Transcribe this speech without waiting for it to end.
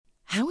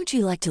How would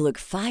you like to look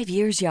 5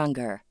 years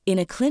younger? In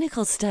a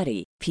clinical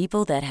study,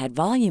 people that had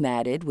volume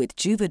added with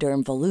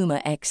Juvederm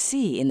Voluma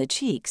XC in the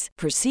cheeks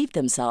perceived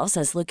themselves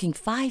as looking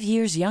 5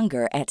 years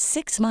younger at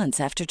 6 months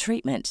after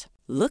treatment.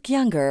 Look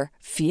younger,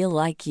 feel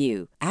like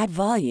you. Add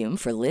volume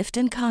for lift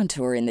and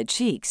contour in the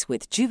cheeks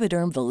with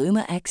Juvederm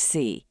Voluma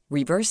XC.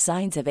 Reverse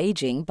signs of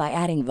aging by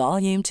adding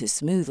volume to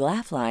smooth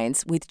laugh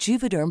lines with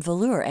Juvederm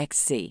Volure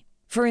XC.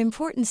 For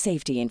important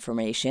safety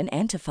information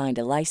and to find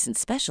a licensed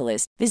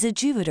specialist, visit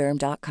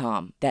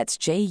Juvederm.com. That's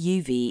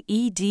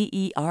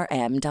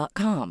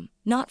JUVEDERM.com.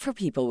 Not for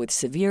people with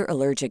severe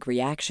allergic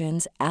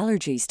reactions,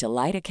 allergies to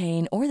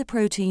lidocaine, or the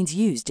proteins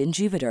used in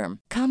Juvederm.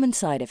 Common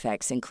side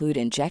effects include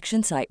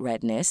injection site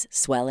redness,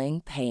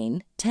 swelling,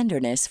 pain,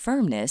 tenderness,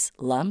 firmness,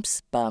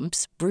 lumps,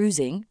 bumps,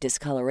 bruising,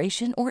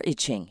 discoloration, or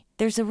itching.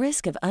 There's a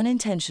risk of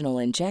unintentional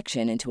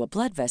injection into a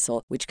blood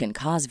vessel, which can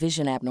cause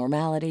vision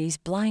abnormalities,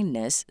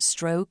 blindness,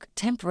 stroke,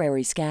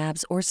 temporary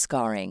scabs, or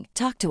scarring.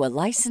 Talk to a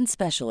licensed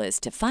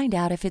specialist to find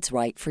out if it's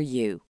right for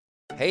you.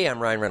 Hey, I'm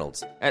Ryan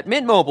Reynolds. At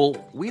Mint Mobile,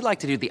 we like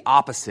to do the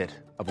opposite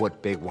of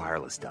what Big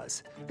Wireless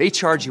does. They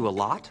charge you a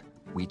lot,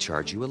 we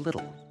charge you a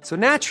little. So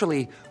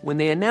naturally, when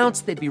they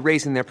announced they'd be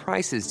raising their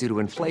prices due to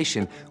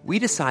inflation, we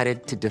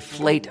decided to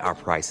deflate our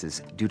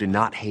prices due to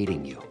not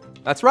hating you.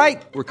 That's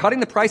right. We're cutting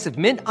the price of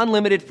Mint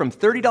Unlimited from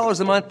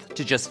 $30 a month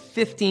to just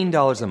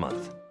 $15 a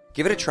month.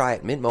 Give it a try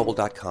at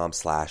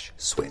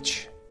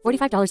mintmobile.com/switch.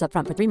 $45 up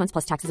front for 3 months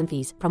plus taxes and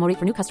fees. Promo rate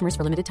for new customers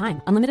for limited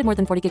time. Unlimited more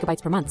than 40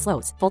 gigabytes per month.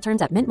 Slows full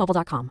terms at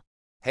mintmobile.com.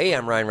 Hey,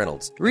 I'm Ryan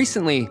Reynolds.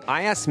 Recently,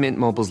 I asked Mint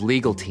Mobile's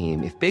legal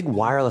team if big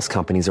wireless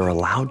companies are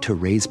allowed to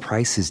raise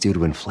prices due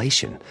to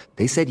inflation.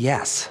 They said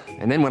yes.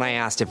 And then when I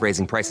asked if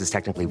raising prices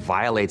technically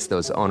violates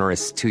those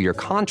onerous 2-year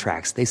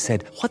contracts, they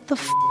said, "What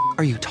the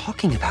are you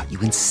talking about, you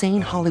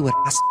insane Hollywood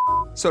ass?"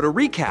 So to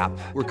recap,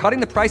 we're cutting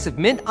the price of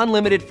Mint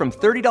Unlimited from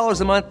 $30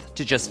 a month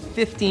to just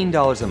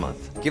 $15 a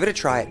month. Give it a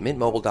try at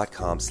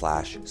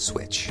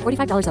mintmobile.com/switch.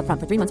 $45 up front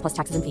for 3 months plus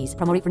taxes and fees.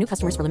 Promo rate for new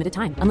customers for limited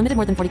time. Unlimited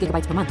more than 40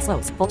 gigabytes per month.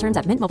 Slows full terms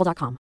at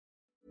mintmobile.com.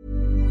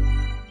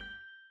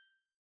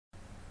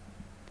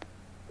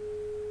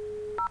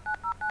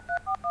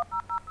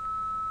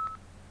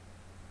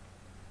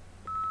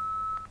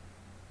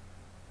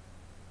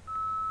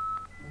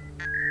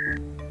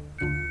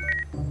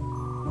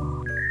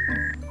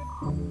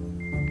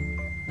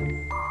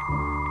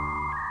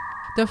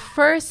 The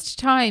first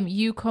time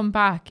you come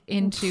back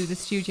into the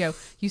studio,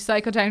 you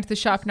cycle down to the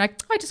shop and you're like,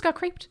 I just got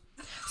creeped.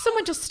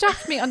 Someone just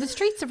stopped me on the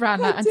streets of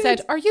Ranelagh and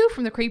said, "Are you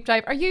from the Creep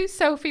Dive? Are you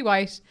Sophie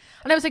White?"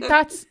 And I was like,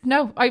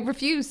 no, I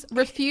refuse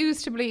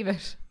to believe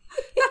it.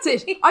 That's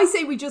it. I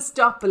say we just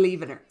stop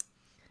believing her.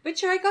 But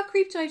sure, I got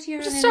creeped out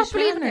here. Just stop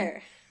believing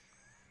her.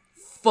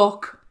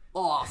 Fuck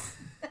off.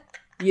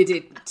 You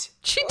didn't.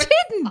 She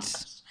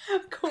didn't.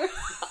 Of course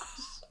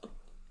not.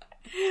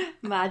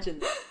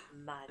 Imagine.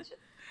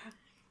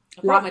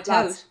 I brought my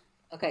toes.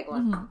 Okay, go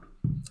on.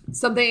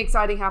 Something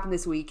exciting happened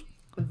this week.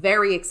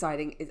 Very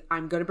exciting.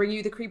 I'm going to bring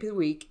you the creep of the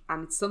week,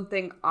 and it's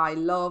something I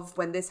love.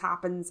 When this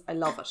happens, I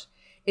love it.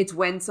 It's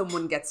when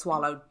someone gets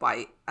swallowed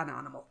by an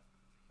animal.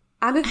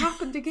 And it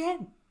happened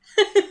again.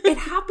 It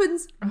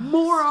happens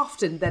more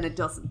often than it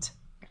doesn't.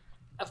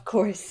 Of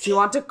course. Do you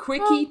want a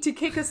quickie to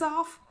kick us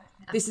off?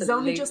 Absolutely. This is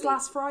only just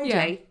last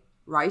Friday,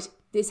 right?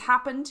 This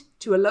happened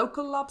to a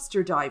local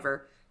lobster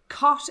diver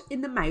caught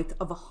in the mouth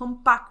of a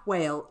humpback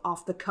whale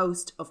off the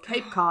coast of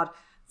Cape Cod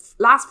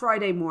last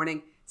Friday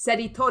morning. Said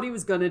he thought he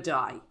was going to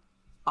die,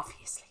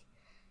 obviously.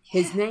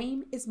 Yeah. His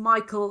name is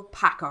Michael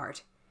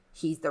Packard.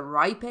 He's the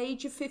ripe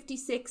age of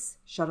 56.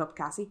 Shut up,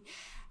 Cassie.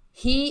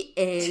 He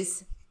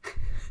is...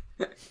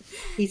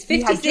 He's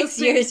 56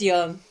 years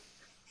young.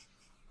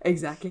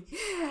 Exactly.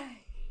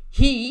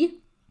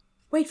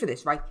 Wait for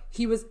this, right?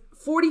 He was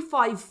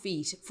 45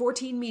 feet,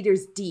 14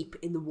 meters deep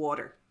in the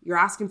water. You're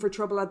asking for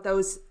trouble at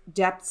those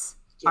depths,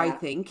 I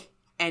think.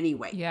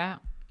 Anyway. Yeah.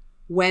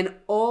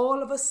 When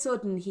all of a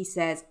sudden he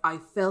says, I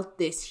felt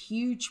this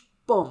huge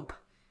bump,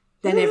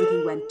 then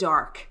everything went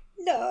dark.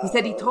 No. He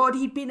said he thought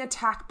he'd been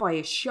attacked by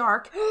a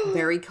shark,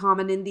 very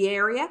common in the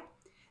area.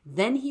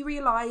 Then he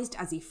realised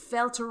as he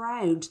felt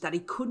around that he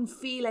couldn't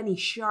feel any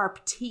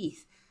sharp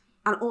teeth.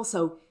 And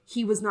also,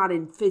 he was not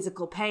in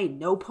physical pain,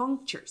 no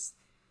punctures.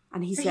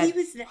 And he said...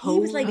 He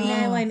was like,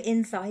 now I'm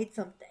inside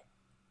something.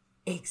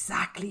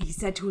 Exactly. He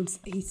said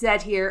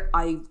here,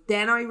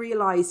 then I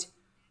realised,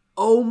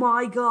 oh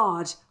my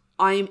God,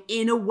 I'm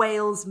in a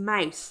whale's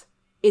mouth.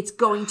 It's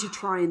going to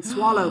try and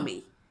swallow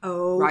me.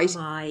 Oh right?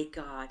 My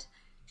God.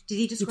 Did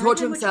he describe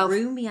how much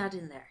room he had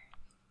in there?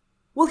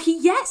 Well,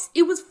 yes,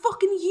 it was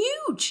fucking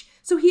huge.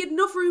 So he had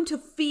enough room to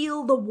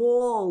feel the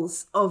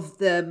walls of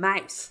the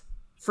mouth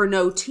for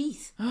no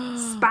teeth.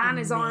 Span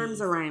his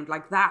arms around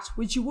like that,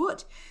 which you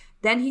would.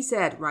 Then he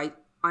said, right,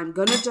 I'm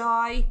going to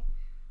die.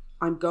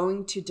 I'm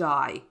going to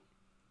die.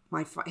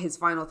 His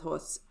final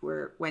thoughts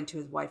went to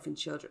his wife and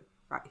children.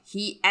 Right.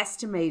 He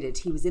estimated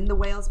he was in the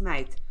whale's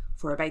mouth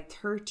for about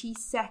 30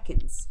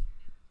 seconds,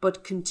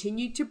 but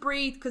continued to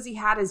breathe because he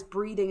had his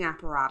breathing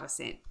apparatus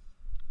in.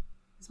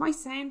 Is my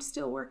sound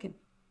still working?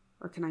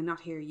 Or can I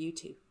not hear you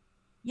two?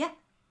 Yeah.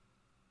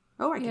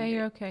 Oh, I can Yeah, hear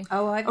you're you. okay.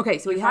 Oh, Okay,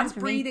 so he you're had fine his for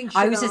me. breathing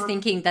I shit was just on.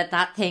 thinking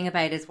that thing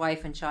about his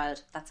wife and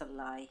child, that's a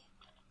lie.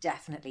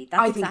 Definitely. I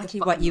That's think exactly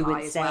the what fucking you lie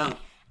would as say well.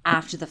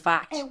 after the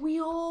fact. We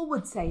all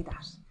would say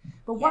that.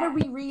 But what Yeah. are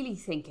we really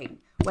thinking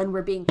when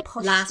we're being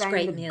pushed Last down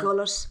great the meal.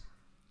 gullet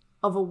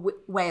of a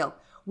whale?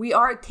 We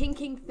are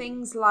thinking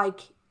things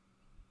like,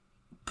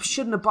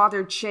 shouldn't have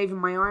bothered shaving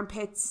my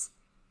armpits.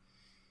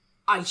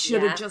 I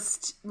should have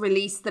just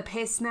released the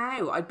piss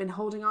now. I've been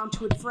holding on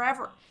to it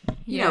forever.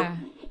 You know,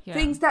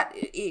 things that...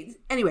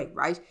 Anyway,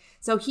 right?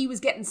 So he was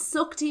getting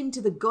sucked into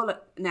the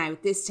gullet now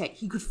at this stage.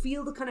 He could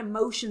feel the kind of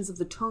motions of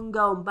the tongue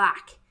going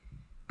back.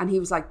 And he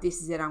was like,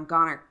 this is it, I'm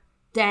goner.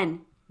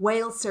 Then,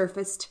 whale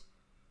surfaced,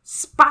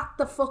 spat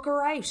the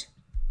fucker out.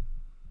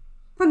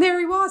 And there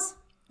he was.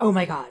 Oh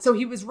my God. So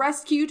he was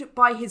rescued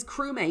by his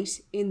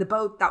crewmate in the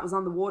boat that was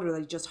on the water that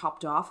he just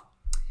hopped off.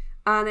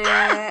 And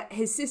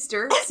his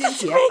sister,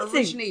 Cynthia,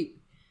 originally...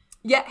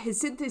 Yeah, his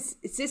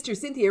sister,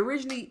 Cynthia,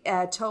 originally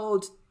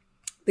told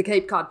the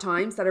Cape Cod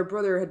Times that her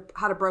brother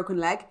had a broken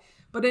leg.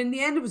 But in the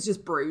end, it was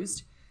just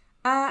bruised.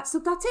 So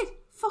that's it.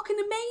 Fucking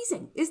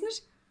amazing, isn't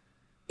it?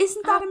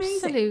 Isn't that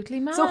amazing? Absolutely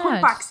mad. So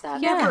humpbacks,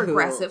 That's never cool.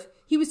 aggressive.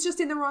 He was just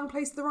in the wrong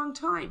place at the wrong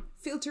time.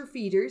 Filter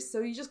feeders,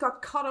 so he just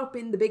got caught up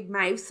in the big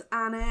mouth.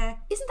 And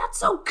isn't that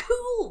so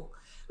cool?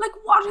 Like,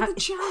 what are the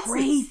chances?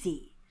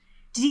 Crazy.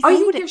 Did he say I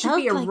think what there it should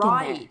be a felt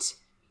like in there? ride.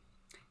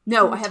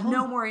 No, I have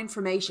no more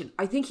information.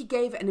 I think he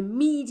gave an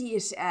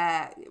immediate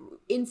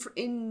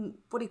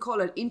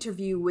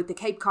interview with the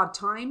Cape Cod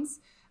Times,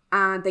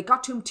 and they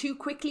got to him too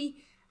quickly,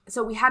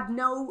 so we had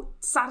no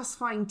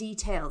satisfying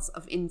details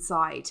of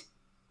inside,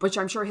 which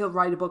I'm sure he'll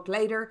write a book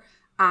later,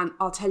 and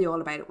I'll tell you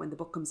all about it when the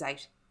book comes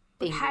out.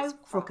 But Fingers how crossed.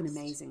 fucking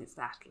amazing is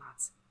that,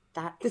 lads?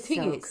 That The is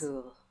thing so is-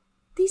 cool.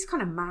 These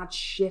kind of mad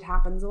shit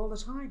happens all the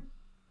time.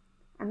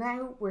 And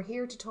now we're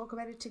here to talk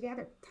about it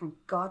together. Thank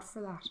God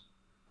for that.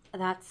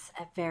 That's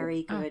a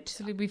very good.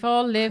 Absolutely. We've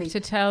all lived creep. to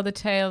tell the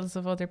tales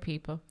of other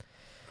people.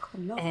 I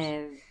love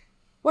it. Um,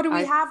 What do we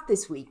I- have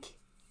this week?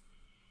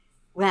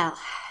 well,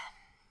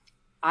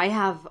 I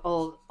have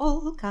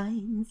all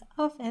kinds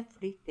of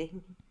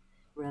everything.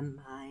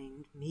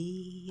 Remind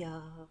me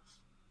of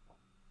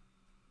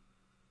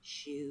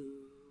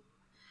shoe.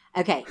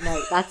 Okay,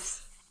 no,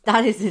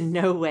 that is in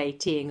no way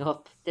teeing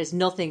up. There's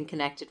nothing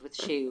connected with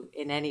shoe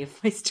in any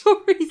of my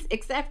stories,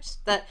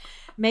 except that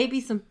maybe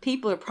some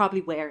people are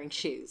probably wearing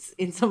shoes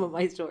in some of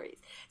my stories.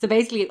 So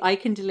basically, I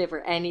can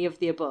deliver any of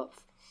the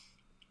above.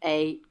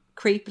 A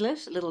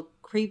creeplet, a little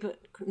creep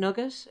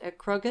nugget, a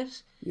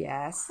crugget.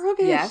 Yes.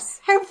 Crugget. Yes.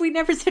 How have we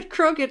never said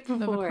crugget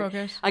Love a before?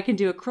 crugget. I can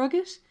do a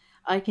crugget.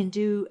 I can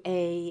do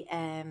a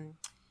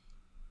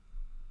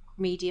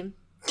medium.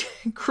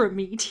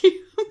 Cremedium.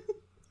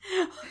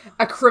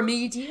 A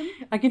cremedium?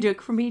 I can do a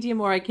cremedium,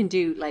 or I can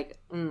do like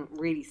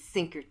really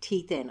sink your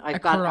teeth in. I've A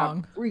got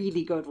crong. a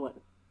really good one.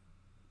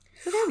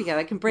 So there we go.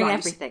 I can bring Right.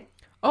 everything.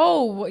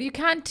 Oh, you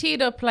can't tee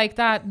it up like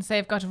that and say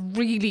I've got a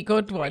really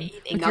good one.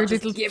 With Not your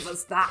just little, give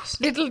us that.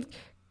 little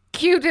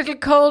cute little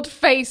cold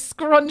face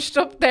scrunched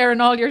up there in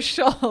all your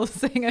shawls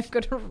saying I've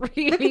got a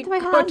really Look at my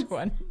good hands.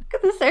 one. Look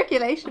at the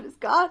circulation is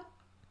gone.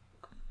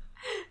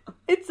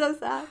 It's so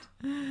sad.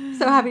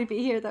 So happy to be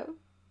here though.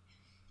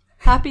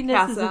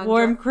 Happiness is a Cassandra.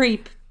 warm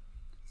creep.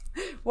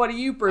 What are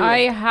you brewing? I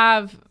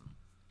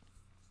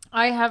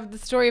have the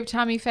story of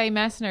Tammy Faye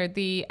Messner,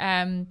 the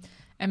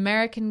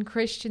American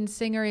Christian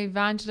singer,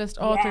 evangelist,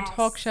 author, Yes.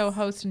 talk show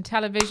host, and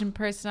television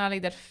personality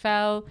that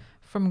fell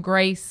from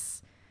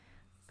grace,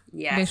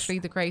 Yes. literally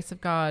the grace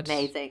of God.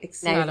 Amazing.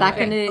 Excellent. Now is that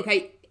Okay. gonna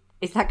Okay,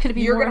 is that gonna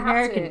be You're more gonna have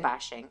American to-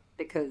 bashing?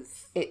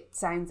 Because it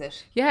sounds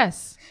it.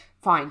 Yes,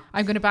 Fine.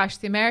 I'm going to bash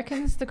the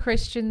Americans, the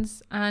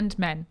Christians, and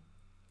men.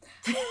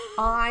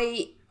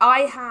 I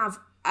have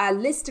a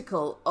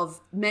listicle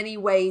of many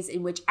ways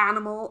in which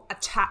animals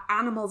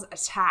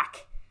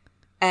attack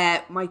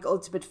my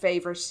ultimate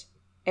favourite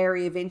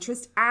area of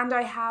interest. And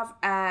I have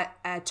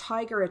a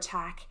tiger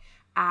attack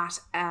at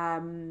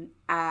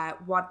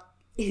what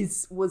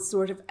was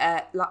sort of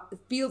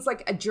feels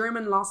like a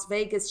German Las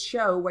Vegas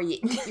show where you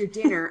eat your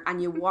dinner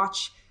and you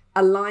watch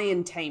a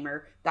lion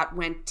tamer that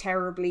went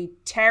terribly,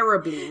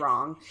 terribly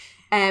wrong.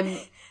 And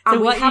So we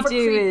what have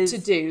you a do creep is- to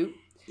do.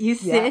 you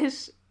Yeah.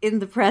 sit in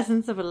the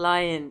presence of a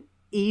lion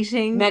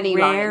eating Many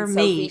rare lions,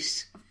 meat.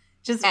 Sophie.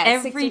 Just 6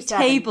 every or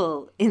 7.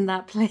 table in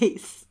that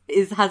place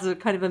has a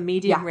kind of a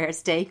medium Yeah. rare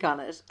steak on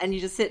it, and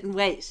you just sit and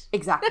wait.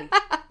 Exactly.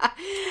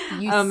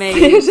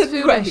 Amazing. sit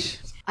and Foolish.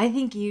 I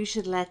think you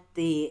should let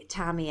the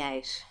Tammy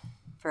out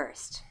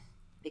first,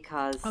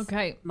 because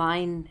Okay.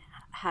 mine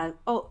has.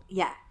 Oh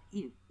yeah,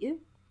 you.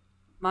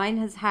 Mine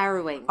has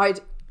harrowing. I'd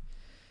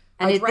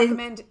And it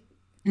didn't-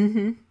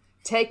 recommend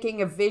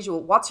taking a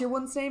visual. What's your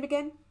one's name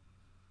again?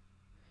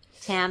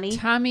 Tammy.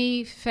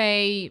 Tammy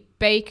Faye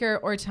Baker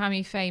or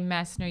Tammy Faye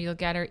Messner, you'll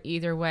get her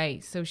either way.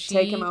 So she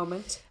Take a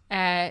moment.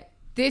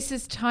 This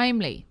is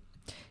timely.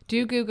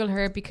 Do Google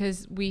her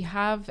because we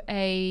have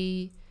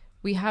a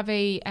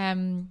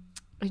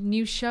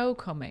new show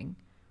coming.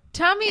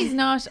 Tammy's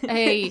not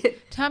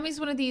Tammy's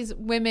one of these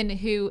women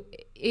who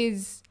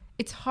is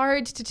it's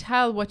hard to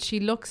tell what she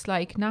looks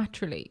like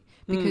naturally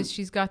because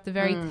she's got the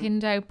very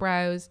thinned out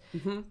brows,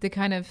 the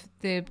kind of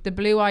the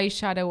blue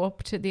eyeshadow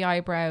up to the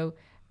eyebrow,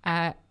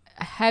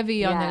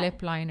 heavy on the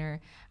lip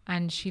liner,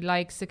 and she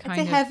likes a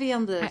kind of heavy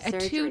on the a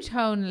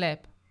two-tone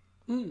lip,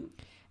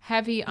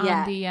 heavy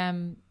on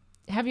the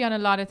heavy on a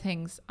lot of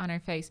things on her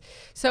face.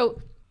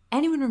 So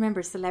anyone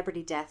remember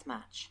Celebrity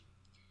Deathmatch?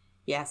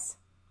 Yes.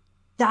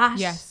 That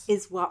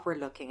is what we're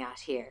looking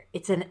at here.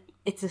 It's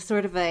a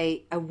sort of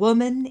a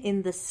woman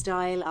in the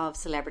style of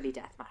Celebrity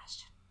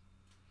Deathmatch.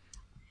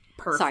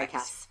 Perfect. Sorry,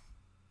 Cass.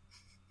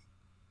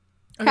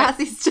 Okay.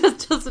 Cassie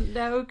just doesn't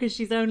know because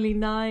she's only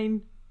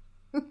 9.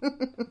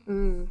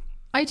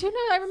 I do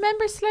know. I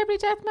remember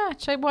Celebrity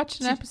Deathmatch. I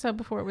watched an episode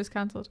before it was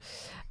cancelled.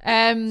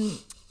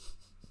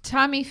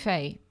 Tammy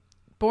Faye,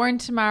 born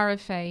Tamara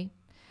Faye,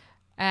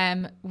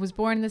 was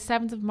born on the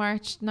 7th of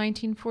March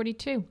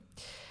 1942.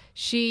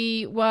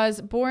 She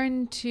was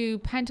born to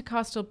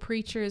Pentecostal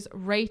preachers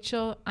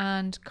Rachel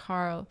and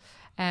Carl,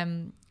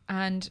 and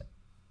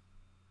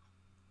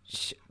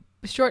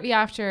shortly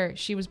after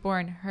she was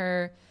born,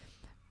 her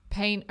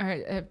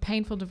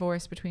painful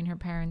divorce between her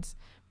parents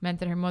meant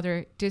that her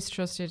mother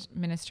distrusted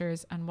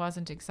ministers and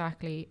wasn't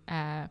exactly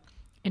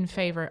in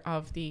favour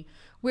of the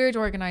weird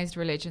organised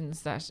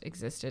religions that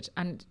existed.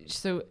 And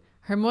so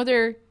her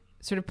mother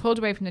sort of pulled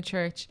away from the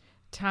church.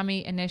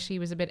 Tammy initially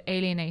was a bit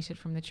alienated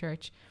from the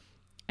church.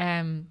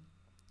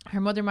 Her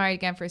mother married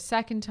again for a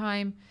second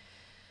time,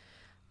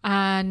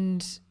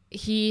 and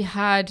he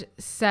had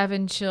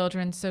 7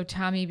 children. So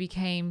Tammy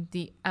became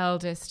the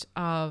eldest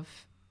of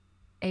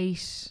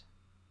 8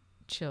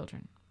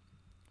 children,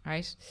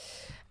 right?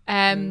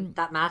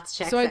 That maths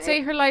checks. So I'd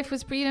say her life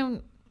was,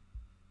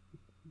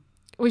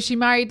 was she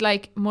married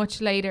like much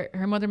later?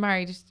 Her mother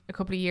married a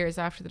couple of years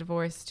after the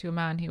divorce to a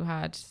man who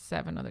had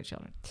 7 other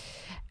children.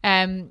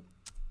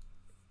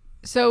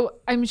 So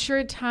I'm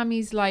sure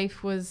Tammy's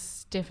life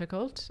was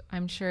difficult.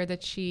 I'm sure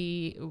that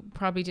she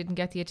probably didn't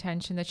get the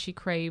attention that she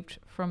craved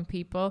from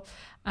people.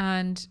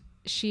 And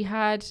she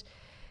had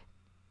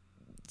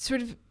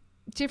sort of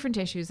different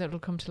issues that will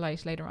come to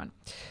light later on.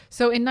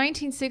 So in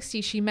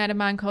 1960, she met a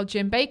man called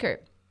Jim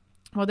Baker.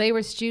 Well, they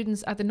were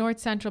students at the North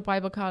Central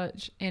Bible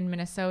College in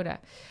Minnesota.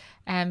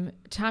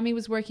 Tammy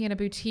was working in a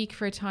boutique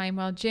for a time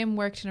while Jim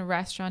worked in a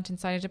restaurant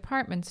inside a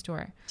department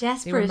store.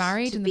 Desperate they were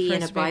married to in the be in a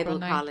first of April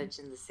Bible college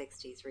in the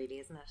 60s, really,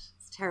 isn't it?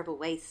 It's a terrible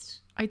waste.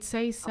 I'd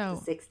say so.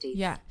 Of the 60s.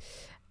 Yeah,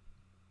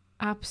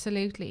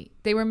 absolutely.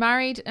 They were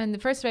married on the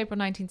 1st of April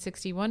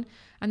 1961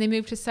 and they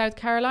moved to South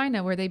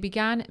Carolina where they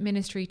began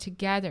ministry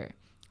together.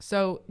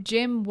 So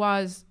Jim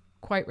was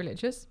quite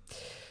religious.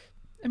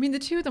 I mean, the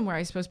two of them were,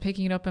 I suppose,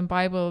 picking it up in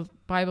Bible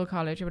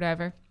college or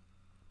whatever.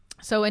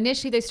 So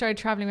initially they started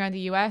traveling around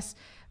the US.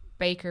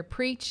 Baker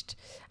preached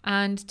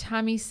and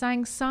Tammy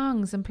sang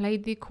songs and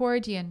played the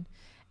accordion.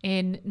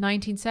 In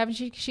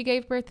 1970, she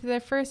gave birth to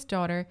their first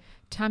daughter,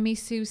 Tammy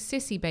Sue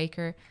Sissy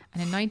Baker,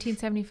 and in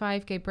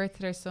 1975 gave birth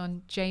to their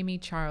son, Jamie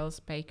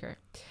Charles Baker.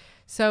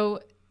 So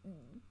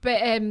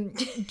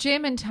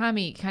Jim and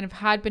Tammy kind of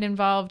had been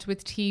involved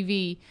with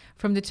TV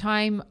from the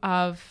time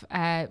of,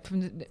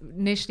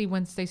 initially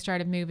once they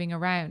started moving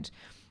around.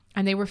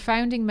 And they were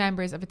founding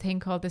members of a thing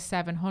called the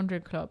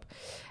 700 Club,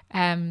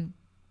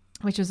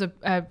 which was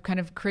a kind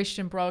of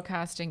Christian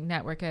broadcasting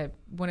network,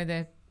 one of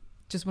the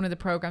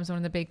programs, one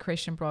of the big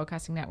Christian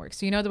broadcasting networks.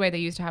 So you know the way they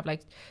used to have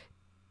like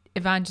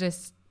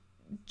evangelist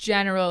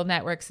general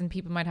networks and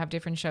people might have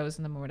different shows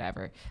in them or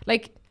whatever.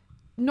 Like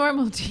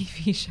normal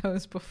TV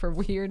shows, but for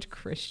weird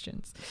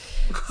Christians.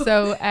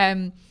 So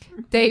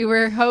they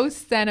were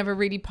hosts then of a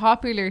really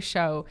popular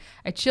show,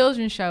 a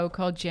children's show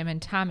called Jim and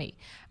Tammy.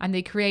 And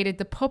they created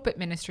the Puppet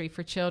Ministry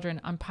for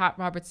Children on Pat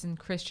Robertson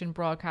Christian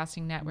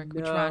Broadcasting Network,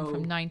 which ran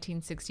from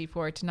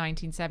 1964 to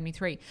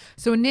 1973.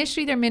 So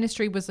initially their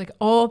ministry was like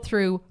all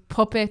through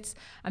puppets,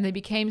 and they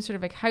became sort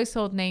of like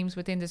household names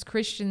within this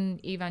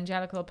Christian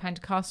evangelical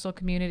Pentecostal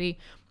community,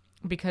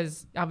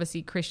 because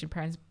obviously Christian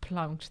parents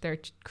plonked their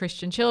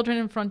Christian children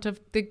in front of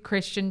the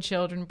Christian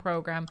children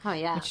program,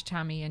 which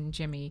Tammy and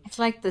Jimmy It's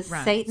like the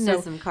ran.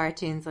 Satanism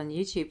cartoons on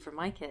YouTube for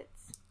my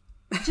kids.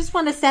 I just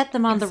want to set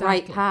them on the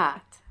right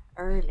path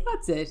early.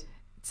 That's it.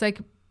 It's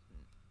like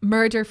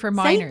murder for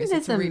minors. Satanism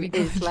it's a really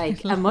good is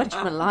like a much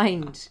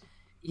maligned,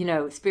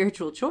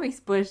 spiritual choice,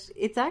 but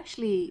it's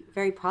actually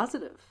very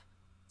positive.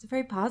 It's a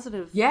very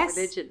positive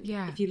religion.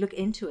 Yeah. If you look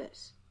into it.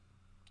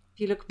 If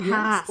you look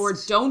past or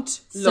don't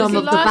some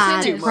look of the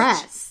bad too much.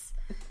 press.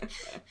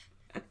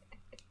 I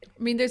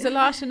mean, there's a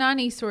lot in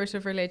any sort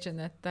of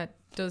religion that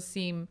does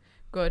seem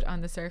good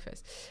on the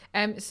surface.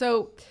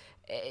 So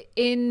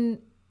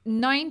in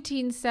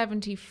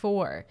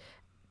 1974,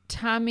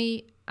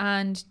 Tammy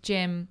and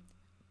Jim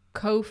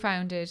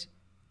co-founded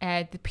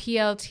the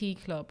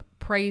PLT Club,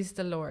 Praise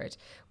the Lord,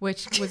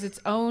 which was its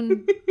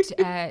own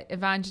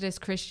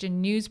evangelist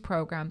Christian news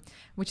program,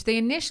 which they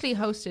initially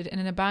hosted in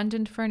an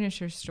abandoned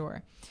furniture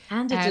store.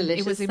 And a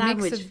delicious it was a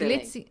sandwich mix of filling.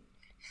 glitzy.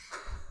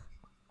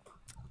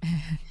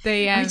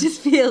 I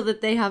just feel that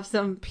they have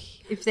some.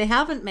 If they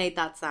haven't made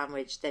that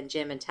sandwich, then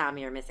Jim and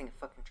Tammy are missing a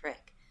fucking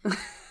trick.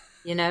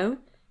 You know,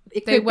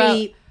 it They- could well,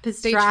 be they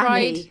pastrami,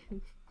 tried lettuce,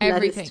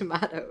 everything.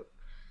 tomato.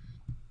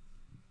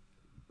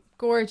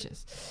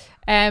 Gorgeous.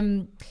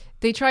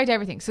 They tried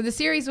everything. So the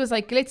series was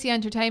like glitzy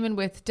entertainment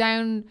with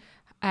down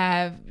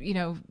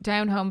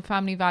home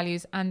family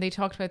values, and they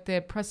talked about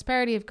the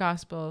prosperity of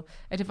gospel,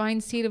 a divine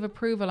seal of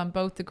approval on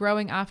both the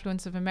growing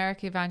affluence of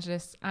American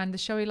evangelists and the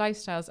showy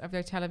lifestyles of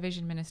their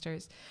television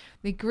ministers.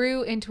 They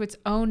grew into its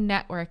own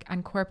network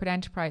and corporate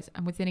enterprise,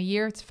 and within a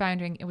year of its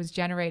founding, it was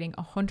generating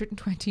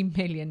 $120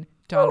 million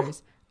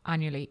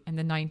annually in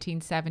the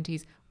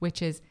 1970s,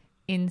 which is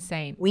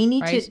insane. We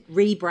need right? to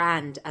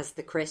rebrand as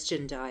the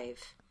Christian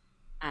Dive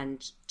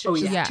and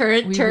yeah.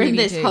 turn We really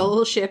this do.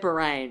 whole ship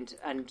around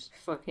and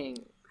fucking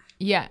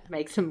Yeah.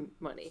 make some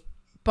money.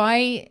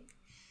 By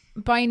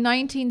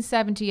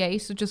 1978,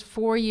 so just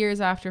 4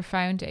 years after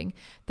founding,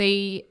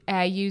 they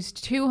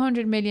used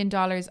 $200 million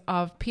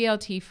of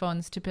PLT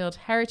funds to build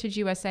Heritage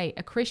USA,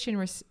 a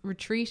Christian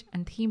retreat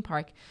and theme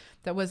park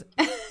that was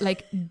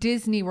like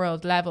Disney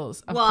World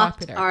levels of What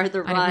popular. are the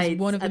and it rides was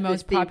one of the at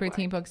most this theme popular park?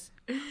 theme parks.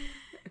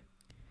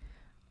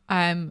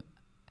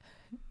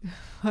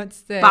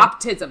 What's the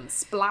Baptism,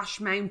 Splash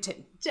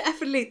Mountain.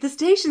 Definitely. The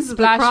Stations of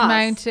Splash the Cross.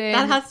 Mountain.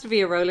 That has to be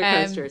a roller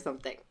coaster or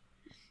something.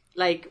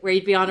 Like where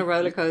you'd be on a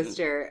roller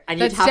coaster and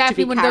you'd That's have to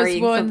be definitely one of those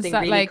carrying ones something that,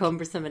 really like-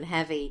 cumbersome and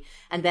heavy.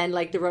 And then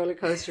like the roller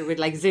coaster would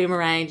like zoom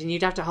around and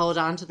you'd have to hold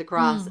on to the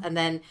cross and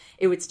then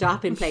it would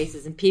stop in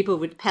places and people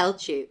would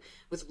pelt you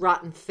with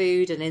rotten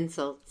food and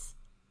insults.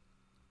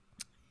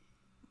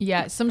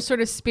 Yeah, some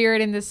sort of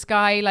spirit in the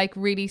sky, like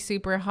really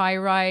super high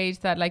ride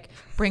that like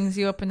brings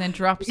you up and then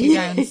drops you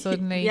down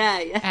suddenly.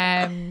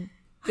 Yeah.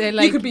 They,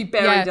 like, could be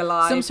buried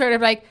alive. Some sort of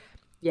like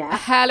Yeah.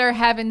 hell or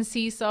heaven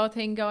seesaw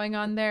thing going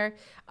on there.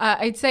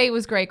 I'd say it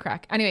was great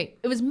crack. Anyway,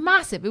 it was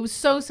massive. It was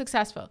so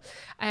successful.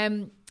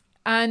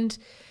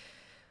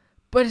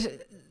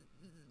 But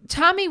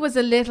Tammy was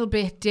a little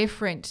bit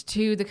different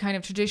to the kind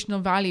of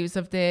traditional values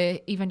of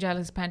the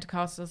evangelical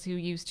Pentecostals who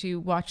used to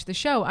watch the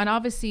show. And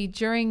obviously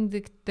during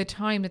the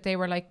time that they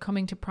were like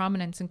coming to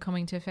prominence and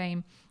coming to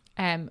fame,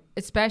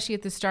 especially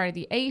at the start of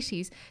the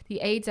 80s, the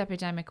AIDS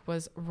epidemic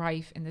was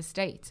rife in the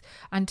States.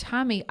 And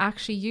Tammy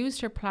actually used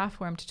her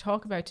platform to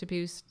talk about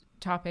taboo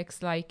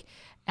topics like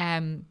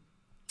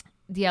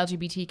the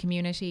LGBT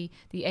community,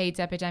 the AIDS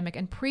epidemic,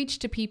 and preached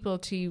to people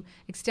to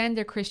extend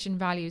their Christian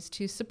values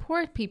to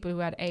support people who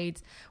had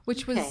AIDS,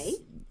 which was,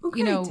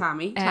 Okay,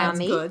 Tammy. That's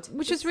good.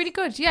 which was really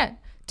good. Yeah,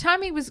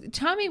 Tammy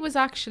was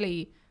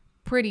actually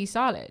pretty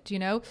solid, you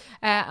know.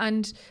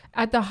 And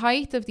at the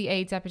height of the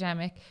AIDS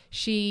epidemic,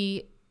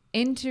 she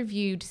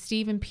interviewed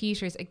Stephen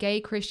Peters, a gay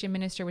Christian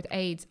minister with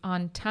AIDS,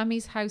 on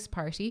Tammy's House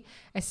Party,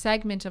 a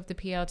segment of the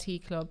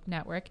PLT Club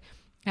network.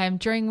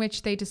 During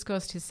which they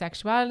discussed his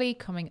sexuality,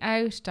 coming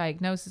out,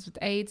 diagnosis with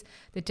AIDS,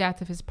 the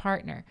death of his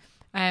partner.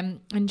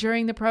 And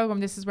during the program,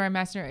 this is where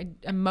Messner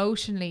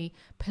emotionally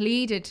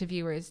pleaded to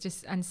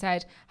viewers and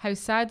said how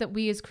sad that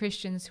we as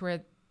Christians who are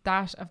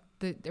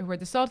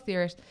the salt of the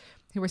earth,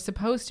 who are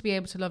supposed to be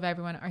able to love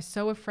everyone, are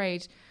so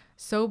afraid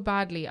so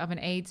badly of an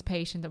AIDS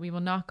patient that we will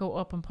not go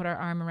up and put our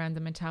arm around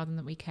them and tell them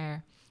that we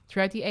care.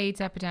 Throughout the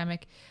AIDS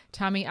epidemic,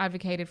 Tammy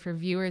advocated for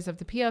viewers of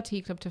the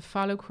PLT Club to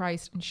follow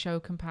Christ and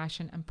show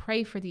compassion and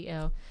pray for the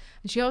ill.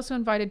 And she also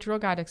invited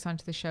drug addicts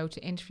onto the show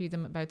to interview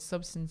them about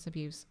substance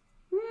abuse,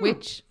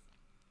 which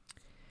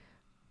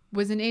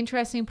was an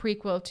interesting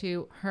prequel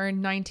to her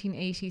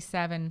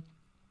 1987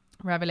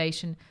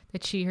 revelation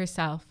that she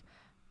herself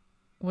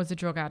was a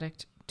drug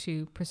addict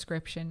to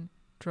prescription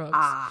drugs.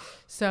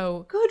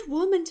 So Good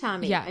woman,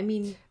 Tammy. Yeah. I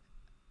mean,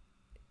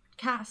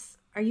 Cass,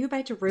 are you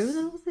about to ruin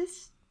all of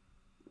this?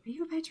 Are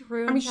you about to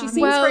ruin? I mean, she Tammy?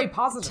 seems very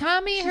positive.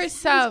 Tammy Sounds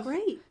herself,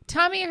 great.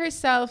 Tammy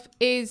herself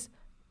is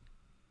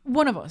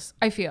one of us,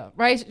 I feel,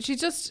 right? She's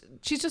just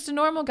a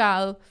normal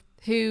gal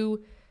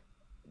who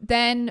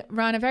then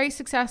ran a very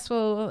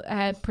successful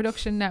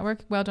production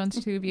network. Well done to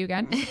the two of you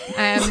again.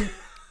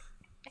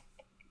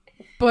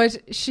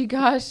 But she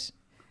got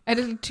a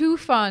little too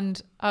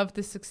fond of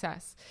the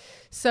success.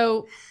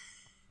 So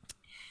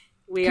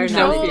We are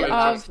control no fear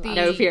of that. the-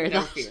 No fear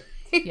No that. fear.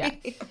 yeah.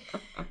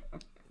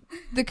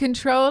 The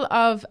control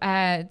of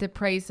the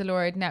Praise the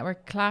Lord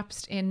network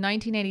collapsed in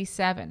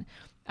 1987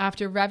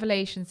 after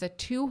revelations that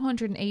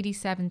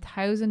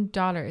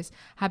 $287,000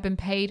 had been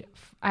paid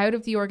out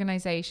of the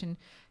organization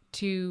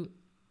to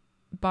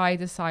buy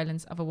the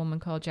silence of a woman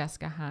called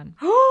Jessica Hahn.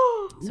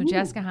 So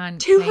Jessica Hahn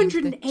claimed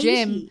that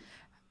Jim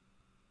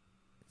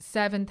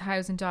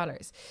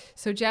 $7,000.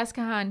 So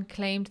Jessica Hahn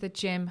claimed that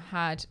Jim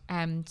had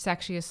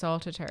sexually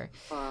assaulted her,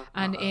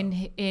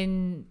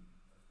 and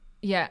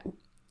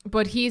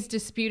but he's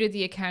disputed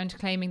the account,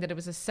 claiming that it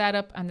was a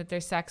setup and that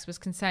their sex was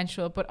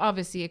consensual. But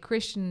obviously, a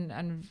Christian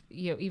and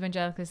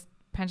evangelical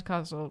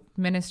Pentecostal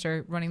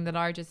minister running the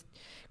largest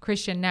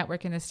Christian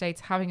network in the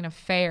States having an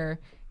affair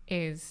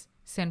is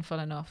sinful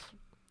enough.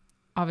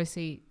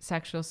 Obviously,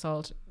 sexual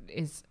assault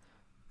is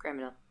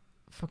Criminal.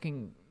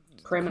 fucking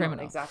Criminal,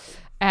 criminal. exactly.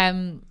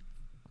 And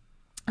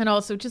And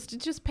also it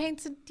just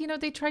paints,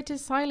 they tried to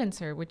silence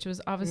her, which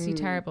was obviously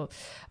terrible.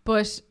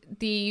 But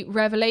the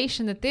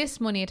revelation that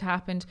this money had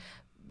happened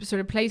sort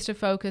of placed a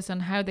focus on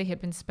how they had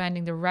been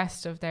spending the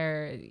rest of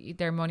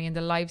their money and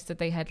the lives that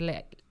they had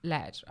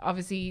led.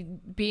 Obviously,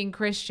 being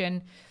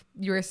Christian,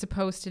 you're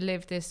supposed to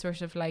live this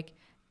sort of like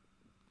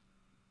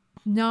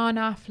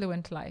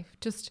non-affluent life,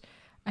 just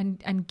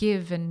and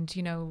give and,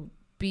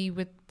 be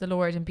with the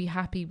Lord and be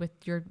happy with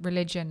your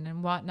religion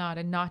and whatnot,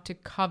 and not to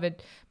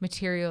covet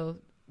material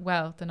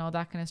wealth and all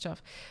that kind of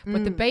stuff.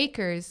 But the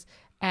Bakers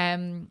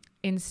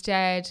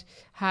instead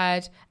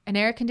had an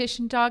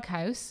air-conditioned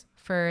doghouse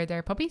for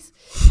their puppies.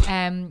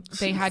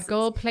 They had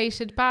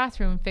gold-plated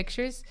bathroom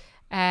fixtures.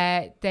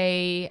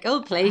 They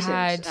Gold-plated?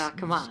 had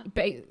Come on.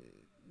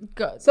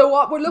 So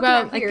what we're looking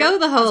at here, go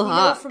the whole as we know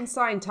hog. from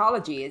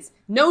Scientology, is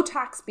no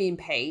tax being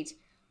paid,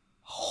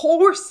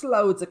 horse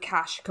loads of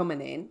cash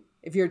coming in.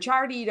 If you're a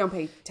charity, you don't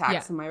pay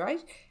tax, am I right?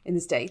 In the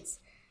States.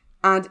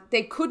 And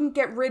they couldn't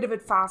get rid of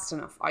it fast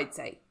enough, I'd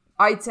say.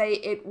 I'd say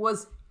it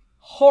was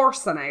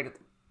horsing out of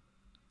them.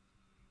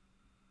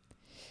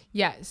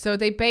 Yeah, so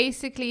they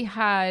basically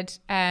had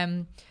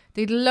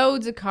they'd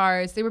loads of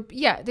cars. They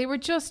were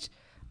just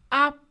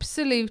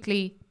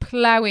absolutely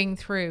ploughing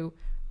through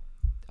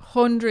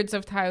hundreds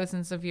of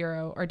thousands of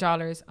euro or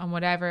dollars on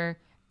whatever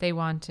they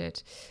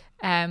wanted.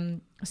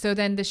 So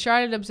then the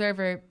Charlotte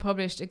Observer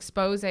published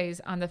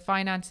exposés on the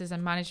finances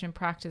and management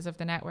practice of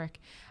the network,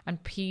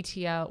 and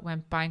PTL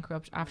went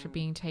bankrupt after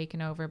being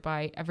taken over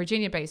by a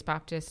Virginia-based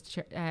Baptist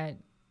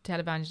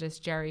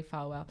televangelist, Jerry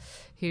Falwell,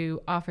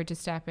 who offered to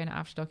step in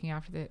after looking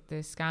after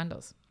the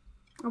scandals.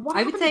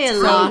 I would say a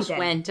lot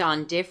went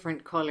on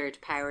different coloured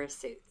power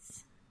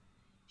suits.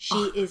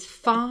 She is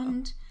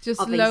fond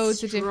just of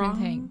loads a of different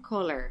strong things.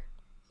 colour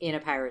in a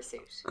power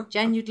suit.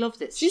 Jen, you'd love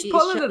this. She's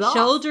pulling it off.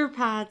 Shoulder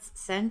pads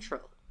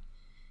central.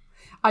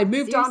 I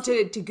moved on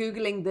to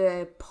Googling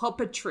the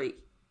puppetry,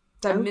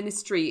 the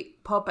ministry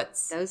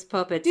puppets. Those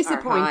puppets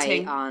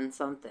Disappointing. are high on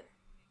something.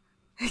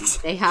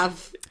 They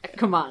have,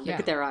 come on, look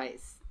at their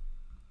eyes.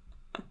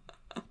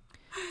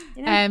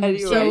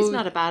 So he's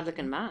not a bad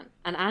looking man.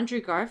 And Andrew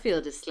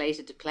Garfield is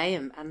slated to play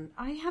him. And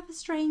I have a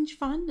strange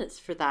fondness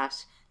for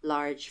that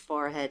large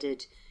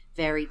foreheaded,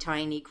 very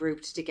tiny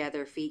grouped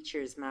together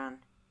features man.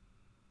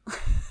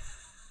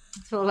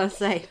 That's all I'll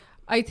say.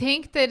 I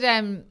think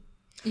that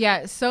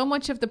so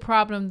much of the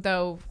problem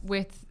though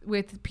with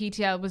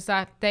PTL was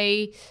that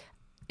they,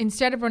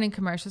 instead of running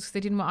commercials, because they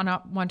didn't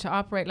want to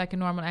operate like a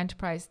normal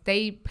enterprise,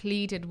 they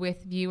pleaded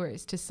with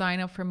viewers to sign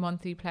up for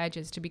monthly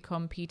pledges to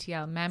become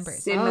PTL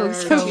members. Similar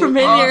so to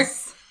familiar.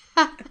 us.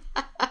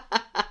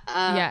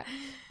 Yeah,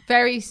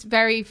 very,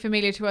 very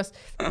familiar to us.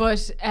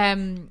 But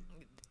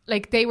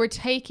like they were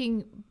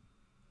taking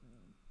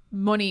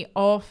money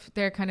off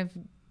their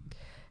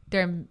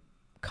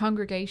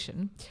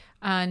congregation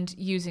and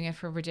using it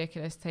for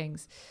ridiculous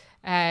things.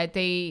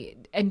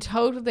 In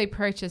total they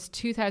purchased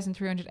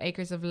 2,300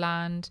 acres of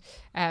land,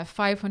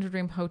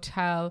 500-room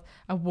hotel,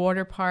 a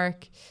water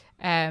park.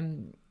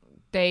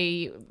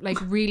 They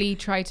really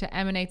tried to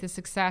emanate the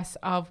success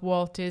of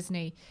Walt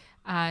Disney,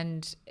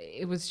 and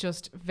it was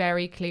just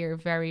very clear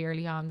very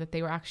early on that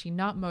they were actually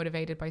not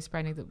motivated by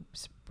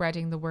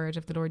spreading the word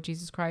of the Lord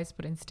Jesus Christ,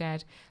 but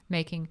instead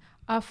making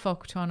a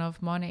fuck ton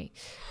of money,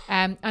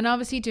 and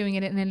obviously doing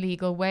it in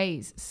illegal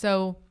ways.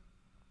 So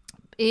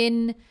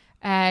in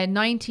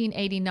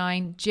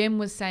 1989, Jim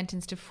was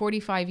sentenced to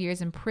 45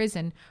 years in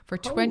prison for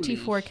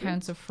 24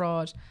 counts of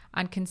fraud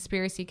and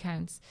conspiracy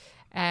counts.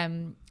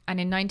 And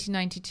in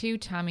 1992,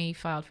 Tammy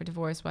filed for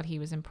divorce while he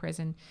was in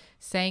prison,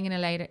 saying in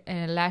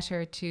a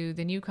letter to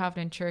the New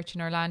Covenant Church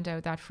in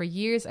Orlando that for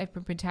years I've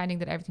been pretending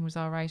that everything was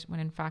all right, when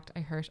in fact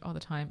I hurt all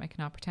the time. I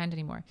cannot pretend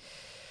anymore.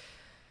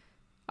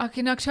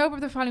 In October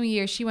of the following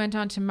year, she went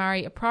on to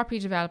marry a property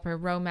developer,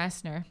 Roe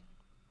Messner,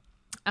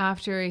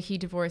 after he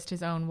divorced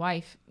his own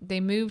wife. They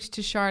moved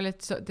to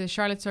the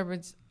Charlotte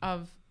suburbs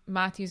of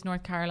Matthews,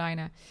 North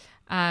Carolina.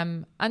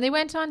 And they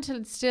went on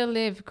to still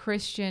live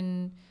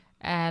Christian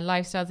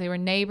lifestyles. They were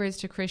neighbours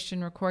to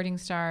Christian recording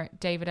star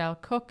David L.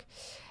 Cook.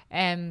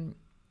 And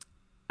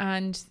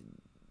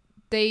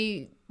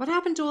they... What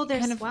happened to all their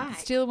kind swag? Of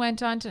still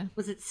went on to...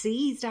 Was it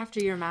seized after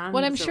your man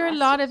Well, I'm was sure arrested?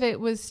 a lot of it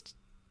was...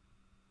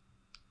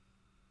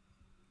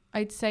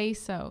 I'd say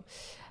so.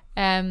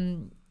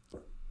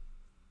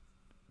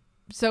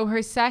 So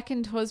her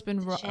second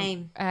husband,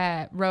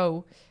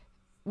 Roe,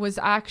 was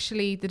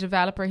actually the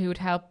developer who would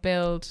help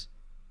build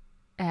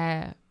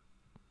the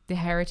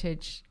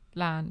heritage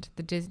land,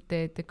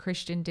 the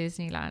Christian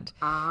Disneyland.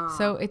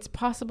 So it's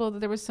possible that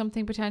there was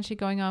something potentially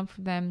going on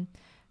for them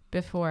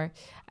before.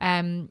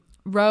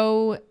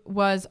 Roe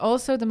was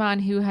also the man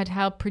who had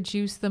helped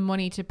produce the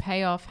money to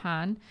pay off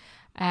Han,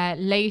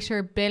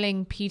 later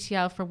billing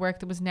PTL for work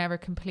that was never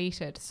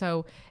completed.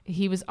 So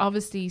he was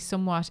obviously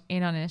somewhat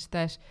in on it,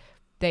 that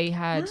they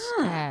had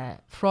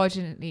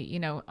fraudulently,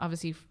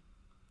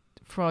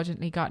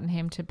 fraudulently gotten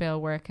him to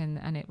bill work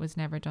and it was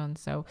never done.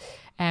 So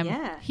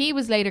he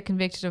was later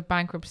convicted of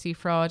bankruptcy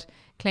fraud,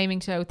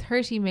 claiming to owe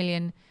 $30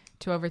 million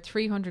to over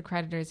 300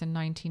 creditors in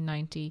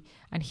 1990,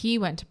 and he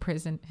went to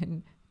prison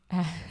in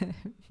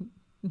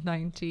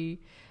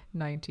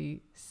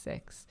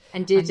 1996.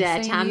 And did the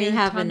same Tammy year,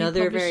 have Tammy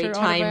another published very her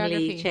timely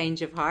autobiography.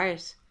 change of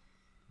heart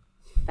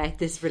about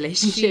this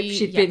relationship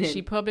she'd been in?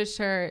 She published,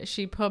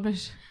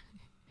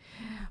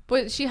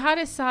 but she had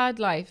a sad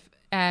life.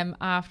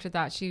 After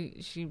that,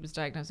 she was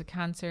diagnosed with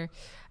cancer.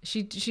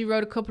 She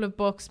wrote a couple of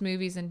books,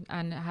 movies,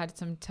 and had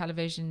some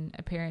television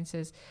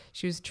appearances.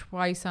 She was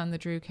twice on the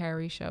Drew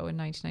Carey Show in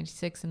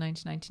 1996 and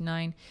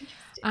 1999,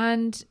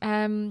 and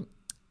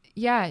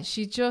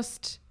she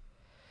just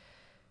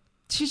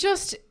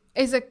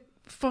is a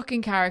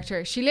fucking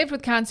character. She lived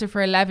with cancer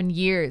for 11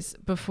 years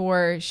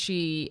before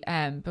she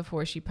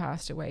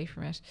passed away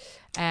from it.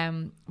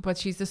 But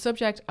she's the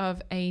subject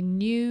of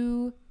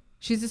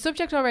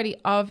already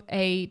of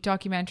a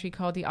documentary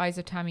called The Eyes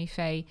of Tammy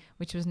Faye,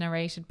 which was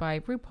narrated by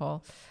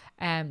RuPaul.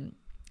 And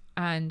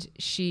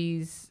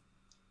she's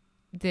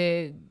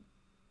the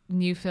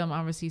new film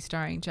obviously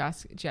starring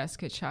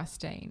Jessica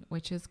Chastain,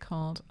 which is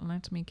called,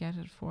 let me get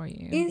it for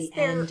you. Is The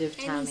there End of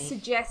any Tammy.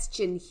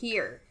 suggestion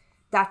here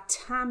that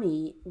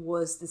Tammy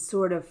was the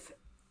sort of,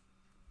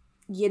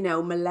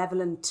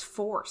 malevolent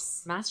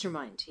force,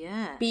 Mastermind,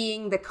 yeah.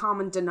 being the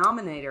common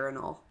denominator and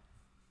all?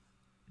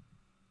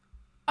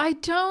 I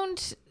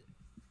don't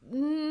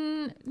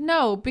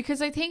know,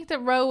 because I think that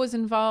Roe was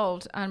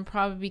involved and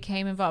probably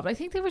became involved. I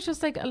think there was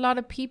just like a lot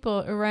of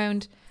people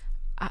around,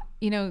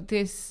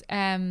 this,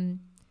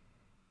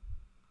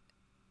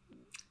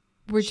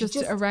 were just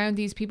around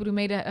these people who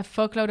made a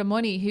fuckload of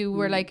money, who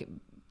were like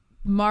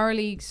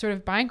morally sort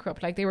of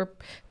bankrupt. Like they were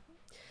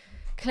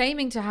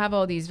claiming to have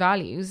all these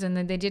values and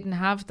then they didn't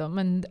have them.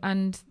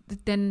 And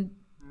then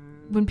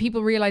when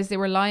people realized they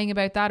were lying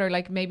about that, or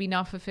like maybe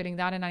not fulfilling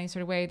that in any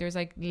sort of way, there's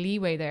like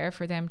leeway there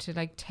for them to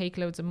like take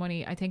loads of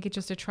money. I think it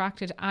just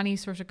attracted any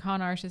sort of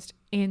con artist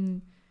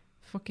in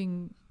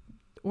fucking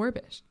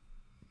orbit.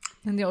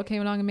 And they all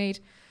came along and made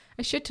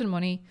a shit ton of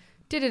money,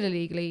 did it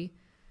illegally.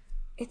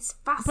 It's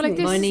But like fascinating.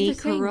 this Money is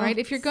the thing, right? corrupts.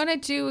 If you're gonna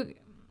do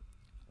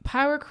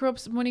power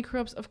corrupts, money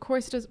corrupts, of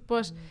course it does.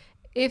 But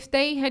if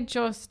they had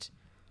just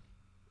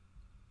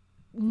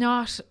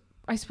not,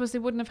 I suppose they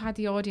wouldn't have had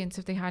the audience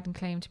if they hadn't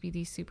claimed to be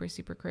these super,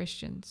 super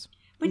Christians.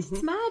 But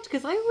it's mad,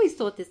 because I always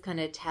thought this kind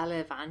of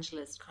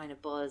televangelist kind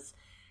of buzz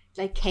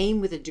like came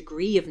with a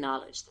degree of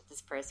knowledge that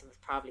this person was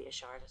probably a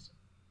charlatan.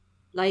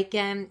 Like,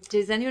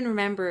 does anyone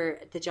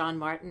remember the John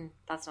Martin,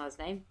 that's not his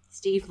name,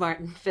 Steve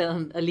Martin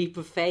film, A Leap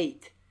of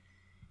Faith?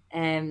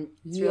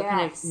 It's a real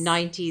kind of Yes.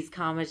 90s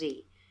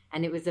comedy.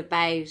 And it was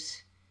about,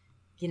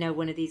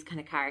 one of these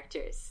kind of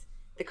characters.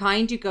 The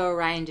kind you go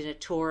around in a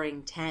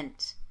touring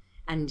tent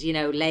and,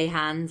 lay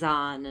hands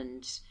on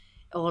and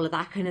all of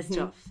that kind of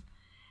stuff.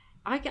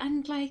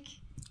 I'm like,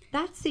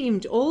 that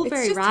seemed all It's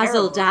very just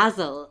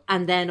razzle-dazzle.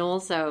 And then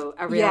also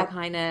a real Yeah.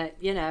 kind of,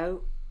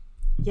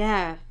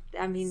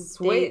 I mean,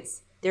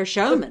 Swizz. they're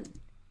showmen.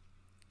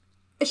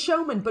 A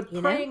showman, but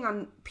know? preying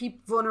on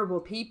vulnerable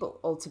people,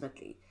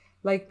 ultimately.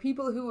 Like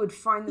people who would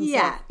find themselves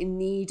Yeah. in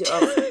need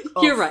of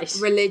You're right.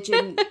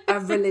 religion,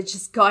 of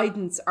religious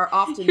guidance, are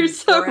often You're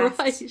so bereft.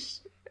 right.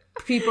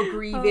 People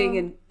grieving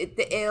and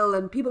the ill,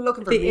 and people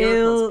looking for The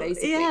miracles, ill,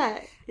 basically. yeah.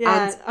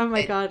 And Oh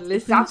my God,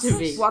 listen that's to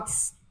me.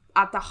 what's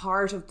at the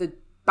heart of the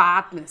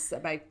badness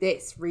about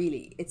this,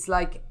 really. It's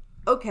like,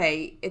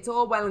 okay, it's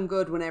all well and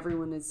good when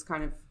everyone is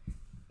kind of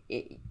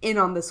in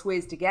on the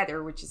swizz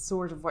together, which is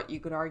sort of what you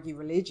could argue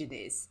religion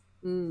is.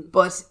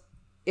 But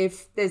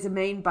if there's a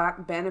main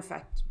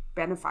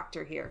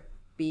benefactor here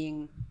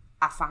being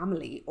a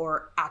family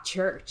or a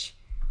church,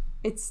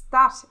 it's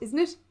that, isn't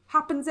it?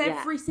 Happens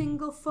every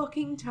single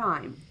fucking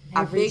time.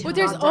 Every time. But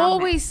there's goddamn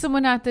always mess.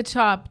 someone at the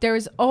top. There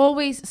is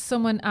always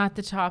someone at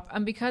the top.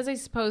 And because I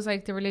suppose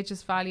like the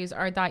religious values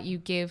are that you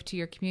give to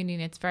your community,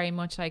 and it's very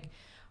much like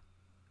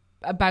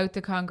about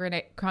the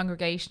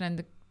congregation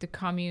and the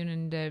commune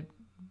and the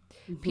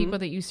people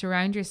that you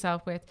surround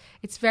yourself with,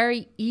 it's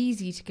very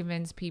easy to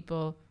convince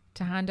people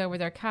to hand over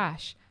their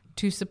cash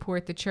to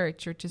support the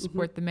church or to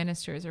support the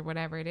ministers or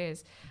whatever it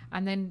is.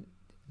 And then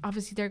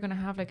obviously they're going to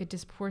have like a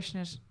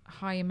disproportionate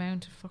high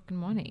amount of fucking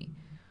money.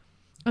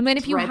 And then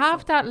if you Dreadful.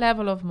 have that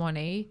level of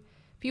money,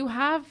 if you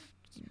have...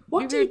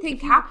 What do you if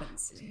think you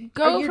happens?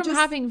 Go Are you from just-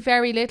 having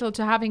very little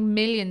to having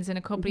millions in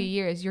a couple of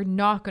years, you're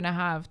not going to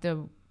have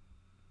the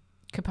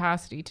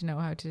capacity to know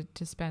how to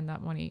spend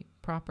that money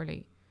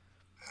properly.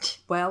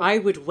 Well, I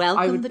would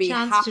welcome I would the be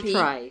chance happy to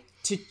try.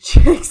 to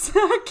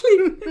exactly.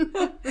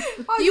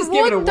 I'll You just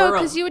give it a would though,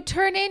 whirl. because you would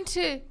turn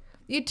into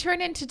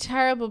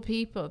terrible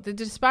people. The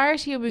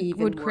disparity Even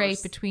would create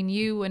worse. between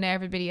you and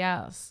everybody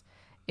else.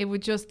 It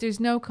would just,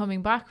 there's no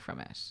coming back from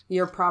it.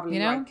 You're probably You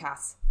know? right,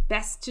 Cass.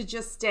 Best to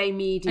just stay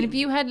medium. And if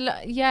you had,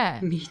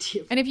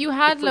 Medium. and if you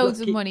had If we're loads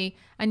of lucky. money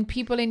and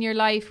people in your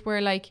life were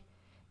like,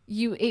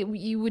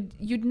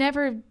 you'd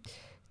never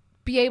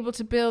be able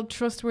to build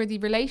trustworthy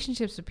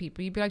relationships with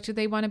people. You'd be like, do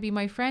they want to be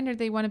my friend, or do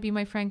they want to be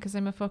my friend because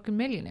I'm a fucking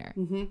millionaire?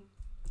 And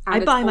I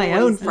it's buy my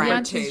always own the The friend other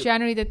answer is two.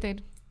 generally that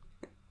they'd...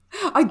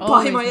 I buy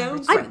Always my number own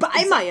two. friend.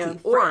 I buy my own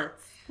Or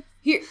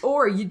Here,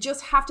 or you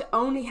just have to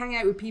only hang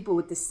out with people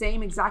with the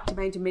same exact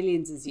amount of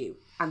millions as you,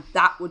 and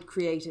that would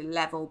create a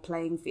level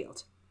playing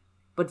field.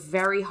 But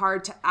very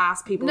hard to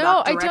ask people No,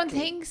 that I directly. don't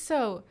think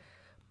so.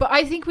 But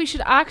I think we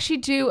should actually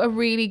do a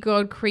really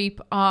good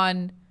creep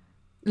on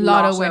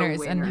lotto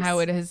winners and how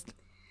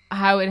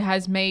it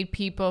has made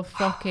people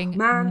fucking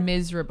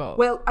miserable.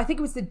 Well, I think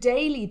it was the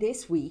Daily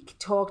this week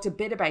talked a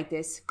bit about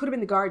this. Could have been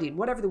the Guardian,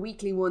 whatever the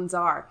weekly ones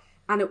are.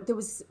 And there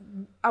was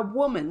a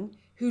woman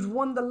who'd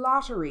won the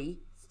lottery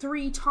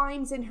 3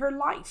 times in her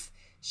life.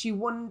 She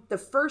won the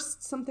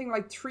first something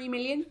like 3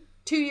 million.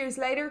 2 years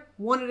later,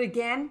 won it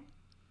again,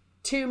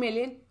 2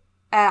 million.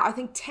 I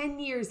think 10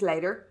 years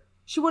later,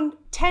 she won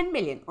 10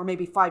 million. Or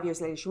maybe 5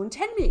 years later, she won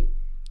 10 million.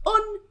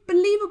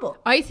 Unbelievable.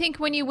 I think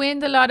when you win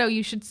the lotto,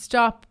 you should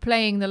stop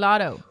playing the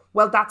lotto.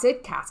 Well, that's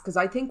it, Cass, because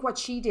I think what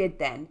she did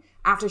then,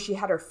 after she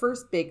had her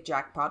first big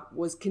jackpot,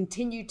 was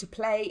continue to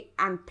play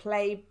and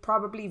play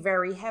probably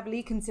very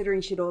heavily,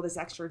 considering she had all this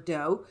extra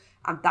dough.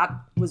 And that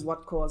was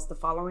what caused the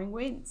following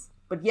wins.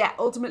 But yeah,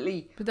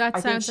 ultimately, But that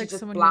I think sounds she like just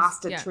someone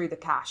blasted who's- through the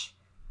cash.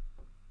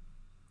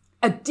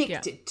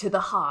 Addicted to the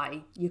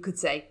high, you could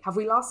say. Have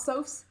we lost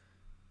Sophs?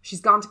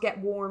 She's gone to get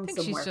warm I think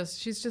somewhere.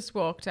 she's just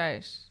walked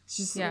out.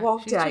 She's Yeah,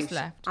 walked she's out. just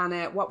left.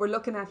 And what we're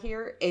looking at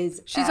here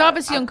is She's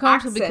obviously an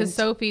uncomfortable because accent.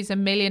 Sophie's a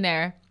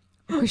millionaire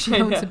because she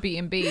owns a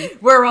B&B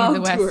We're in on the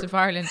to west her. of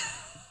Ireland.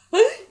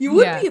 You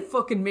would Yeah. be a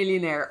fucking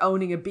millionaire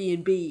owning a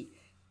B&B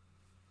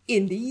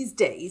in these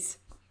days,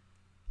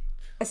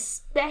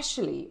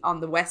 especially on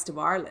the west of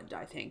Ireland,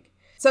 I think.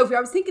 Sophie,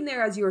 I was thinking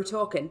there as you were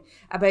talking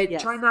about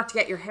Yes. trying not to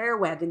get your hair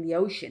wet in the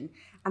ocean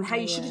and how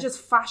you should have just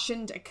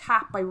fashioned a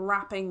cap by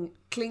wrapping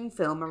cling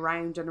film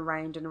around and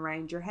around and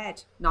around your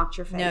head, not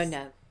your face.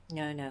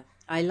 No.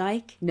 I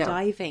like No.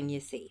 diving, you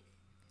see.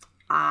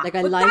 Ah, Like,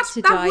 I but like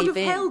to that dive would have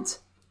in. held.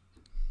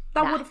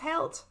 That Nah. would have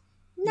held.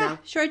 No,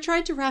 sure. I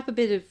tried to wrap a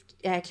bit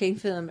of cling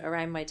film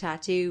around my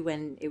tattoo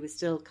when it was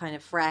still kind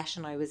of fresh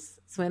and I was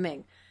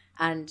swimming,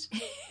 and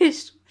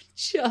it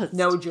just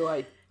No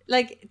joy.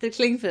 like the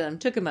cling film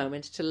took a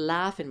moment to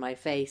laugh in my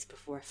face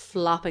before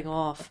flopping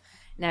off.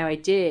 Now I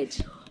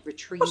did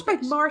retrieve. What about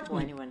it before Martin?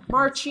 anyone-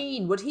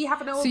 Martine, would he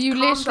have an old So you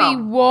condom?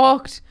 literally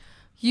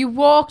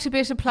walked a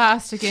bit of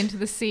plastic into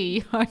the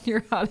sea on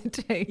your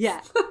holidays.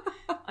 Yeah,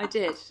 I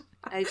did.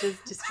 I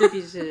just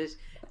distributed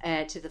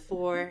it to the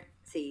 4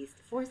 C's.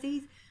 The 4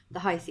 C's? The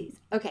high C's.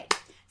 Okay,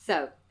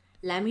 so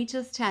let me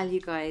just tell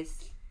you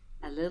guys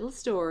a little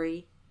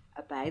story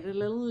about a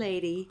little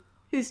lady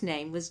whose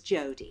name was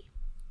Jodie.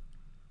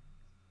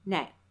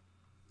 Now,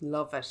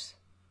 Love it.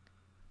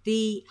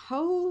 the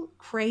whole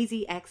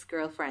crazy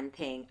ex-girlfriend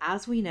thing,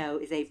 as we know,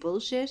 is a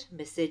bullshit,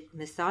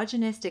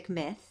 misogynistic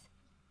myth.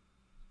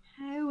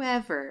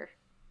 However,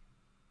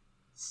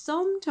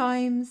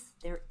 sometimes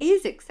there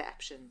is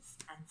exceptions,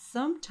 and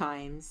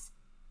sometimes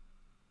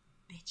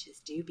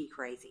bitches do be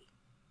crazy.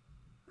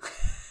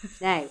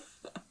 Now,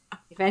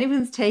 if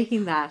anyone's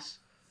taking that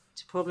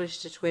to publish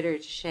to Twitter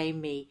to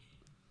shame me,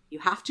 you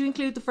have to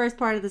include the first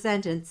part of the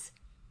sentence,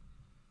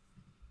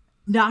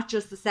 not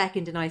just the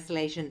second in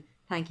isolation.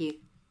 Thank you.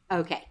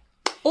 Okay.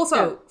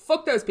 Also,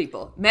 fuck those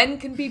people. Men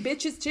can be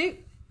bitches too.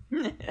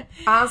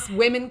 As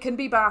women can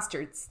be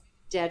bastards.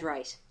 Dead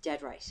right.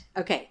 Dead right.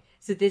 Okay.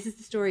 So this is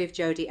the story of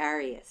Jodie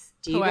Arias.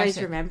 Do you guys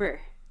Poetic.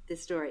 remember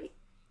this story?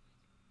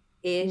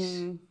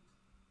 It'll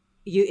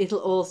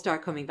all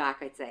start coming back,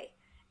 I'd say.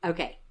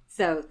 Okay.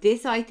 So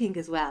this, I think,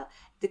 as well,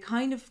 the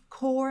kind of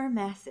core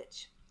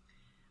message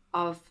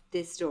of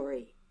this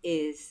story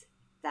is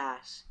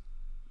that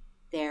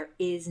there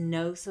is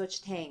no such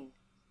thing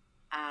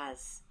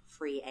as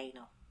free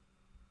anal.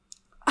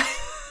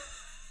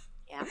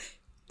 Yeah.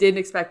 Didn't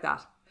expect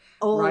that.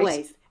 Always.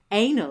 Right.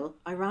 Anal,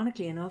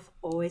 ironically enough,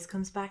 always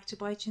comes back to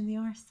bite you in the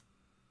arse.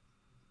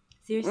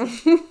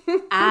 Seriously.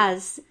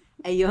 As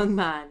a young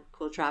man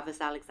called Travis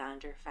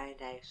Alexander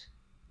found out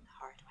the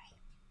hard way.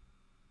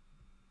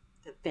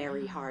 The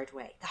very hard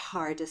way. The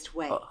hardest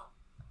way. Oh,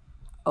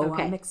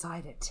 Okay. I'm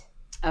excited.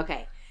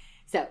 Okay.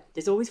 So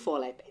there's always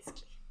fallout,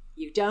 basically.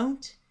 You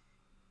don't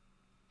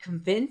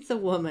convince a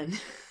woman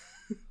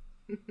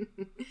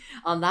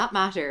on that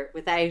matter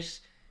without,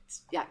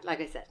 yeah,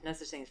 like I said, no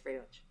such thing as free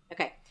lunch.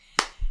 Okay.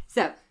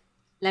 So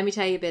let me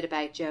tell you a bit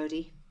about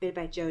Jodie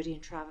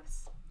and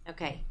Travis.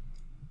 Okay.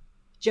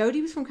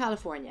 Jodie was from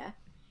California.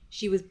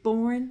 She was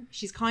born,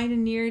 she's kind of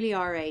nearly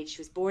our age.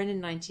 She was born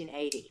in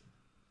 1980.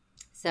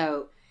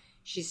 So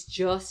she's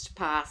just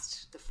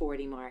past the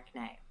 40 mark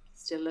now.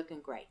 Still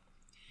looking great.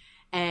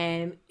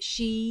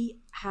 She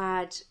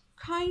had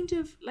kind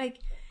of like,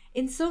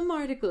 in some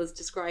articles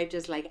described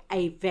as like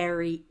a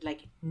very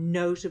like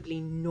notably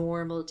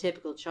normal,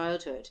 typical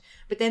childhood.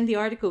 But then the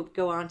article would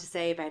go on to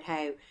say about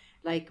how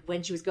like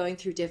when she was going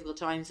through difficult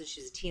times when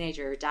she was a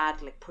teenager, her dad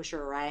would like push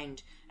her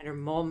around and her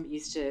mum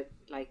used to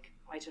like,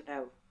 I don't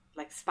know,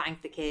 like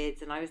spank the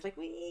kids. And I was like,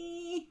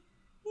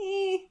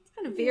 it's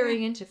kind of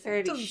veering into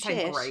fairly Doesn't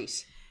shit. sound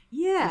great.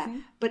 Yeah.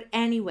 But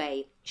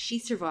anyway, she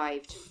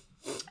survived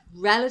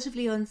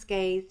relatively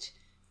unscathed,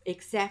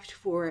 except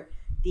for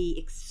the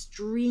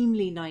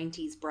extremely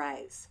 90s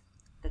brows.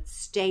 that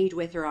stayed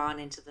with her on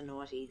into the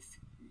noughties.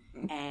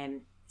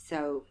 And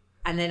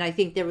then I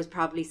think there was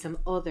probably some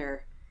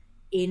other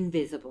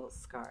invisible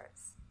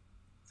scars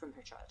from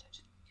her childhood.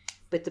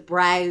 But the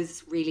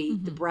brows really,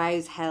 the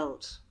brows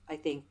held, I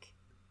think,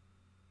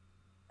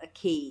 a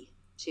key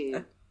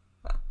to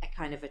a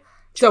kind of a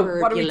turbulence.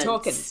 So what are we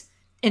talking?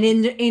 An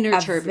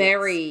inner turbulence.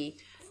 Very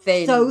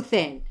thin. So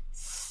thin.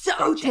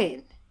 So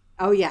thin.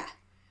 Oh, yeah.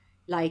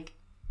 Like,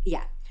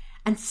 yeah.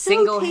 And so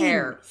single thin,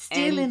 hair,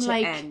 still end in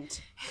like, to end.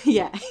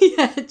 Yeah,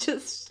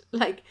 just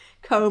like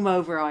comb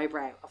over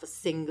eyebrow of a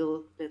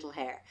single little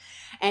hair.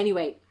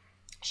 Anyway,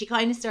 she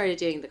kind of started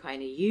doing the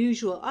kind of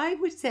usual, I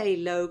would say,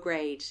 low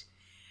grade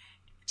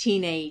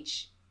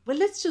teenage. Well,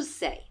 let's just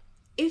say,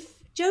 if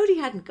Jodie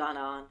hadn't gone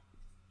on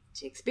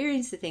to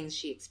experience the things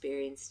she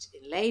experienced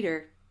in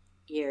later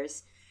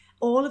years,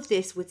 all of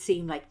this would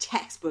seem like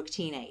textbook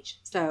teenage.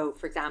 So,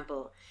 for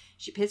example,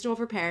 she pissed off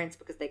her parents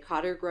because they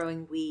caught her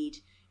growing weed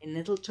in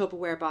little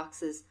Tupperware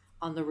boxes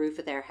on the roof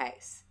of their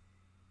house.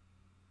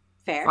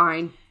 Fair.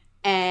 Fine.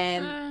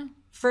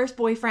 First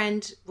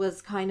boyfriend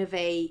was kind of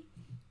a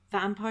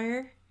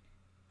vampire.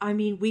 I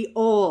mean,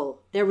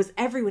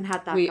 everyone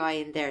had that guy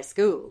in their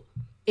school.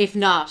 If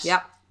not,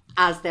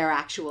 as their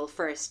actual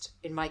first,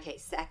 in my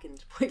case,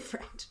 second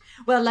boyfriend.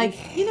 Well,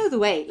 like, you know the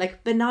way,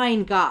 like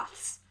benign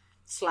goths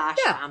 /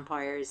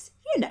 vampires,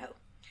 you know.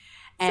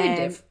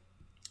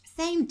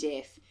 Same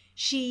diff.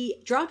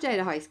 She dropped out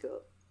of high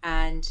school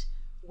and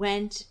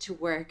went to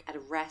work at a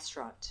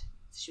restaurant.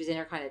 She was in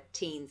her kind of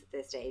teens at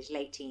this stage,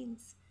 late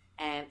teens.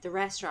 The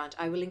restaurant,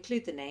 I will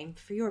include the name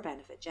for your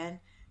benefit, Jen.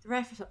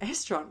 The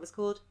restaurant was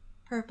called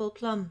Purple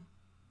Plum.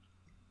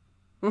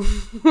 I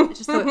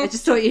just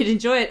thought you'd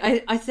enjoy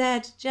it. I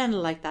said, Jen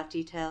will like that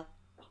detail.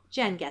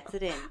 Jen gets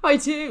it in. I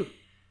do.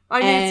 I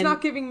mean, it's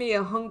not giving me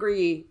a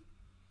hungry...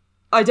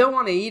 I don't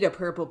want to eat a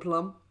purple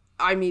plum.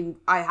 I mean,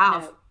 I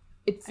have. No.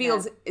 It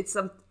feels... It's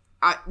some...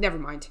 never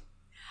mind.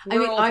 I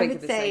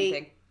would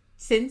say...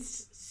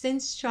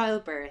 Since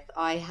childbirth,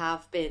 I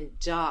have been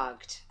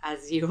dogged,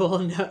 as you all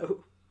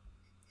know.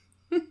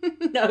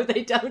 No,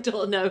 they don't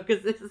all know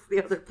because this is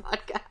the other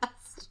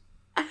podcast.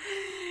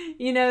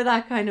 You know,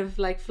 that kind of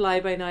like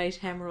fly-by-night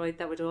hemorrhoid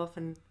that would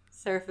often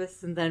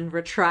surface and then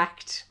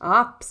retract.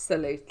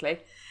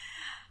 Absolutely.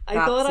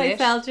 I thought I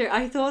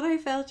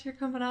felt her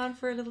coming on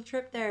for a little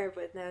trip there,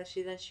 but no,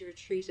 she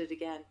retreated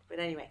again. But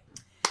anyway,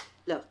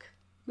 look.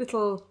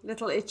 Little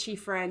itchy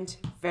friend.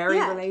 Very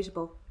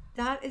relatable.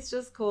 That is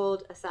just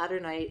called a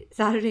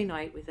Saturday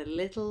night with a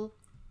little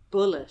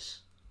bullet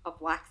of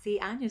waxy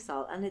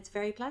Anusol, and it's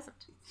very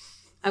pleasant.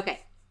 Okay,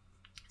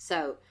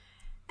 so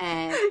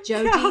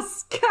Jodie...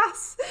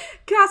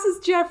 Cass's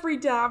Jeffrey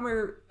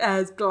Dahmer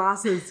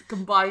glasses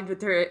combined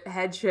with her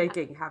head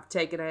shaking have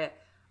taken it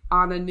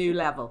on a new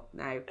level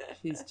now.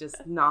 She's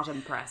just not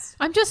impressed.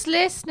 I'm just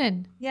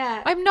listening.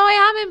 Yeah. I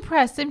am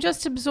impressed. I'm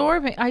just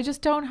absorbing. I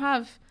just don't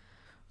have...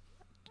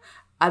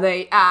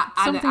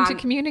 something to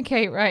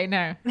communicate right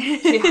now.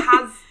 She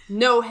has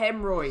no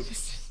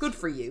hemorrhoids. Good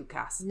for you,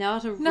 Cass.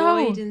 Not a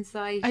roid in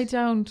sight. I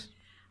don't.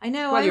 I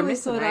know. Well, I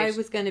always thought I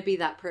was going to be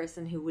that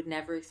person who would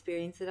never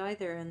experience it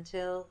either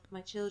until my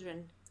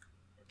children,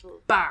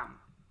 little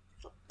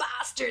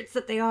bastards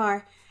that they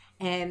are.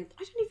 I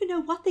don't even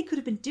know what they could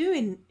have been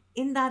doing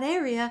in that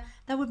area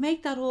that would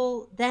make that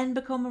all then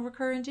become a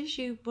recurrent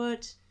issue.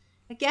 But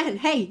again,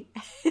 hey,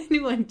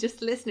 anyone,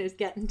 just listeners,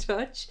 get in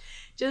touch.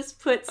 Just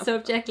put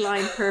subject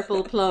line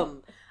purple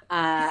plum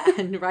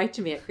and write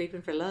to me at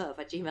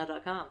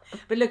creepingforlove@gmail.com.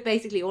 But look,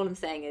 basically all I'm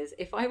saying is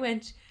if I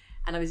went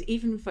and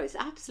if I was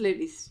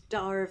absolutely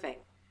starving,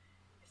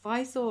 if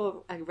I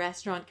saw a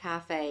restaurant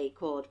cafe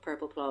called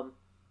Purple Plum,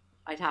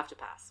 I'd have to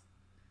pass.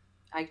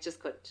 I just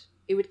couldn't.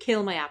 It would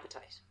kill my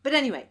appetite. But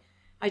anyway,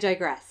 I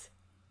digress.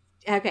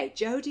 Okay,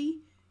 Jodie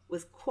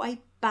was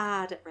quite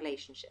bad at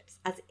relationships,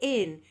 as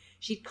in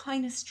she'd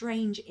kind of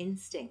strange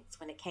instincts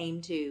when it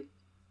came to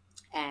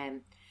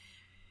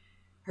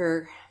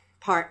her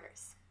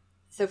partners.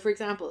 So, for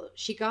example,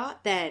 she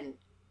got then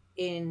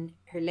in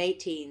her late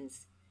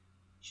teens,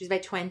 she was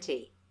about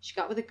 20, she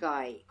got with a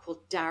guy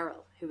called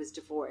Daryl who was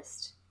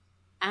divorced.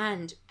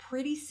 And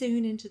pretty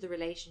soon into the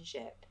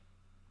relationship,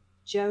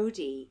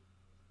 Jodie,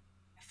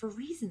 for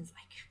reasons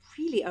like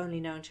really only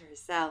known to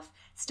herself,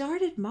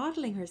 started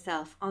modelling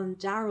herself on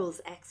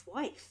Daryl's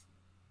ex-wife,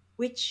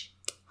 which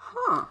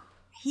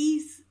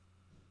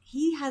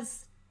he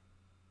has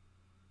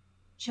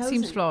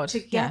chosen to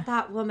get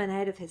that woman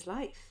out of his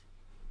life.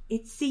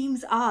 It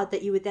seems odd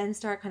that you would then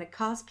start kind of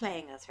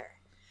cosplaying as her.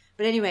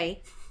 But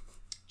anyway,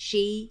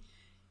 she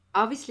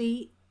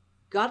obviously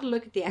got a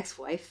look at the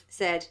ex-wife,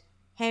 said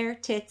hair,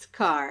 tits,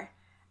 car,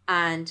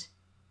 and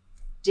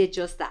did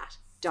just that.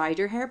 Dyed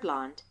her hair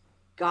blonde,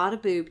 got a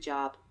boob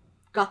job,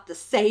 got the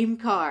same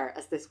car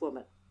as this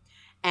woman.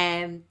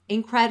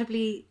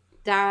 Incredibly,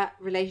 that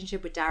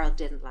relationship with Daryl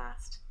didn't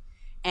last.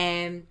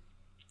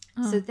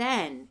 So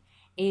then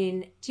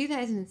in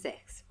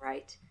 2006,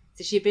 right?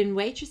 So she'd been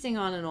waitressing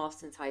on and off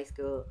since high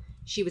school.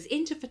 She was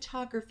into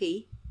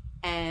photography,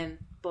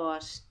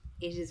 but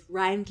it is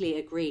roundly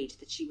agreed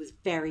that she was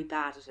very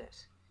bad at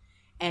it.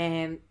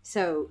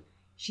 So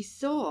she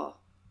saw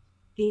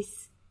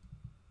this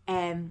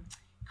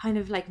kind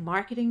of like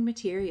marketing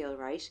material,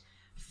 right,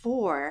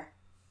 for,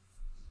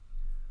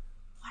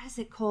 what is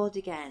it called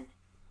again?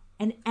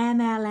 An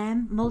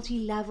MLM,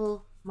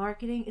 multi-level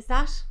marketing. Is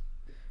that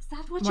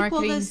what you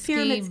call those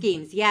pyramid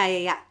schemes?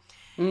 Yeah.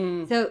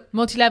 So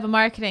multi-level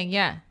marketing,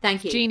 yeah.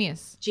 Thank you.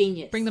 Genius.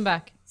 Bring them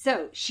back.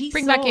 So she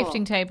bring saw back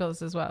gifting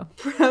tables as well.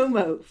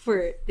 Promo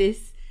for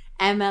this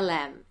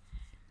MLM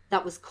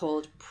that was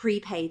called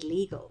Prepaid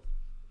Legal.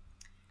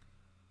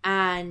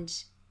 And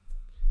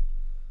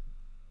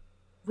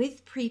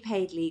with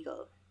Prepaid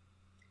Legal,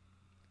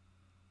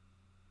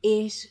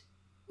 it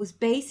was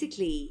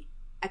basically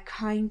a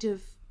kind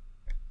of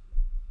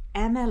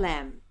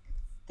MLM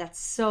that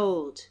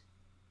sold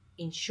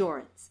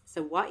insurance.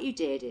 So what you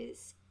did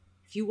is,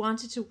 if you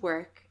wanted to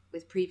work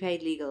with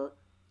Prepaid Legal,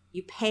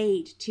 you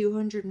paid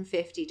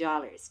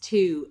 $250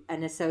 to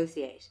an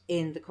associate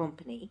in the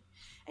company.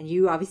 And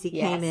you obviously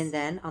came in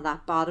then on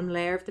that bottom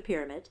layer of the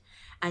pyramid.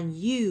 And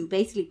you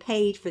basically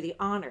paid for the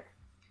honor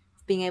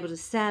of being able to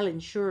sell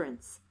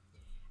insurance.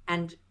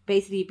 And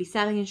basically you'd be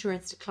selling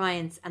insurance to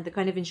clients. And the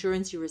kind of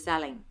insurance you were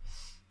selling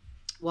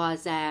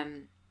was that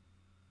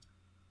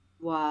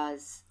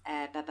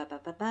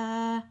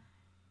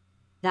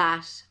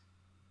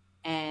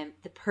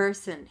the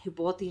person who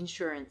bought the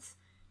insurance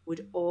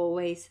would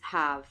always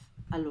have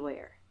a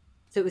lawyer.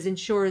 So it was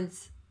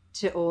insurance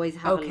to always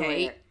have a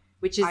lawyer,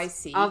 which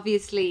is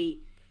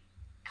obviously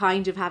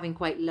kind of having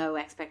quite low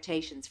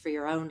expectations for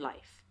your own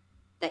life,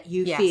 that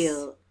you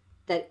feel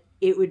that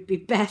it would be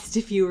best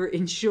if you were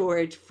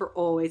insured for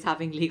always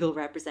having legal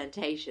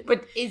representation.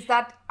 But is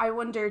that, I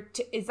wonder,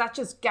 is that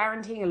just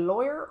guaranteeing a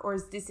lawyer, or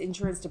is this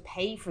insurance to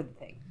pay for the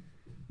thing?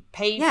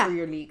 Pay for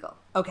your legal.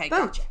 Okay,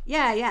 both. Gotcha.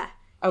 Yeah.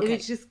 Okay. It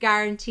would just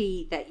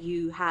guarantee that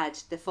you had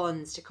the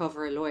funds to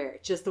cover a lawyer,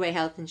 just the way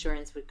health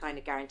insurance would kind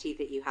of guarantee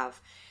that you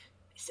have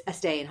a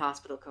stay in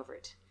hospital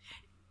covered.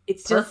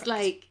 It's just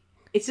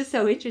it's just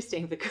so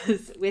interesting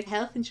because with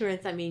health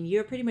insurance, I mean,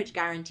 you're pretty much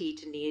guaranteed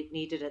to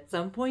need it at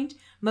some point.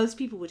 Most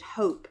people would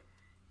hope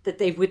that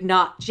they would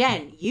not.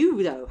 Jen,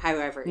 you though,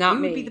 however, not you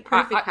me. would be the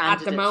perfect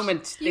candidate at the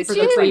moment for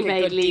the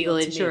prepaid legal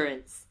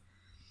insurance.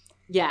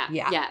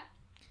 Yeah.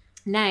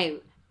 Now,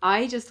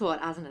 I just thought,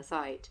 as an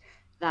aside,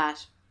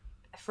 that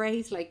a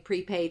phrase like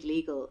prepaid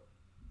legal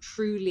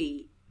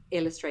truly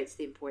illustrates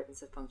the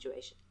importance of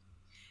punctuation.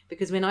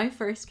 Because when I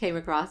first came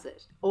across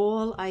it,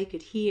 all I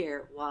could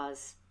hear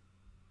was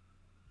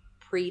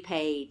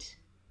prepaid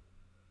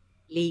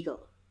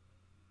legal.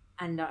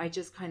 And I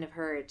just kind of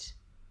heard,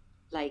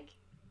 like,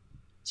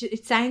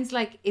 it sounds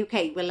like,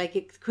 okay, well, like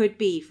it could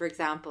be, for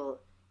example,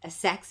 a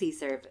sexy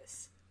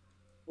service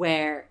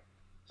where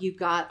you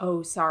got...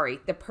 Oh, sorry.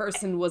 The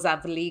person was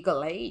of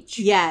legal age.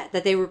 Yeah,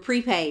 that they were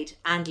prepaid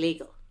and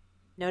legal.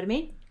 Know what I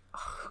mean?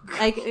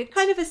 Like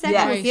kind of a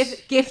sexual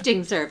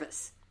gifting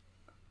service.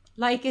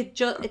 Like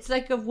it's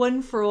like a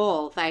one for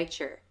all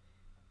voucher,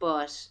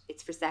 but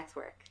it's for sex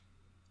work.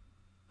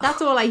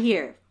 That's all I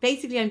hear.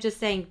 Basically, I'm just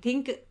saying,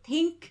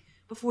 think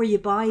before you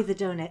buy the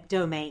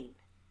domain.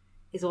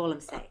 Is all I'm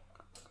saying.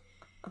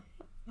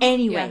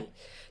 Anyway,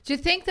 do you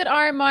think that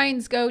our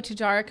minds go to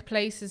dark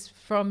places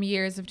from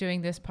years of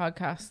doing this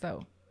podcast,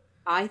 though?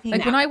 I think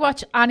like when I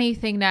watch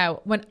anything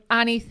now,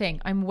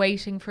 I'm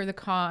waiting for the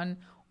con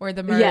or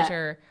the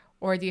murder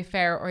or the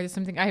affair or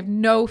something. I have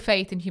no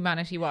faith in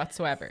humanity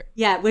whatsoever.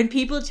 Yeah, when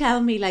people tell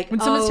me like... When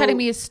someone's telling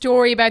me a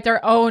story about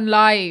their own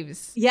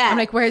lives, I'm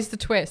like, where's the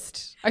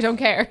twist? I don't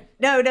care.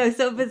 No,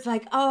 so if it's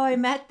like,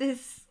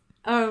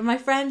 my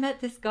friend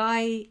met this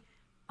guy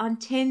on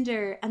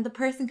Tinder, and the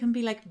person can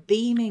be like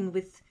beaming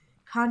with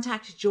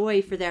contact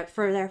joy for their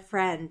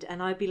friend,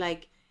 and I'd be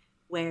like,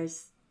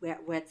 where's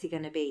he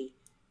going to be?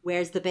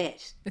 Where's the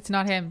bit? It's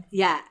not him.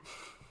 Yeah.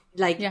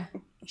 Like,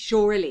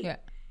 surely. Yeah.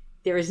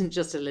 There isn't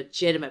just a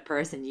legitimate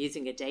person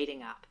using a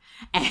dating app.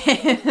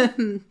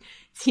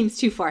 Seems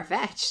too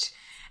far-fetched.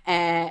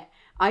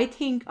 I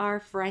think our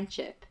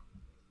friendship,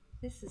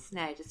 this is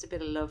now just a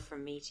bit of love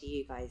from me to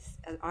you guys.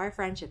 Our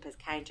friendship has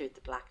countered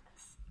the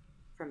blackness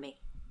for me.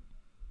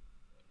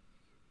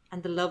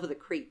 And the love of the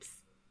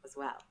creeps as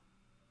well.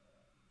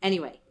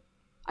 Anyway,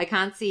 I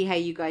can't see how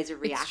you guys are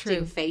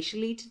reacting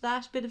facially to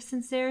that bit of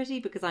sincerity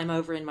because I'm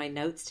over in my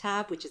notes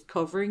tab, which is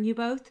covering you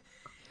both.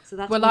 So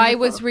that's wonderful. I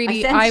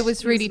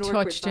was really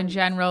touched and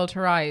Jen rolled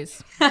her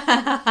eyes.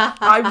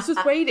 I was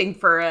just waiting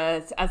for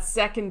a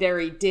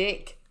secondary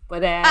dig,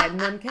 but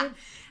none came.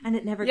 And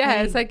it never came.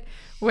 Yeah, it's like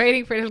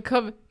waiting for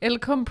it'll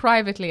come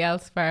privately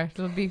elsewhere.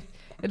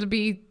 It'll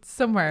be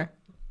somewhere.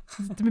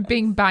 It's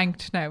being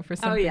banked now for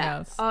something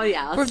else. Oh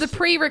yeah. For the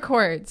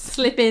pre-records.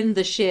 Slip in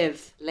the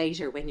shiv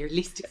later when you're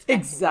least expecting.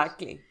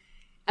 Exactly.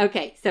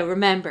 Okay, so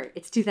remember,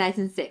 it's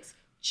 2006.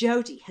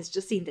 Jodie has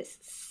just seen this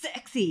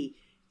sexy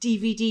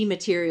DVD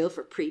material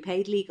for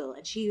Prepaid Legal,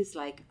 and she was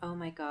like, oh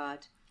my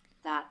God,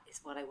 that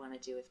is what I want to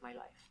do with my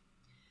life.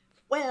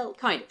 Well,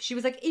 kind of. She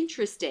was like,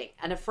 interesting.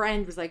 And a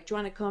friend was like, do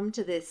you want to come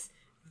to this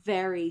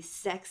very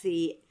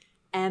sexy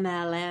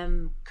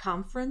MLM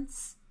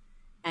conference?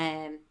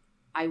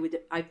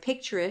 I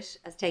picture it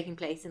as taking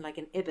place in like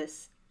an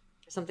ibis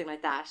or something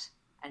like that,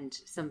 and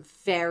some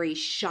very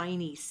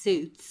shiny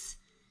suits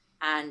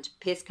and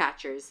piss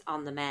catchers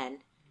on the men.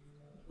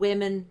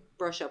 Women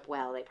brush up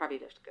well. They probably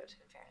looked good, in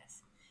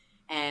fairness.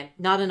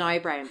 Not an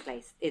eyebrow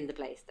in the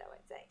place, though,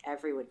 I'd say.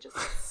 Everyone just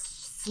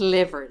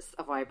slivers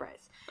of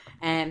eyebrows.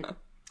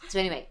 So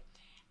anyway,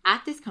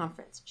 at this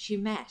conference, she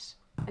met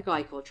a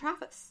guy called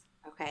Travis,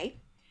 okay?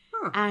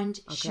 And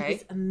she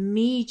was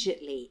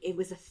immediately, it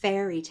was a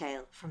fairy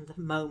tale from the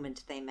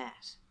moment they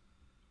met,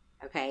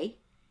 okay?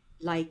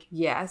 Like,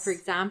 yes. For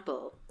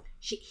example,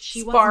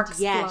 she Sparks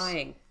wasn't yet...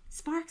 flying.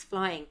 Sparks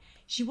flying.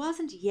 She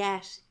wasn't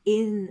yet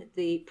in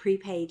the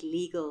prepaid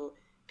legal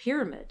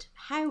pyramid.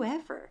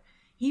 However,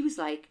 he was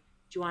like,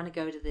 do you want to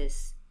go to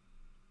this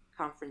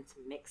conference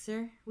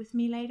mixer with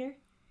me later?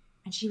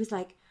 And she was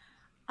like,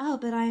 oh,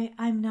 but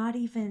I'm not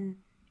even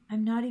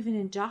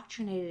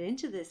indoctrinated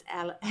into this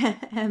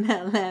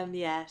MLM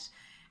yet.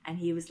 And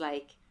he was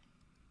like,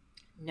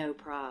 no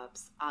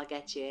probs, I'll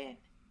get you in.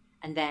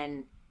 And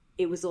then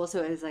it was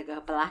like a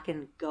black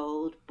and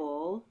gold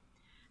ball.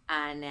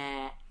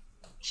 And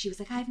she was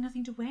like, I have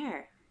nothing to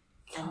wear.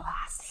 And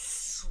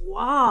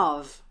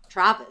suave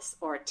Travis,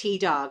 or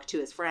T-Dog to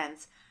his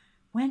friends,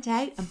 went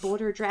out and bought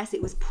her a dress.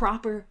 It was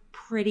proper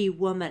Pretty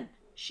Woman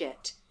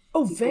shit.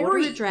 Oh,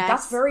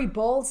 that's very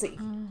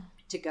ballsy.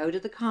 To go to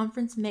the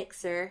conference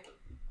mixer,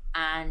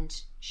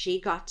 and she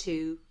got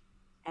to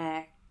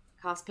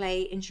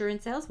cosplay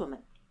insurance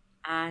saleswoman.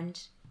 And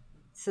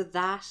so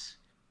that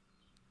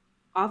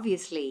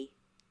obviously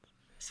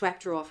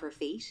swept her off her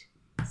feet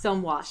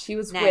somewhat. She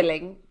was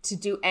willing to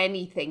do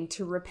anything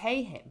to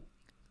repay him.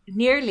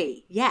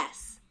 Nearly,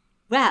 yes.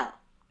 Well,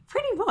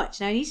 pretty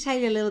much. Now I need to tell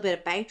you a little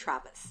bit about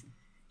Travis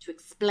to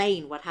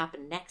explain what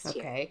happened next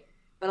year. Okay.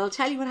 But I'll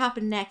tell you what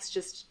happened next,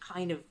 just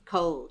kind of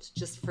cold,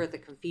 just for the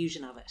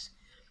confusion of it.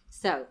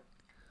 So,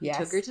 yes.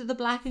 Took her to the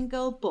black and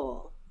gold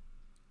ball.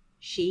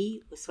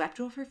 She was swept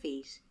off her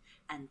feet,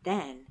 and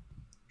then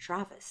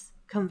Travis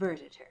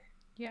converted her.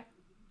 Yeah.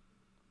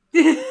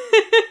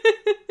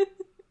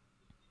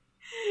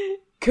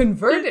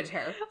 Converted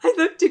her? I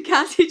looked at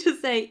Cassie to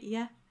say,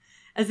 yeah.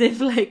 As if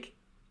like,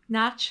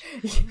 Natch.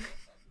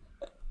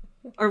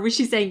 Or was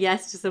she saying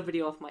yes to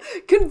somebody off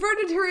mic?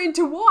 Converted her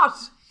into what?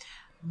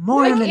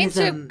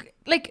 Mormonism.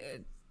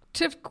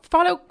 To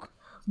follow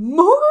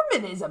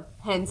Mormonism,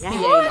 hence the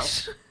anal.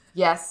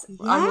 Yes,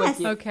 I'm with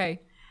you.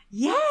 Okay.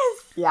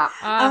 Yes. Yeah.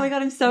 Oh my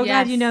God, I'm so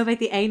glad you yes. know about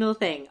the anal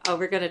thing. Oh,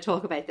 we're going to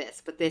talk about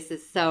this, but this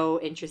is so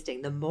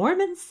interesting. The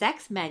Mormon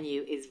sex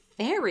menu is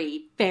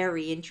very,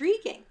 very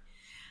intriguing.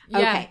 Yeah.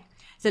 Okay,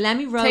 so let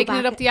me roll Taking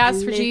back it up the ass a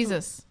for little.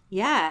 Jesus.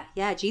 Yeah,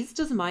 Jesus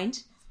doesn't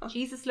mind.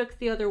 Jesus looks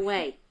the other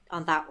way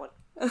on that one,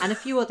 and a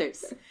few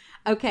others.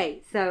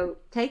 Okay, so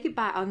take it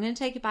back. I'm going to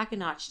take it back a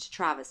notch to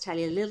Travis. Tell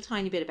you a little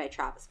tiny bit about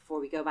Travis before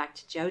we go back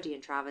to Jodie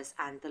and Travis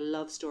and the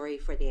love story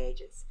for the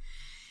ages.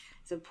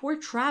 So poor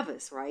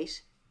Travis, right?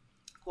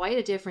 Quite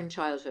a different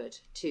childhood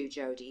to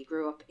Jodie. He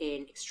grew up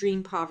in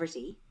extreme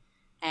poverty.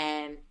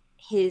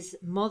 His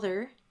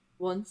mother,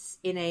 once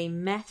in a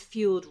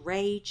meth-fueled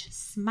rage,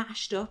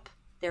 smashed up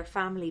their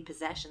family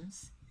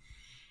possessions.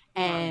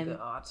 Oh,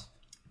 God.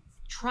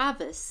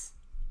 Travis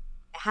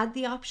had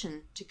the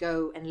option to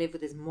go and live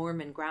with his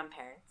Mormon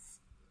grandparents.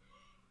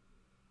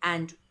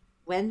 And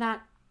when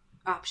that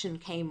option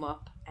came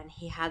up and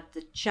he had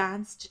the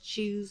chance to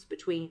choose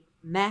between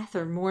meth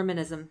or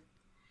Mormonism,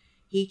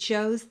 he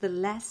chose the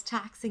less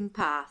taxing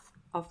path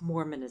of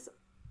Mormonism.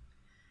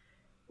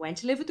 Went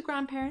to live with the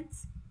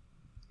grandparents,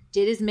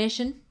 did his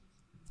mission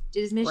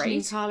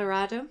in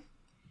Colorado,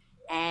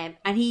 and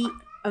he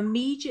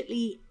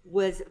immediately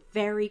was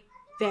very,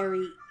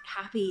 very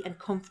happy and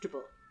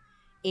comfortable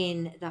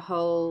in the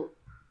whole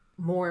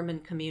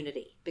Mormon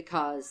community,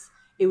 because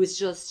it was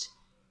just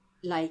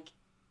like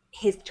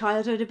his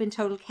childhood had been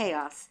total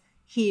chaos.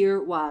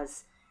 Here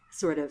was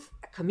sort of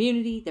a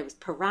community. There was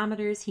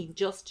parameters. He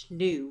just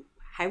knew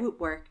how it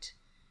worked,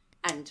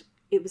 and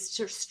it was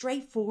sort of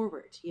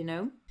straightforward, you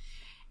know.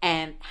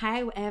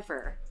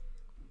 However,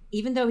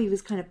 even though he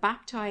was kind of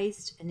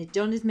baptized and had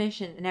done his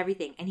mission and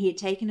everything, and he had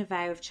taken a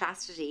vow of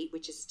chastity,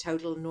 which is a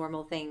total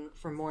normal thing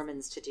for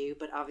Mormons to do,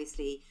 but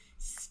obviously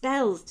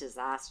spells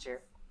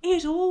disaster.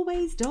 It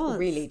always does. It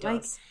really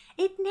does.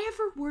 Like, it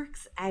never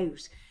works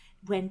out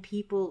when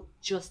people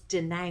just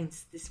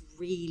denounce this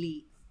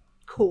really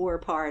core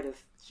part of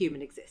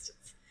human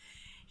existence.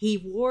 He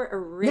wore a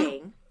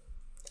ring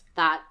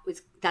that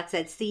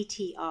said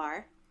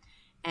CTR,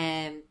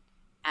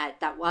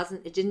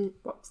 it didn't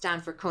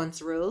stand for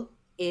Cunts Rule.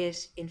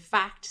 It in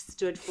fact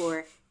stood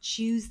for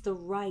choose the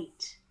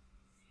right,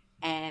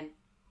 and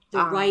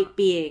the right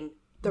being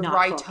the not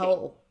right fucking.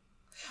 hole.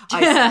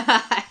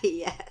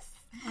 Yes.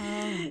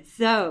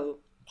 So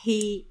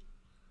he,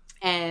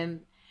 he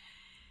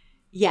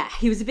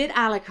was a bit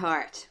a la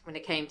carte when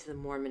it came to the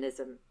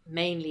Mormonism,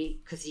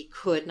 mainly because he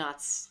could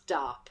not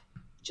stop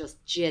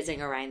just jizzing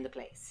around the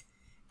place.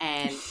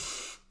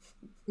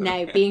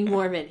 Now, being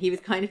Mormon, he was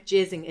kind of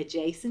jizzing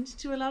adjacent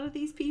to a lot of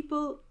these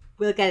people.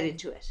 We'll get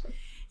into it.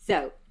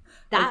 So,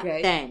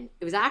 Then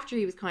it was after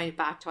he was kind of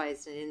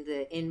baptized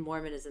in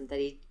Mormonism that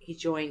he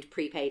joined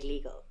Prepaid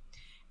Legal,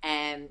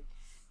 and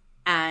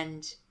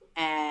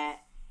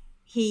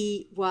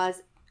he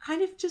was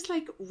kind of just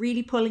like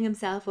really pulling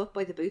himself up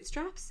by the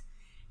bootstraps.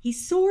 He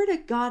sort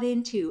of got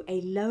into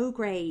a low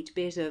grade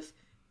bit of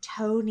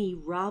Tony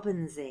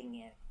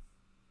Robbinsing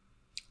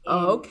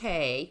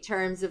in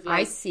terms of like,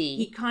 I see.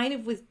 He kind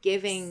of was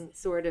giving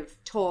sort of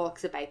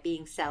talks about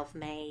being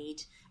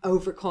self-made,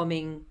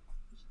 overcoming,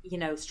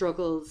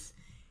 struggles,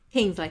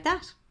 things like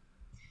that.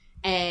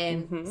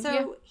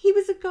 So he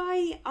was a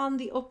guy on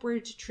the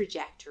upward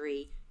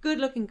trajectory, good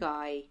looking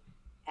guy.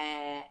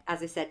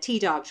 As I said,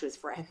 T-Dog to his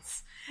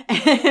friends.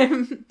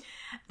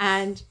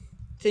 And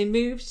they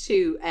moved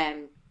to,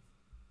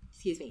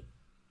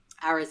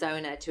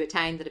 Arizona, to a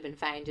town that had been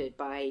founded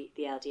by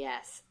the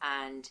LDS.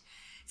 And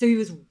so he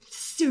was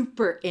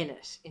super in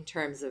it in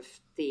terms of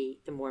the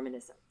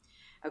Mormonism.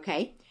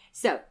 Okay,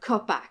 so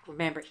cut back.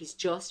 Remember, he's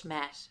just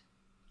met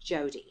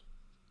Jody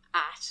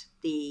at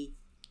the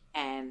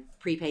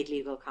Prepaid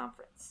Legal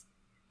Conference.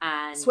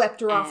 And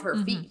swept her off her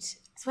feet.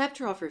 Swept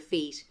her off her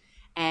feet.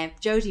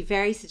 Jody,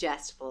 very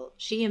suggestible.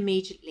 She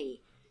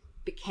immediately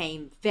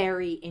became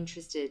very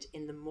interested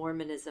in the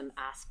Mormonism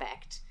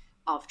aspect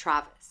of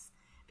Travis.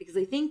 Because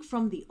I think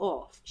from the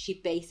off, she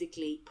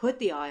basically put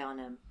the eye on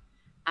him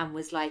and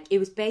was like, it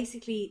was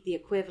basically the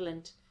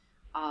equivalent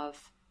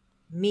of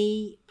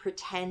me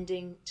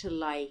pretending to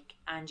like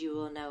And You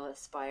Will Know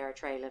Us by Our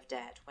Trail of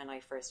Dead when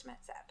I first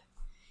met Zeb.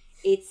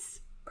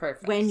 It's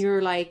perfect. When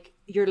you're like,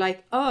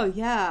 oh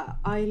yeah,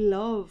 I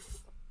love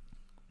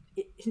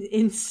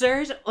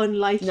insert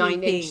unlikely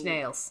 9 Inch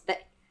Nails.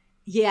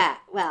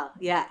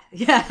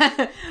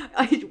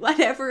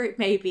 Whatever it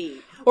may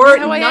be. Or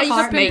how I ended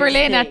up in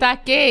Berlin at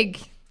that gig.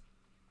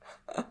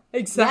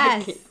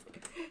 Exactly.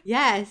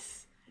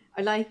 Yes.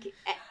 I like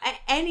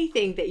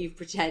anything that you've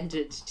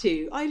pretended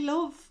to. I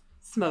love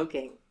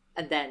smoking.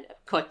 And then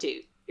cut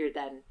to, you're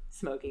then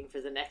smoking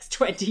for the next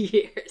 20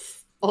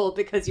 years. All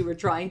because you were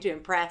trying to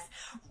impress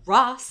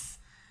Ross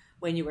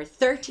when you were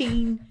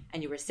 13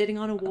 and you were sitting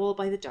on a wall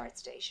by the dart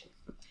station.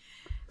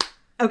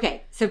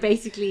 Okay, so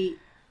basically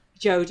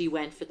Jody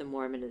went for the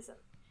Mormonism.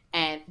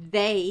 And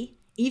they,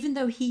 even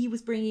though he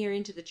was bringing her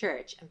into the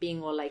church and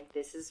being all like,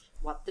 this is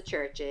what the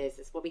church is,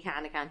 this is what we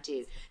can and can't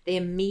do, they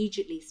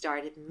immediately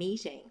started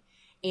meeting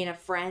in a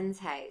friend's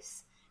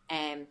house,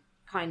 it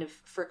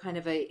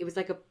was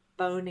like a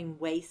boning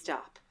way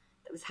stop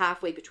that was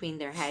halfway between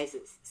their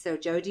houses. So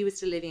Jody was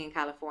still living in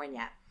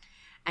California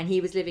and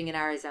he was living in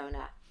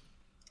Arizona,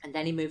 and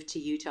then he moved to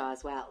Utah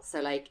as well. So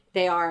like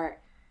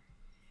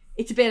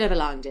it's a bit of a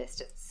long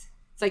distance.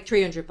 It's like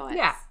 300 miles.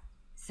 Yeah.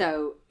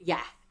 So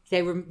yeah,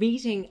 they were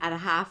meeting at a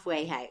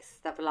halfway house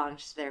that belonged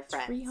to their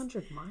friends.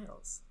 300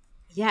 miles.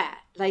 Yeah,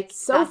 like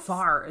so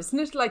far, isn't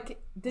it?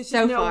 Like this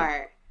so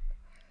far.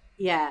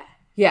 Yeah.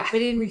 Yeah,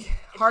 but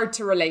hard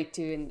to relate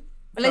to.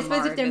 Well, I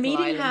suppose if they're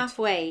meeting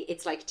halfway,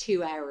 it's like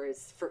 2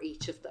 hours for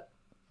each of them.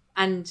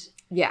 And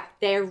yeah,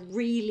 they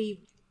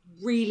really,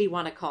 really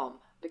want to come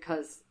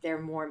because they're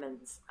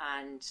Mormons.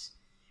 And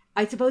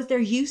I suppose they're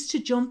used to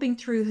jumping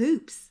through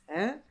hoops,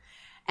 to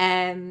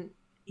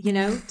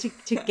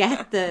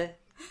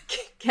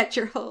get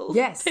your hole.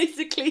 Yes.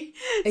 Basically.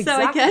 Exactly. So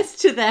I guess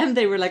to them,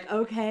 they were like,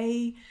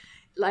 okay,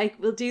 like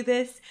we'll do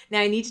this. Now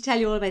I need to tell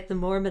you all about the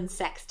Mormon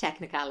sex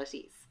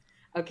technicalities.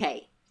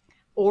 Okay,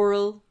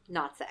 oral,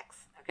 not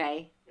sex,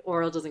 okay?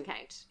 Oral doesn't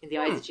count. In the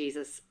eyes of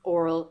Jesus,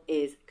 oral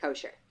is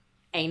kosher.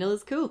 Anal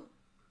is cool.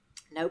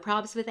 No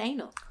problems with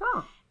anal.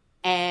 Oh.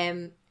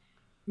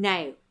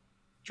 Now,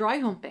 dry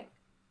humping,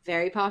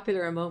 very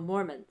popular among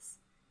Mormons.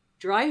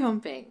 Dry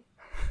humping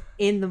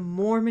in the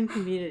Mormon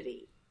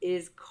community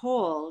is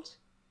called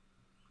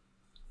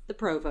the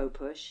Provo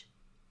push.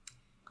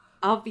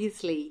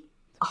 Obviously,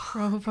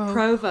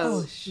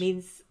 Provo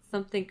means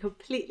something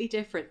completely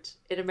different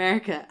in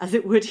America as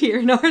it would here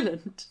in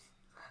Ireland.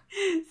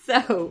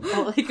 So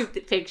all I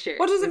could picture.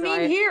 What does it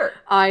mean here?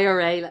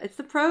 IRA. It's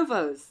the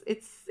Provos.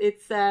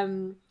 It's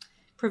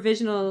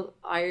Provisional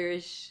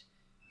Irish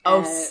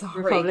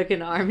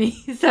Republican Army.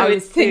 So I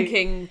was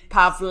thinking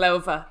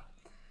Pavlova.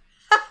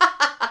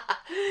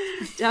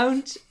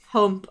 Don't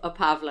hump a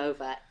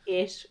Pavlova.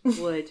 It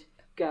would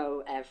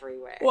go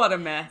everywhere. What a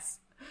mess.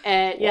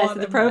 Yes,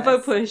 the Provo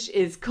push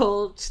is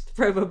called the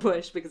Provo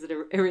push because it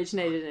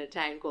originated in a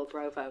town called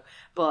Provo.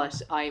 But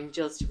I'm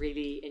just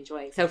really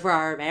enjoying. So for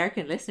our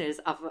American listeners,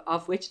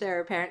 of which there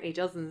are apparently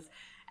dozens,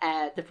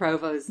 the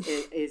Provos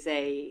is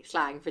a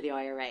slang for the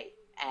IRA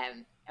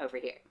over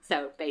here.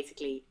 So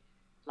basically,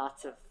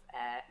 lots of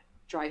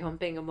dry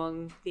humping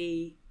among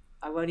the.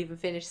 I won't even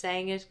finish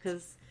saying it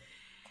because,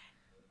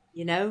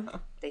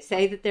 they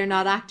say that they're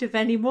not active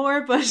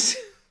anymore, but.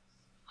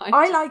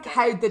 I like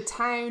how the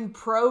town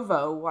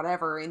Provo,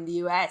 whatever, in the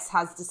US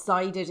has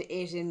decided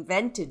it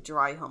invented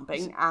dry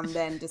humping and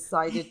then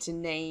decided to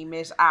name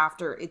it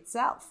after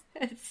itself.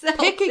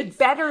 Picking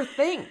better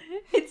thing.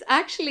 It's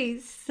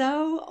actually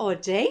so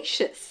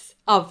audacious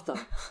of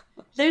them.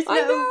 There's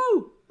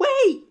no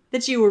way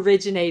that you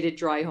originated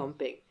dry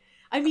humping.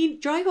 I mean,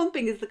 dry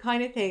humping is the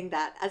kind of thing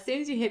that as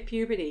soon as you hit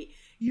puberty,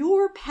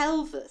 your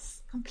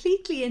pelvis,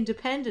 completely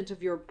independent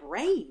of your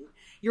brain,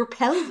 your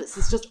pelvis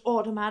is just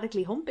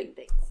automatically humping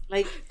things.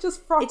 Like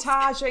just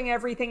frottaging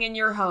everything in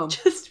your home.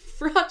 Just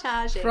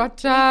frottaging.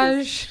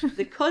 Frottage. Jesus,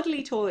 the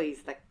cuddly toys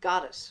that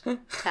got it. I'm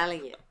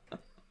telling you.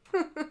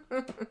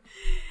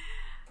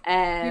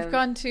 You've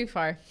gone too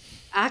far.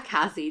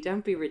 Cassie,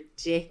 don't be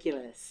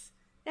ridiculous.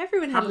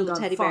 Everyone had a little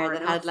teddy bear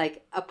that had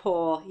like a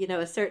paw, you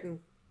know, a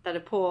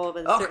paw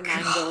with a certain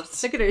angle.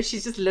 Look at her,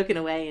 she's just looking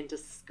away in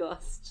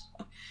disgust.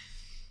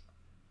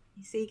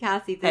 You see,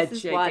 Cassie,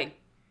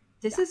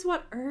 this is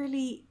what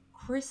early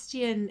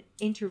Christian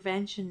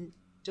intervention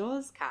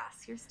does,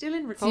 Cass. You're still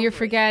in recovery. So you're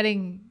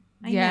forgetting.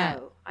 I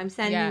know. I'm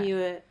sending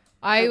you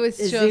a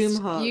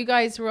Zoom hug. You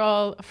guys were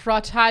all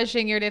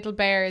frottaging your little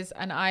bears,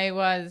 and I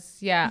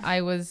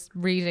was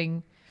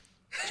reading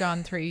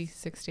John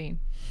 3:16.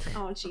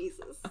 Oh,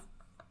 Jesus.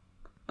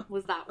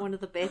 Was that one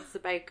of the bits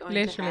about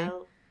going to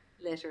hell?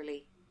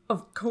 Literally.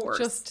 Of course.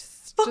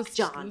 Just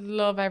John.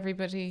 Love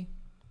everybody.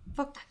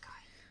 Fuck that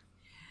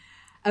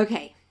guy.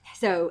 Okay.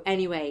 So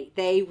anyway,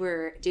 they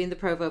were doing the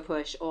Provo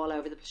push all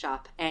over the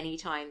shop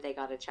anytime they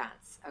got a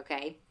chance.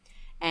 Okay.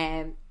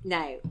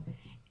 Now,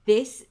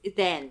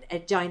 a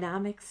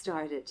dynamic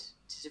started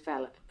to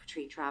develop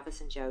between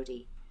Travis and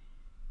Jodie.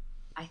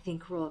 I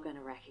think we're all going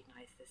to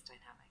recognize this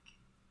dynamic.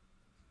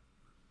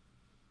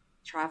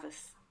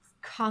 Travis was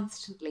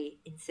constantly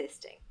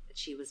insisting that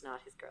she was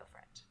not his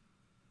girlfriend.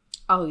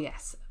 Oh,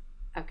 yes.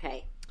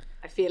 Okay.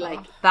 I feel like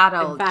that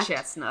old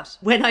chestnut.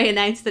 When I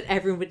announced that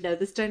everyone would know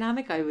this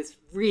dynamic, I was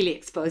really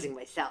exposing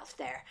myself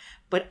there.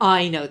 But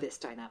I know this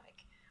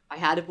dynamic. I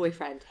had a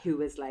boyfriend who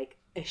was like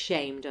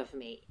ashamed of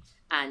me,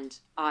 and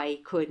I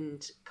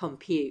couldn't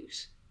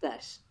compute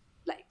that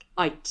like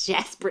I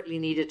desperately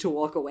needed to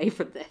walk away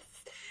from this,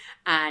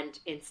 and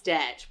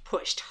instead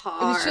pushed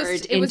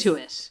hard into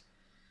it.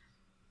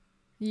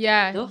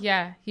 Yeah, No?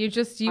 yeah. You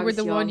were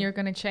the one, you're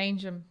going to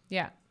change him.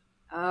 Yeah.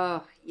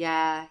 Oh,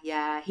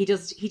 yeah. He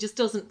just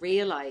doesn't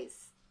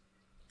realize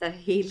that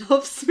he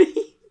loves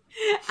me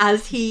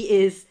as he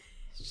is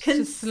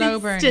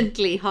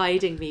consistently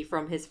hiding me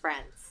from his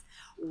friends,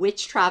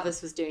 which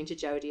Travis was doing to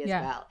Jodie as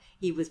well.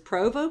 He was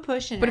Provo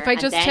pushing her. But if I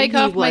just take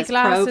off my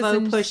glasses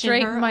and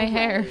straighten my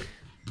hair.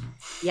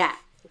 Yeah,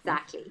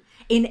 exactly.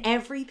 In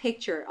every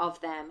picture of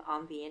them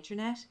on the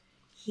internet,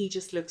 he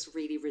just looks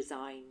really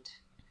resigned.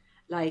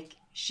 Like,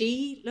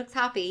 she looks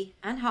happy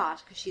and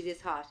hot because she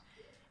is hot.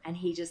 And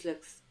he just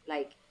looks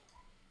like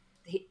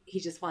he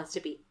just wants to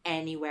be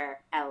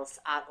anywhere else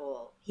at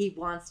all. He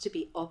wants to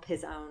be up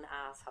his own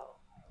asshole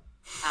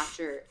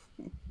after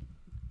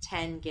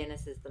 10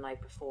 Guinnesses the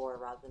night before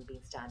rather than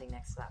being standing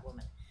next to that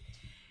woman.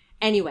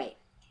 Anyway,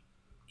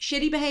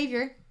 shitty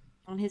behavior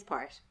on his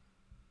part.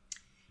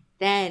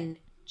 Then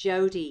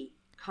Jodie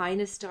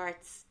kind of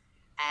starts,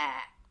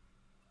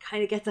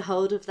 kind of gets a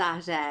hold of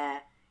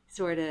that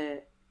sort of.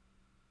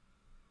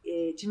 Do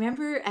you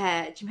remember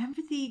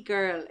the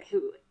girl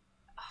who?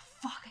 Oh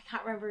fuck! I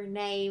can't remember her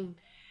name.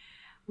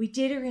 We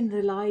did her in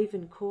the live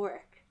in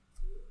Cork.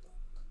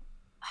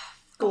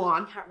 Oh, Go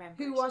on. I can't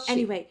remember. Who was she?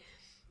 Anyway,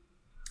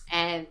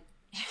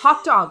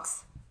 hot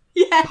dogs.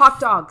 Yes. Hot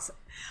dogs.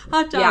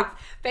 Hot dogs. Yeah.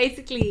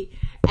 Basically,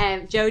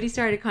 Jodie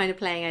started kind of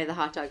playing out of the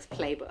hot dogs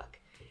playbook.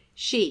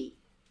 She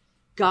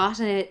got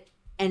an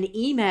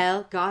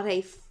email,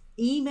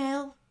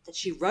 email that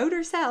she wrote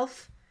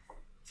herself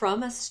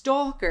from a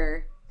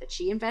stalker that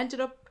she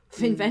invented up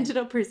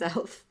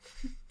herself,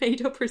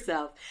 made up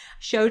herself,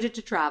 showed it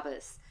to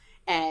Travis,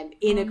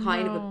 in a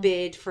kind of a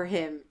bid for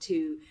him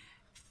to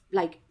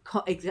like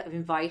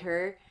invite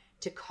her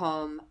to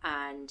come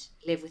and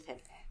live with him.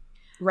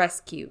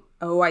 Rescue.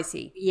 Oh, I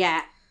see.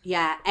 Yeah.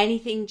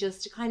 Anything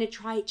just to kind of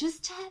try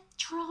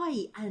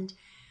and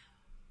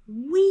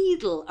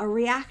wheedle a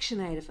reaction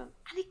out of him.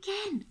 And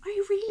again,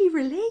 I really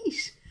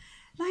relate.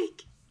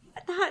 Like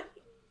that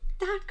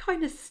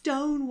kind of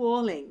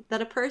stonewalling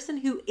that a person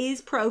who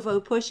is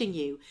Provo pushing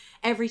you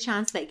every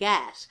chance they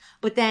get,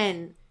 but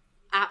then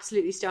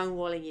absolutely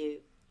stonewalling you,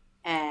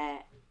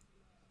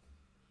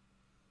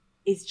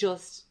 is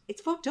just,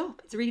 it's fucked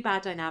up. It's a really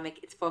bad dynamic.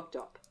 It's fucked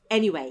up.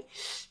 Anyway,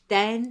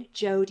 then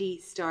Jodie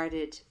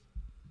started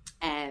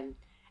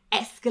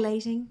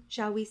escalating,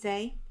 shall we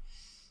say.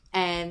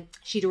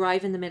 She'd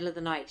arrive in the middle of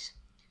the night.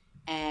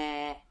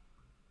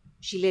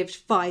 She lived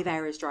 5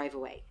 hours drive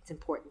away. It's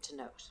important to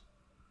note.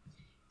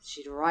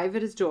 She'd arrive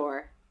at his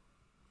door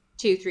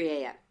 2-3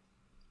 a.m.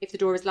 If the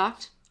door was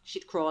locked,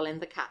 she'd crawl in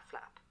the cat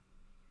flap.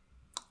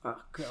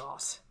 Oh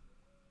God!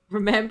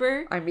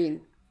 Remember? I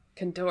mean,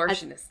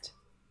 contortionist.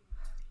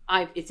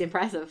 It's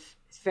impressive.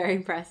 It's very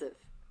impressive.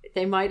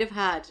 They might have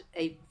had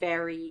a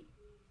very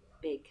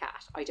big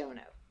cat. I don't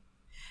know.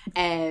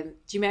 Do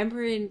you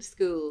remember in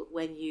school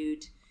when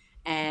you'd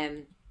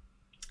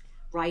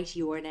write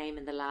your name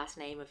and the last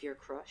name of your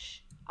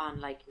crush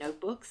on like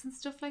notebooks and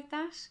stuff like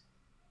that?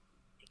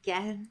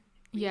 Again,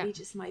 really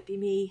just might be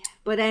me.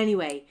 But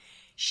anyway,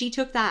 she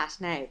took that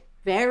now,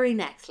 very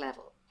next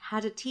level.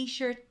 Had a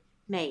t-shirt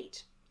made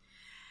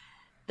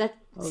that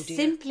Oh, dear.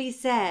 simply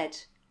said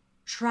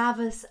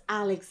Travis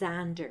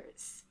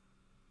Alexander's,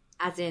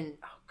 as in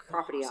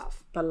property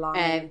of.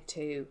 Belonging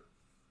to.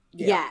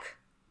 Yeah. Yuck.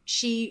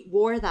 She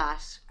wore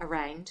that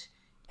around,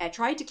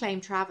 tried to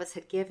claim Travis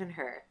had given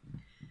her,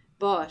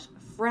 but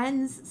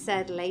friends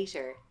said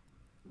later,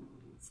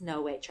 there's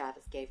no way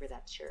Travis gave her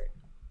that shirt.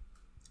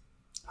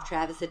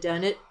 Travis had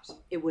done it,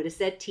 it would have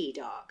said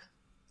T-Dog.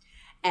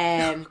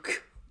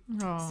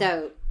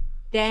 So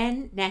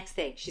then, next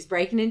thing, she's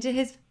breaking into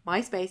his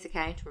MySpace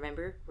account.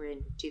 Remember, we're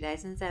in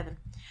 2007.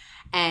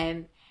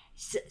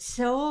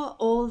 Saw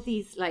all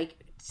these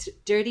like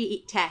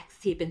dirty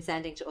texts he'd been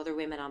sending to other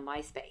women on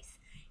MySpace.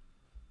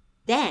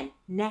 Then,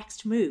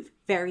 next move,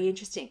 very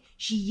interesting.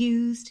 She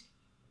used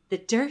the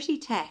dirty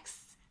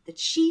texts that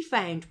she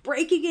found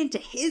breaking into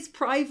his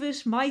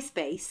private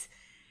MySpace.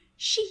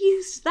 She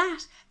used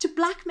that to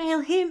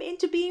blackmail him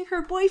into being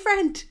her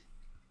boyfriend.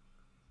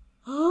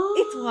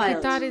 It's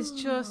wild. That is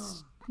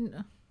just...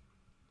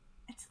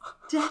 It's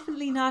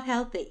definitely not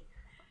healthy.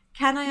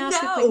 Can I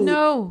ask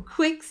a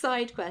quick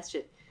side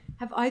question?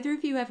 Have either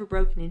of you ever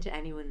broken into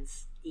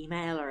anyone's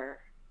email or...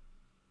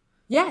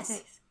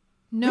 Yes.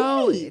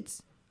 No, Really?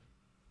 it's...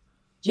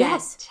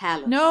 Yes.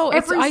 Tell us. No,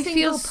 Every I single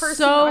feel person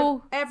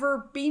so... I've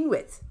ever been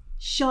with.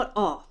 Shut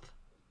up.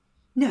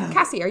 No.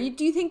 Cassie,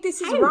 do you think this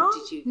is How wrong?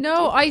 did you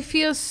No, do I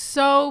feel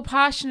so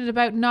passionate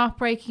about not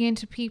breaking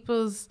into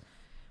people's...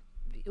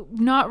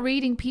 Not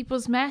reading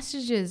people's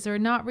messages or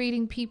not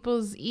reading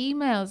people's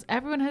emails.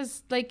 Everyone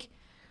has, like,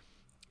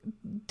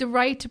 the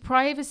right to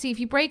privacy. If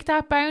you break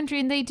that boundary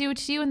and they do it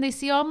to you and they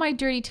see all my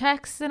dirty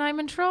texts, then I'm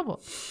in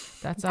trouble.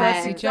 That's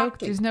obviously a joke.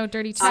 exactly. There's no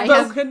dirty I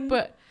texts. Spoken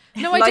But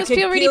no, I like just a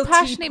feel really guilty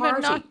passionate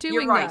about party. not doing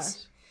You're right.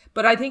 that.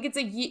 But I think it's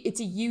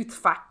a youth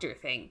factor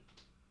thing.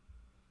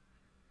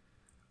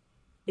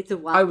 It's a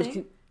what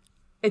thing?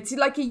 It's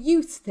like a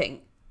youth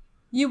thing.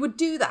 You would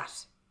do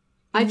that.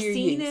 in I've your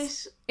seen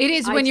youth. it. It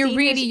is when I've you're seen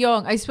really it.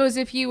 young. I suppose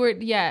if you were,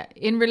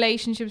 in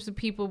relationships with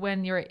people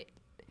when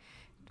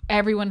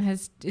everyone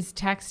is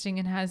texting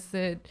and has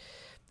the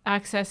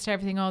access to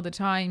everything all the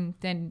time,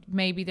 then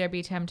maybe there'd be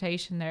a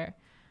temptation there.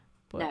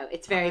 But No,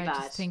 it's very I bad.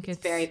 just think It's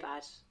very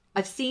bad.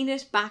 I've seen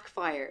it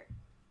backfire,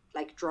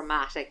 like,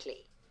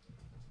 dramatically.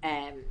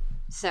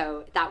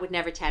 So that would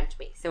never tempt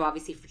me. So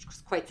obviously for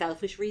quite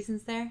selfish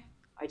reasons there.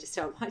 I just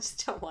don't want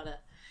to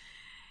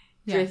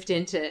drift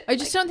into. I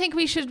just don't think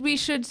we should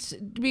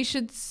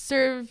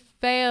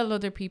surveil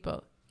other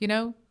people. You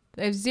know,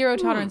 I have zero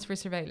tolerance for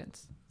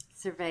surveillance.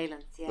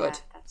 Surveillance. Yeah, Good.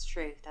 that's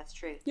true. That's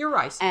true. You're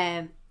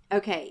right.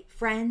 Okay,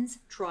 friends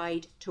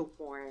tried to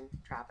warn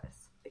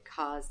Travis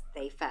because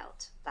they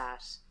felt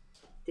that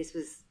this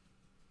was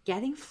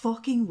getting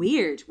fucking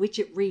weird, which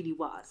it really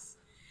was.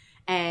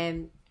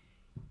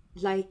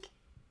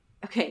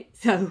 Okay,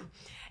 so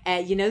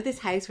you know this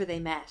house where they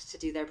met to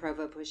do their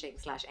Provo pushing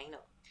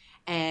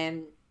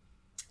 /anal.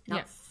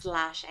 Not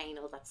slash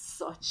anal. That's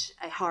such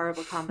a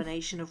horrible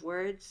combination of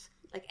words.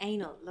 Like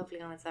anal,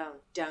 lovely on its own.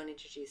 Don't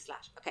introduce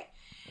slash. Okay,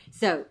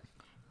 so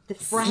the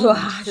friend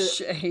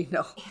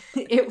anal.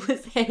 it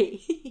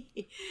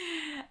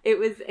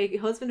was a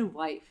husband and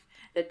wife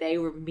that they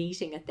were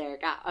meeting at their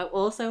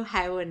also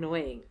how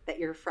annoying that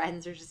your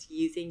friends are just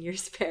using your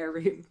spare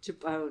room to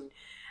bone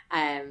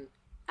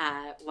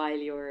while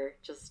you're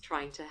just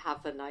trying to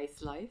have a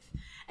nice life.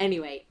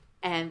 Anyway,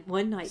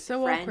 one night So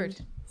the friend awkward.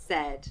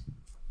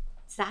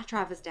 sat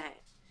Travis down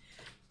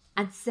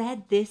and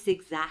said this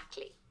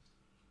exactly.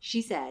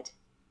 She said,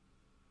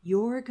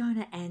 "You're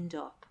gonna end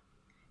up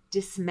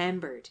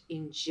dismembered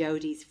in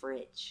Jodie's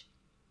fridge."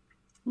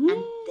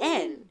 And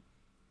then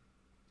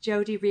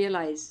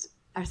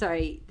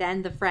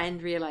then the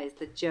friend realized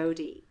that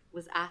Jodie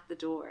was at the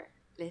door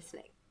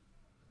listening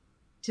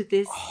to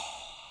this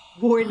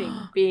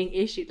warning being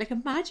issued. Like,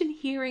 imagine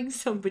hearing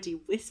somebody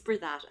whisper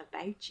that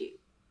about you.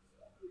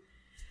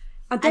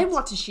 And then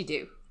what does she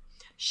do?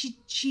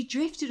 She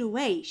drifted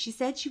away. She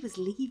said she was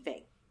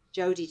leaving.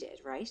 Jodie did,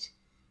 right?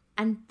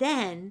 And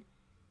then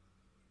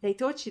they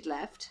thought she'd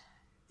left.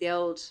 The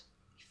old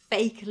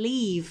fake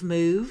leave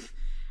move.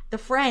 The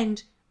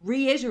friend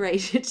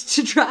reiterated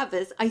to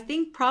Travis, I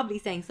think probably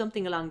saying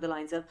something along the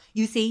lines of,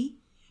 you see,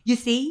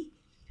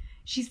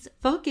 she's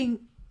fucking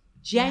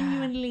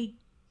genuinely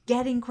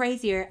getting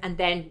crazier. And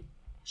then,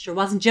 sure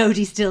wasn't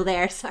Jodie still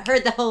there, so I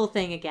heard the whole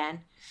thing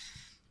again.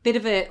 Bit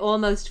of a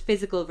almost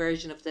physical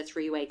version of the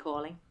three-way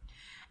calling.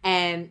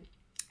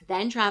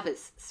 Then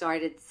Travis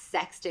started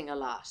sexting a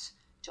lot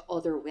to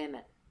other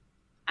women,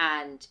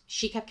 and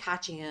she kept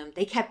catching him.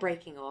 They kept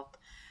breaking up,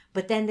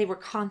 but then they were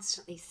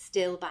constantly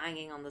still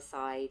banging on the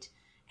side.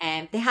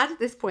 They had at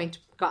this point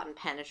gotten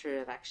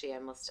penetrative, actually, I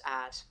must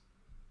add.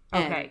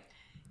 Okay.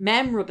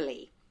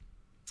 Memorably,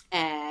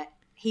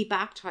 he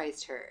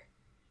baptized her,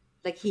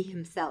 like he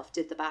himself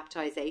did the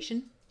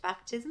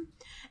baptism,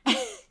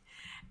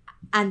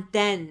 and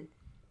then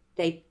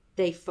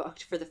they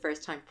fucked for the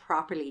first time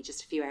properly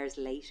just a few hours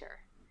later.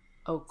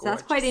 Oh, gorgeous. So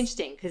that's quite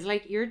interesting, because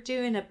like you're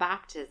doing a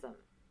baptism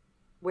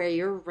where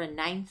you're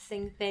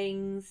renouncing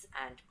things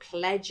and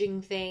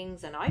pledging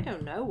things and I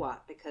don't know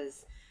what,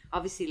 because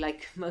obviously,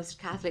 like most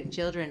Catholic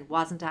children,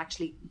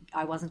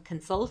 I wasn't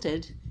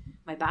consulted.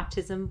 My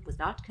baptism was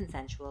not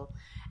consensual.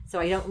 So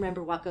I don't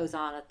remember what goes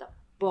on at them.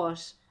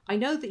 But I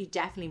know that you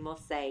definitely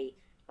must say,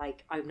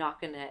 like, I'm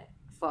not going to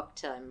fuck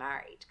till I'm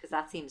married, because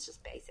that seems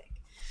just basic.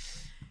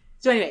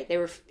 So anyway, they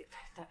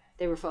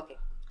were fucking.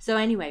 So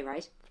anyway,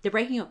 right, they're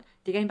breaking up.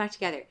 They're getting back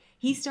together.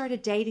 He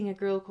started dating a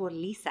girl called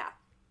Lisa.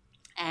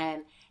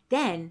 And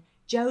then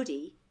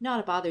Jodie, not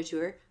a bother to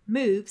her,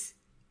 moves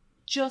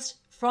just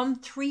from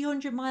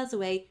 300 miles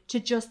away to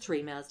just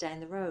 3 miles down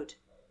the road.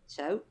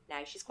 So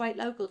now she's quite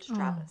local to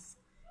Travis.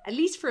 At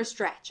least for a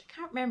stretch. I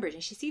can't remember it.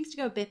 And she seems to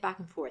go a bit back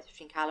and forth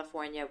between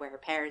California, where her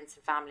parents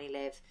and family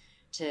live,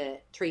 to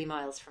 3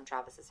 miles from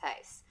Travis's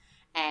house.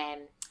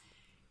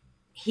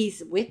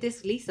 He's with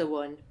this Lisa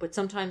one, but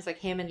sometimes like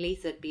him and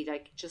Lisa would be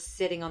like just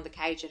sitting on the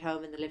couch at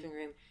home in the living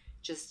room,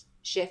 just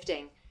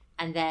shifting,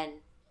 and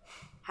then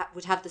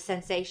would have the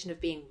sensation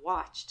of being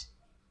watched.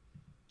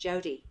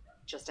 Jodie,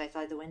 just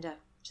outside the window,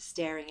 just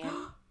staring in.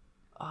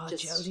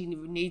 Jodie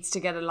needs to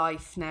get a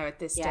life now at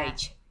this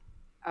stage.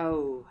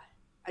 Oh,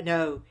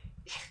 no.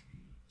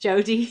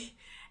 Jodie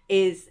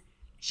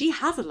she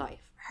has a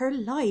life. Her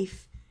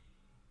life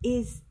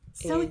is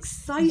so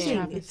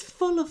exciting. It's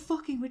full of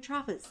fucking with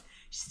Travis.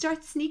 She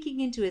starts sneaking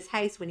into his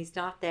house when he's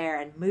not there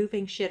and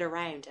moving shit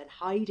around and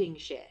hiding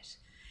shit.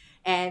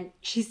 And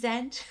she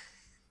sent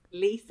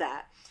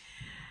Lisa,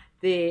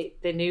 the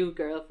new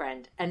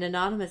girlfriend, an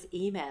anonymous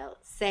email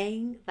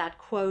saying that,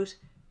 quote,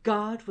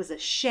 God was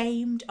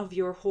ashamed of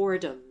your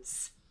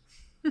whoredoms.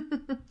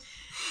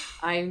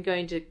 I'm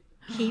going to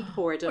keep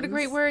whoredoms. What a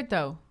great word,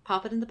 though.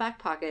 Pop it in the back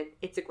pocket.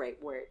 It's a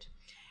great word.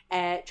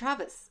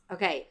 Travis,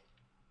 okay,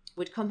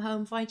 would come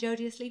home, find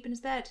Jodie asleep in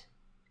his bed.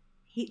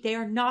 They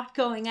are not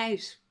going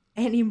out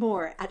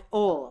anymore at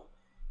all.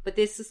 But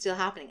this was still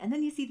happening. And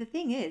then you see, the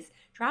thing is,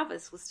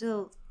 Travis was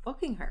still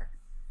fucking her.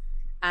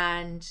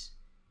 And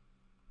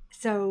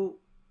so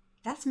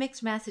that's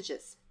mixed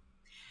messages.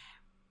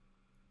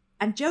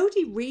 And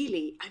Jodie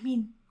really, I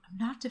mean, I'm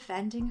not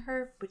defending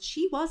her, but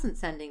she wasn't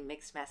sending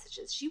mixed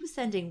messages. She was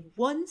sending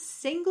one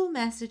single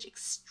message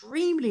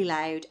extremely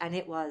loud, and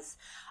it was,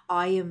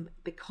 I am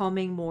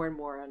becoming more and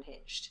more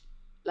unhinged.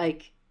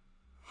 Like,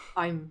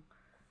 I'm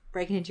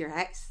breaking into your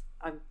house.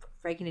 I'm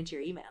breaking into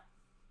your email.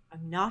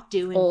 I'm not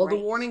doing all great.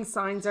 The warning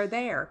signs are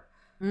there.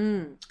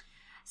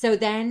 So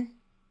then,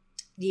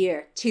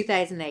 year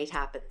 2008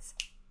 happens.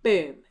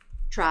 Boom.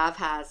 Trav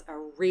has a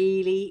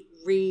really,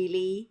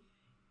 really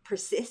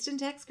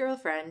persistent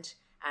ex-girlfriend,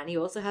 and he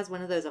also has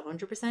one of those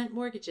 100%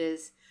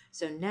 mortgages.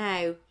 So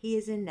now he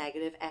is in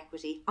negative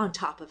equity on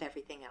top of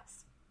everything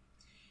else.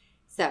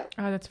 So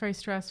that's very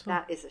stressful.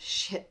 That is a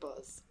shit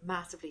buzz.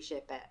 Massively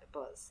shit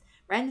buzz.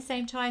 Around the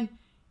same time,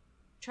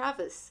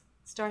 Travis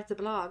starts a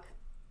blog,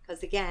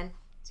 because again,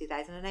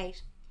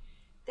 2008.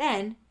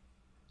 Then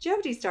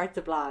Jodie starts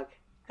a blog,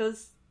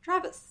 because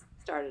Travis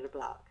started a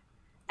blog.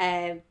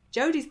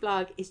 Jodie's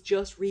blog is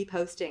just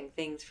reposting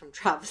things from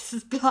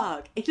Travis's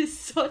blog. It is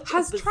such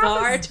a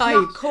bizarre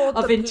type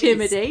of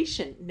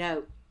intimidation.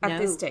 No. At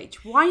this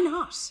stage. Why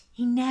not?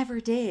 He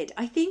never did.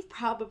 I think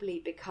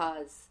probably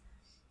because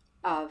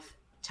of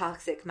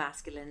toxic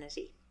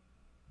masculinity,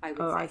 I would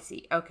say. I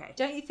see. Okay.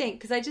 Don't you think?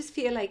 Because I just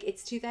feel like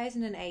it's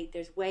 2008.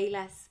 There's way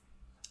less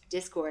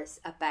discourse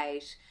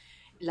about,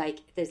 like,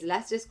 there's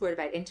less discourse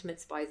about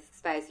intimate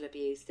spousal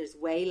abuse. There's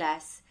way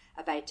less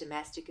about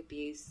domestic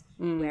abuse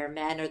where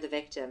men are the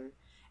victim.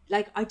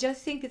 Like, I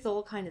just think it's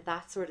all kind of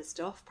that sort of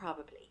stuff,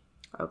 probably.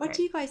 Okay. What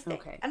do you guys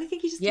think? Okay. And I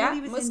think he just thought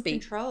he was in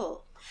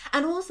control.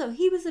 And also,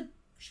 he was a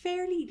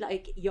fairly,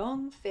 like,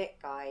 young, fit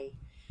guy.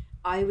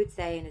 I would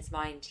say in his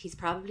mind, he's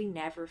probably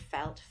never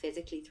felt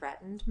physically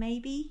threatened,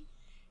 maybe.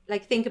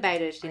 Like, think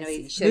about it, you know,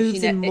 he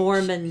moves in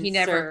Mormon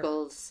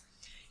circles.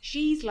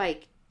 She's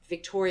like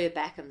Victoria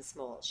Beckham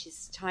small.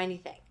 She's a tiny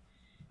thing.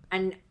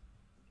 And,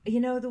 you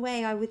know, the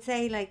way I would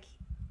say, like,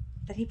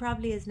 that he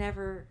probably has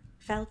never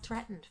felt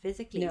threatened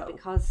physically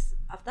because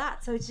of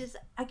that. So it's just,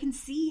 I can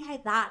see how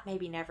that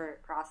maybe never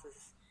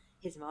crosses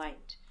his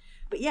mind.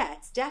 But yeah,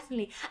 it's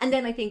definitely, and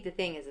then I think the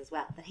thing is as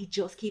well, that he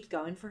just keeps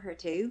going for her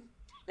too.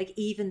 Like,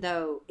 even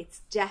though it's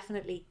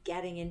definitely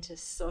getting into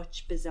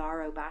such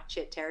bizarro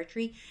batshit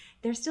territory,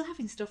 they're still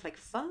having stuff like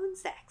phone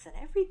sex and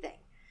everything.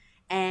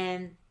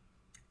 And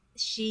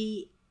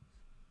she,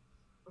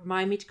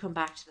 remind me to come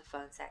back to the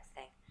phone sex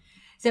thing.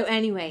 So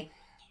anyway,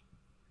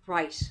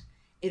 right,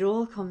 it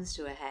all comes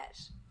to a head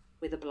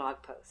with a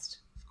blog post.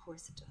 Of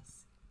course it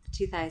does.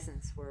 The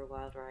 2000s were a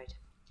wild ride.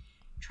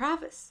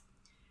 Travis,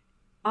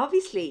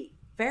 obviously,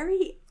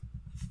 very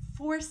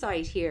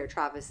foresight here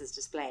Travis is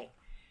displaying.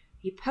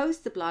 He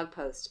posts a blog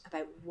post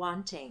about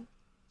wanting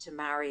to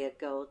marry a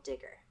gold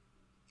digger.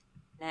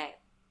 Now,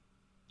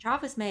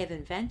 Travis may have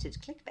invented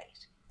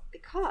clickbait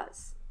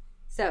because,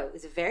 so it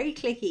was a very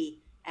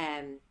clicky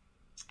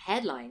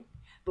headline,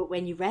 but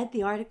when you read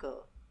the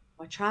article,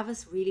 what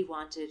Travis really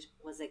wanted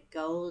was a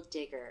gold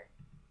digger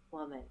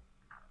woman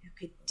who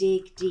could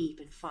dig deep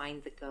and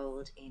find the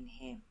gold in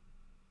him.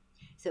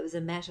 So it was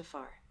a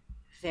metaphor,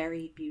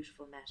 very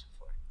beautiful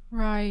metaphor.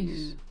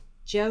 Right.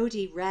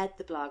 Jodie read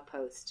the blog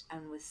post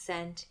and was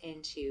sent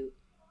into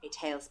a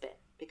tailspin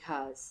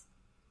because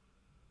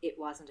it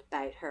wasn't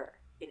about her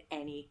in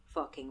any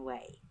fucking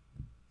way.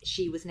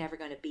 She was never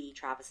going to be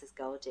Travis's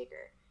gold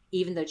digger,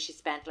 even though she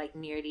spent like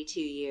nearly 2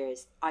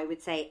 years, I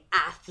would say,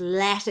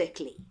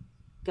 athletically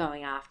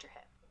going after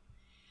him.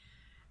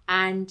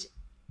 And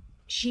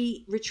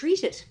she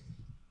retreated,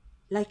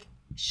 like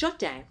shut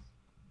down,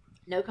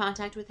 no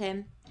contact with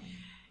him.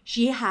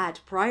 She had,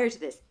 prior to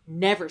this,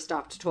 never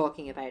stopped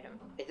talking about him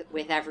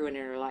with everyone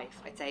in her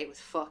life. I'd say it was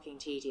fucking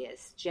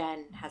tedious.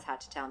 Jen has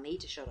had to tell me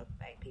to shut up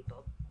about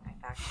people. In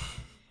fact,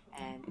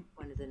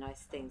 one of the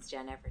nice things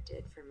Jen ever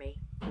did for me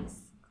was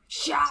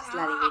just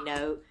letting me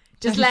know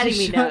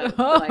that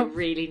I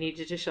really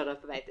needed to shut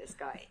up about this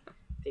guy,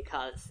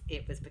 because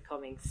it was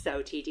becoming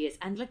so tedious.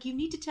 And look, you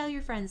need to tell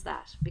your friends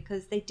that,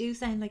 because they do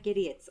sound like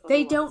idiots.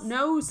 They don't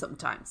know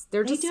sometimes.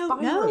 They just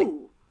don't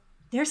know.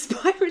 They're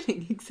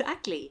spiraling,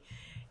 exactly.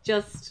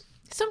 Just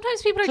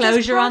sometimes people are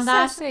closure just on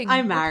that. processing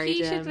I married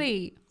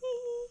repeatedly.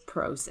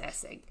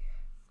 Processing.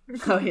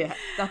 Oh yeah,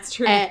 that's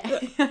true.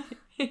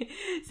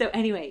 So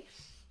anyway,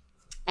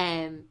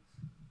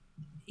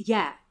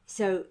 yeah.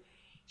 So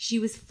she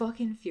was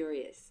fucking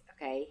furious.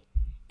 Okay.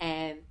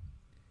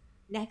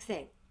 Next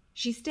thing,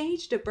 she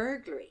staged a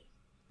burglary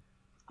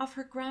of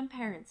her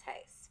grandparents'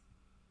 house.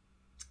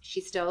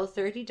 She stole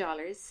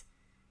 $30,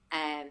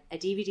 a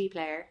DVD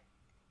player,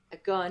 a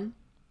gun,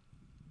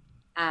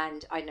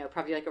 and I don't know,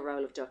 probably like a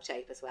roll of duct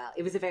tape as well.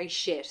 It was a very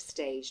shit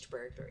staged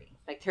burglary,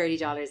 like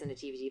 $30 and a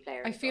DVD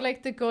player. I feel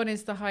like the gun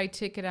is the high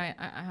ticket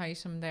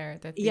item there.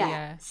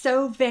 That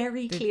so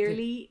very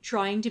clearly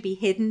trying to be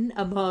hidden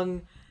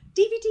among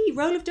DVD,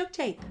 roll of duct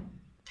tape.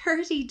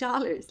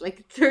 $30,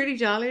 like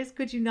 $30.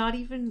 Could you not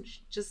even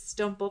just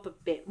stump up a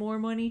bit more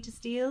money to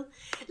steal?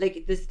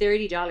 Like this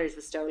 $30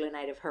 was stolen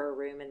out of her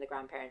room in the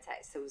grandparents'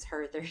 house, so it was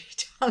her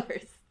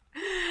 $30.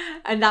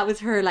 And that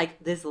was her,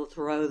 like, this'll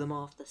throw them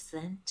off the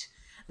scent.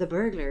 The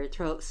burglar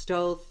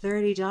stole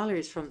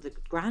 $30 from the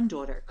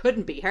granddaughter.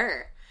 Couldn't be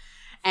her.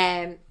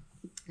 And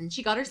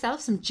she got herself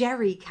some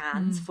jerry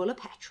cans full of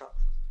petrol.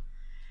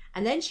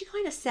 And then she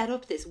kind of set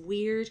up this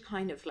weird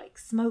kind of like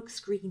smoke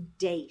screen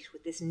date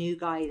with this new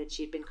guy that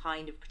she'd been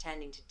kind of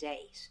pretending to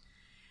date.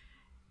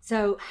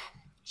 So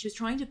she was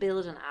trying to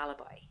build an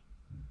alibi.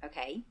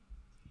 Okay.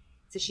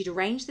 So she'd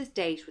arranged this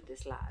date with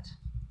this lad.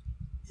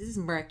 This is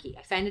murky.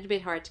 I found it a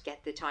bit hard to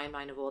get the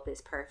timeline of all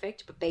this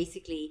perfect, but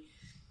basically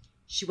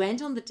she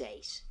went on the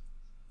date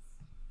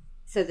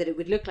so that it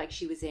would look like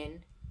she was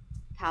in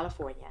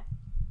California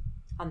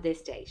on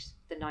this date,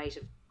 the night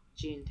of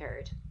June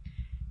 3rd.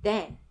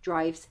 Then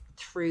drives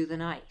through the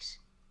night,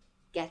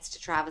 gets to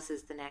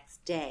Travis's the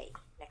next day,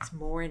 next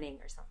morning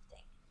or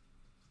something.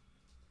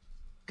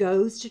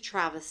 Goes to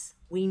Travis.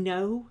 We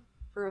know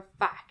for a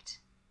fact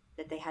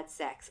that they had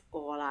sex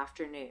all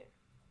afternoon.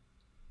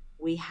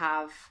 We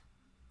have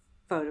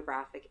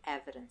photographic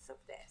evidence of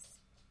this.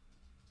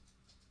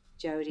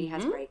 Jodie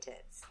has great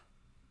tits.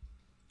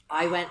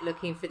 I went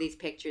looking for these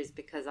pictures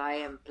because I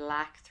am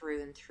black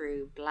through and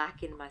through,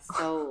 black in my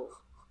soul.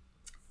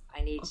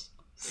 I need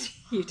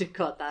you to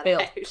cut that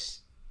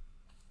out.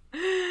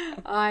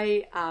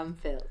 I am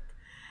filth.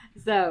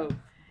 So,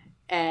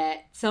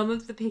 some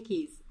of the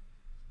pickies,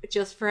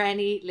 just for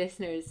any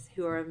listeners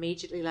who are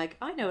immediately like,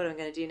 I know what I'm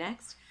going to do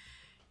next,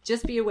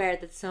 just be aware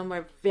that some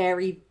are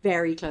very,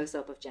 very close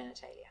up of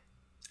genitalia.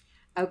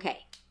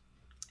 Okay,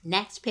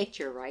 next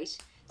picture, right?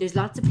 There's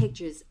lots of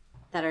pictures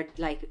that are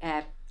like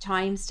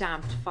time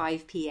stamped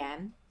 5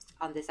 p.m.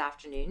 on this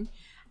afternoon,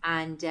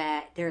 and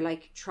they're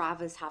like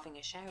Travis having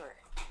a shower.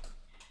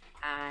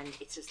 And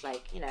it's just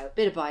like, you know, a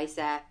bit of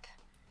bicep,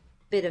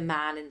 bit of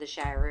man in the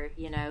shower,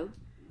 you know.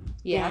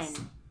 Yes.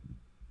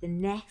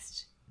 Then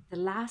the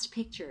last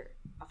picture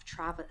of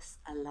Travis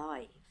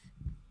alive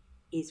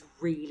is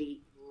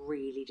really,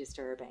 really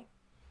disturbing.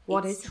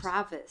 What it's is it?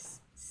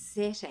 Travis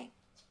sitting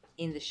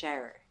in the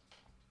shower,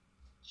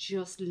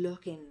 just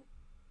looking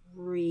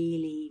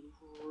really,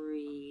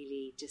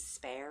 really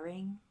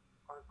despairing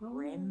or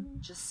grim,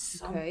 just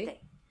something.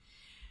 Okay.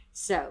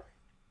 So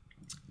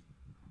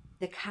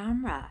the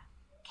camera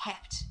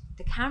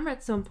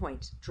at some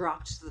point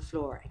dropped to the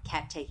floor and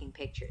kept taking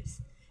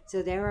pictures.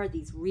 So there are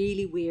these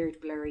really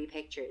weird blurry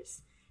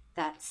pictures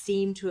that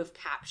seem to have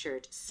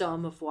captured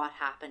some of what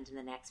happened in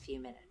the next few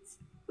minutes,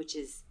 which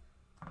is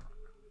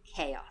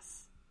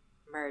chaos,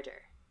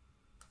 murder.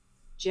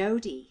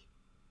 Jodie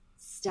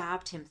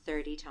stabbed him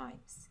 30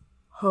 times.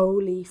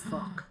 Holy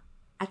fuck.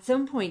 At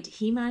some point,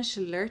 he managed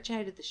to lurch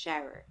out of the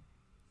shower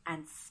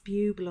and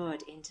spew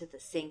blood into the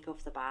sink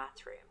of the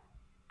bathroom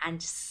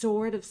and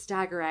sort of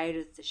stagger out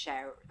of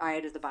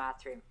the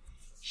bathroom.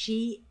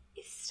 She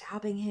is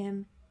stabbing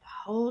him the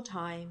whole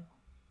time.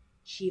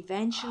 She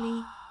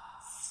eventually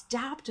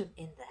stabbed him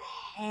in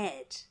the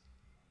head.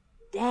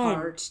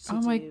 Then,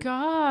 oh my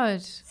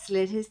God,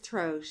 slit his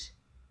throat.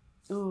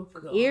 Oh,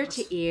 from God. ear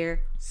to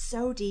ear,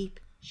 so deep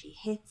she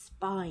hit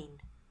spine.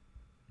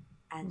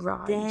 And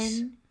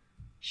then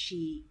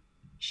she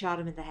shot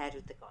him in the head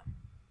with the gun.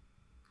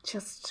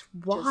 Just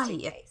why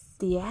in at case.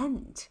 the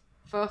end?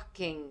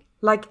 fucking...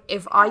 Like,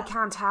 if I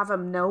can't have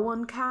him, no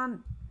one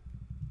can.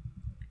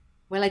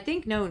 Well, I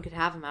think no one could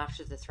have him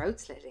after the throat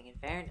slitting, in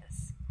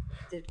fairness.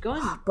 The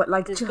gun, But,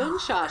 like, the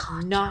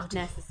gunshot, not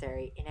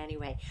necessary in any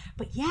way.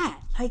 But yeah,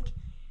 like,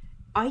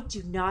 I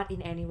do not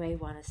in any way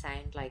want to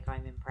sound like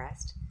I'm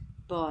impressed.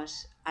 But,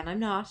 and I'm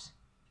not,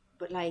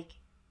 but like,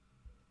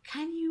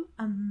 can you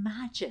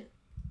imagine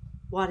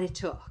what it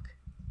took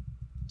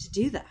to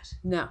do that?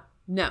 No.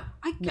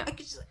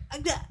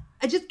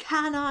 I just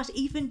cannot,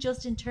 even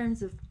just in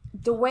terms of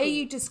The way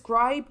you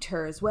described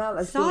her as well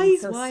as being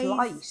so size-wise.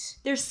 slight.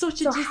 There's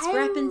such a So how-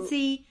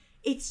 discrepancy.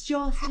 It's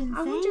just insane.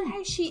 I wonder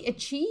how she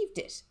achieved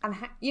it. And,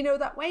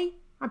 that way,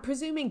 I'm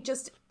presuming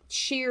just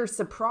sheer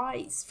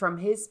surprise from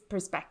his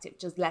perspective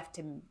just left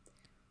him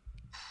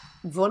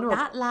vulnerable.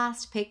 That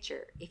last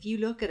picture, if you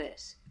look at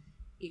it,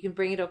 you can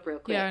bring it up real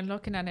quick. Yeah, I'm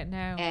looking at it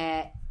now.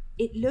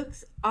 It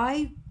looks,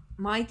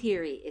 my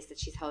theory is that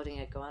she's holding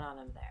a gun on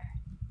him there.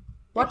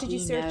 What That did you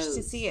he search knows.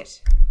 to see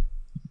it?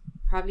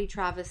 Probably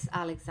Travis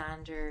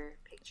Alexander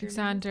picture.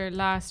 Alexander,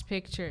 last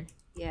picture.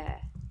 Yeah.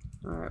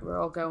 All right, we're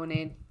all going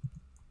in.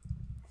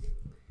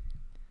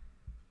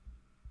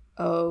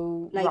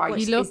 Oh, Like, right. what-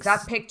 He Is looks-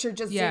 that picture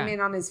just yeah. zoom in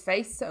on his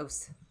face,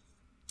 Sos?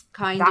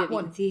 Kind That of.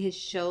 one. You can see his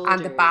shoulders.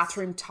 And the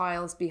bathroom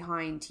tiles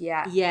behind,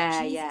 yeah.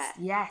 Yeah, Jesus, yeah.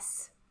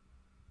 Yes.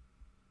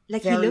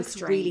 Like, Very he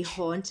looks really strange.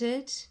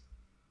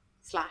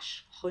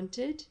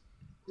 haunted.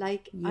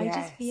 Like, I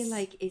just feel Yes.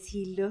 like, is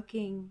he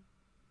looking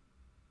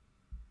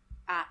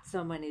at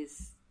someone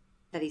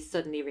that he's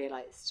suddenly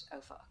realised, oh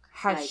fuck.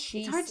 Has Like,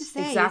 she... it's hard to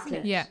say, exactly.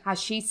 isn't it? Yeah. Has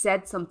she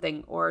said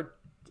something or...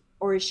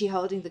 Or is she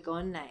holding the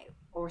gun now?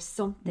 Or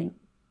something?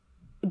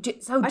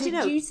 So I did don't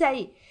know. you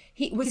say...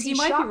 Was Because he you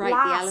might shot be right,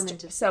 last, the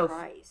element of Soph?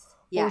 surprise. Or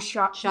Yeah,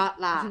 shot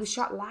last. He was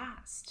shot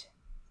last.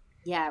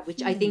 Yeah,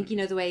 which I think,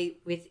 the way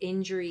with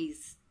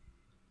injuries,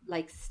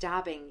 like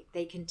stabbing,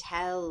 they can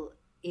tell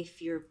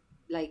if your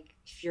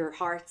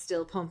heart's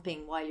still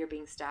pumping while you're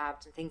being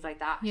stabbed and things like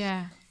that.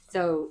 Yeah.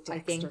 So Dexter. I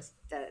think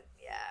that,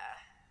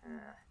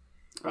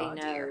 they Oh,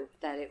 know dear.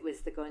 that it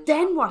was the gunshot.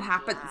 Then what that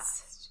happens?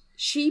 last.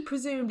 She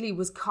presumably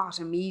was caught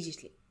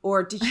immediately.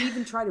 Or did she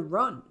even try to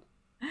run?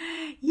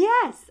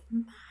 Yes,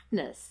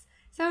 madness.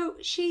 So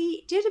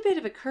she did a bit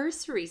of a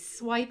cursory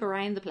swipe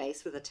around the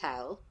place with a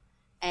towel.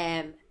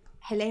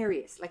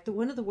 Hilarious. Like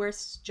one of the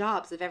worst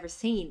jobs I've ever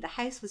seen. The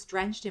house was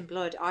drenched in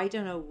blood. I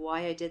don't know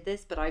why I did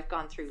this, but I've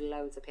gone through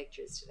loads of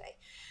pictures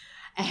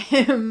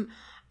today.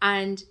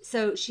 And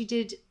so she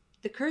did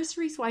the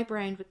cursory swipe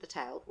around with the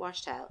towel,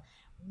 wash towel,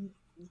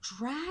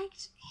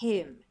 dragged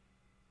him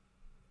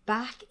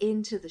back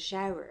into the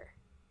shower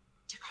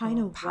to kind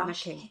of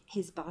wash panicking.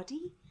 his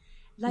body.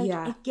 Like,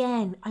 Yeah.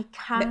 again, I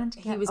can't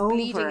He get was over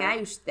bleeding it.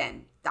 out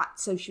then.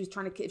 So she was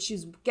trying to... If she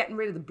was getting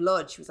rid of the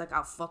blood, she was like,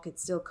 oh, fuck,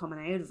 it's still coming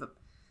out of him.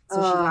 So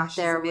she lashes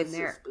there him was in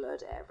there. just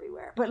blood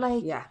everywhere. But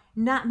like, Yeah.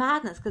 not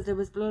madness, because there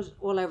was blood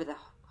all over the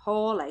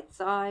hall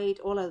outside,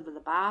 all over the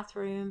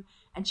bathroom,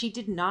 and she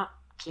did not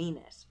clean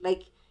it.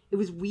 Like, it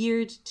was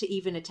weird to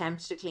even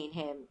attempt to clean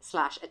him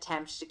 /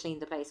 attempt to clean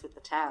the place with the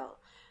towel.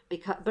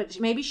 But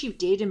maybe she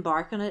did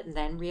embark on it and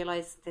then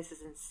realize this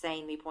is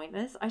insanely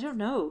pointless. I don't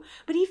know.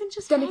 But even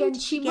just Then how again,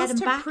 did she she get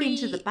must him have back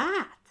into the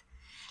bath?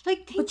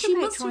 Like, think But she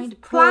about must have trying to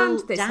planned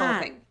pull this whole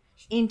Dan thing.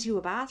 into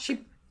a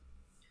bathroom.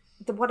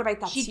 What about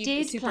that She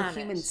did plan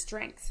superhuman it.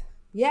 strength?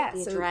 Yeah.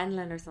 The So,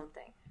 adrenaline or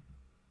something.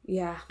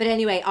 yeah. But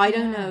anyway, I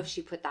don't know if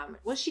she put that...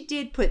 Well, she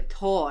did put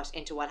thought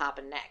into what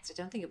happened next. I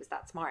don't think it was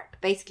that smart.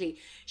 But basically,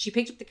 she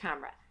picked up the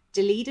camera,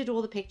 deleted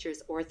all the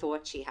pictures or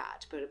thought she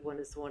had, but it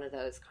was one of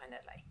those kind of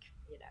like,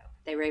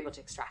 they were able to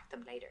extract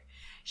them later.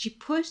 She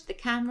put the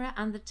camera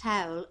and the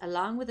towel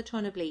along with a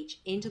ton of bleach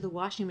into the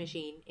washing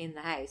machine in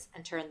the house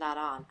and turned that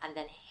on and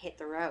then hit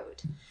the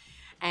road.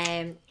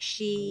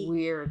 She...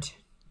 Weird.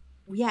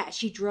 Yeah,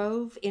 she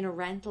drove in a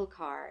rental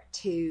car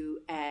to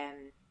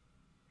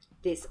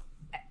this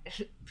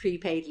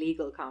prepaid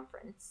legal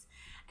conference.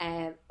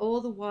 All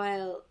the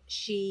while,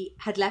 she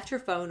had left her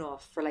phone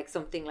off for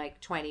something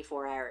like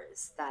 24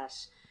 hours. That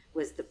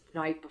was the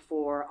night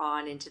before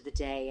on into the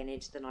day and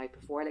into the night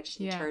before.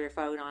 She didn't turn her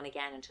phone on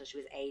again until she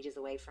was ages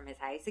away from his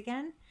house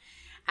again.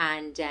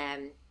 And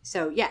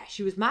so, yeah,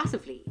 she was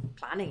massively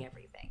planning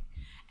everything.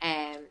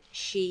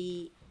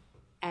 She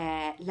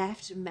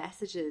left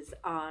messages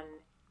on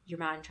your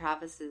man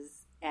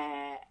Travis's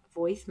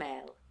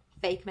voicemail,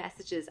 fake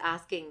messages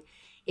asking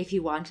if he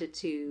wanted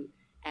to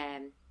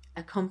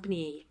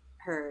accompany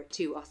her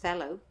to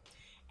Othello.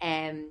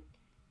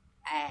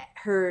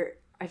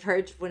 I've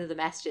heard one of the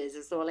messages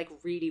is all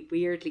really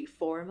weirdly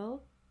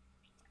formal,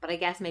 but I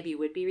guess maybe it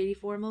would be really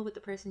formal with the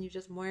person you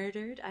just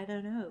murdered. I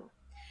don't know.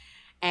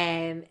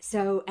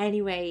 So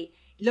anyway,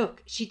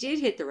 look, she did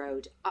hit the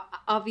road.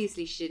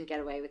 Obviously, she didn't get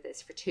away with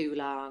this for too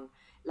long.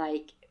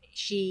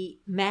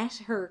 She met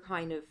her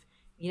kind of,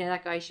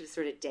 that guy she was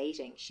sort of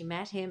dating. She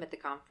met him at the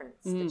conference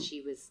that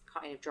she was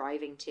kind of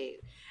driving to.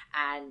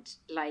 And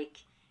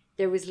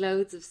there was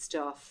loads of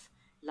stuff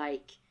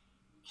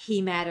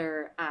he met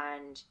her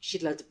and she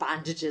had loads of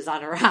bandages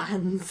on her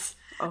hands.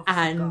 Oh, for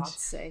and God's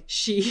sake.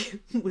 she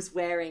was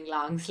wearing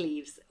long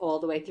sleeves all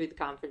the way through the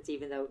conference,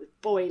 even though it was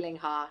boiling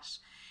hot.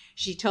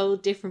 She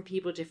told different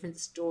people different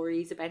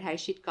stories about how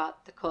she'd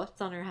got the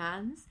cuts on her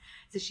hands.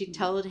 So she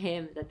told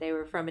him that they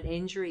were from an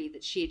injury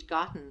that she had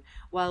gotten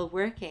while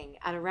working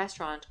at a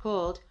restaurant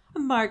called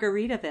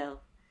Margaritaville.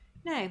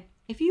 Now,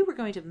 if you were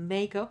going to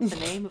make up the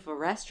name of a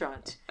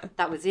restaurant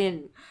that was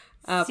in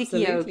Siquio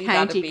Absolutely,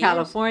 County, that'd be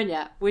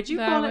California, would you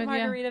That call it would,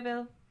 yeah.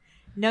 Margaritaville?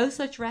 No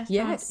such restaurant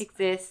Yes.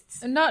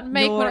 exists. Not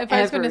make nor one. If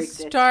I was going to ever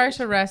existed. start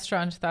a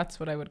restaurant, that's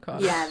what I would call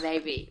it. Yeah,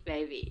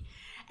 maybe.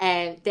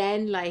 And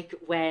then, like,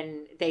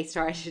 when they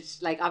started,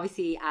 like,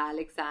 obviously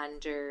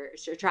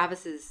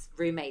Travis's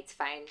roommates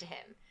found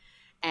him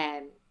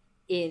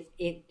in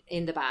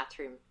the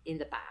bathroom, in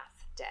the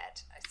bath,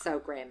 dead. It's so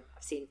grim.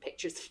 I've seen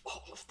pictures of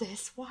all of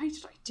this. Why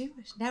did I do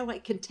it? Now I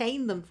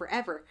contain them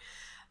forever.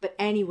 But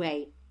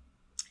anyway,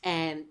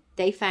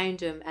 they found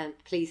him, and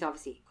police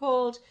obviously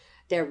called.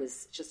 There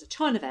was just a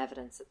ton of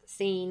evidence at the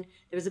scene.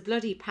 There was a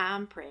bloody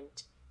palm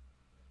print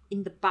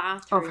in the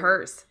bathroom Of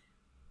hers.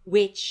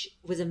 which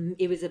was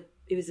it was a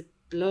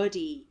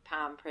bloody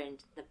palm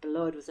print. The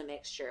blood was a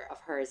mixture of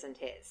hers and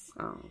his.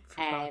 Oh, for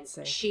God's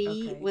sake. She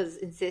Okay. was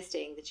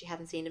insisting that she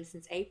hadn't seen him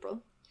since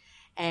April.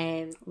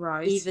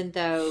 Right. Even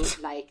though,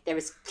 like, there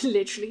was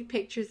literally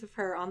pictures of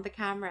her on the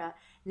camera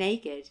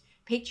naked,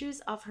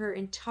 pictures of her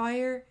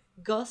entire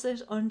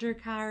gusset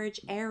undercarriage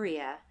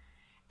area.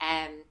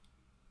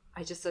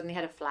 I just suddenly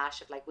had a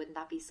flash of, like, wouldn't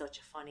that be such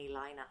a funny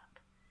lineup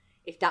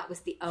if that was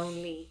the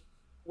only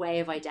way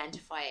of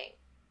identifying?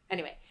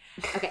 Anyway,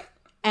 okay.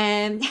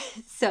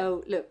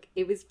 So look,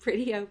 it was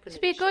pretty open.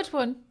 It'd be a good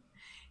one.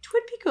 It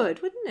would be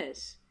good, wouldn't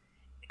it?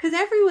 Because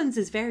everyone's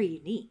is very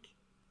unique.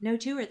 No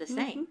two are the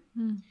same.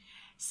 Mm-hmm.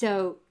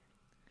 So,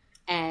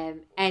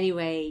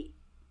 anyway,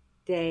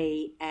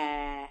 they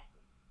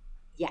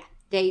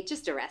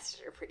just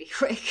arrested her pretty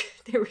quick.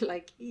 They were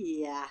like,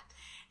 yeah,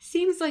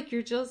 seems like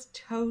you're just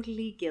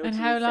totally guilty. And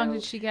how long So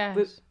did she get?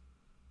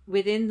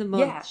 Within the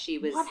month, Yeah, she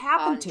was what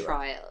happened on to her?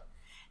 trial.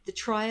 The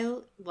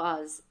trial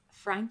was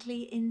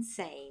frankly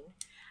insane.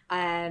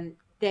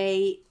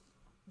 They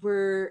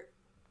were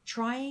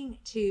trying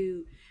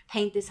to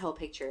paint this whole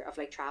picture of,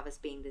 like, Travis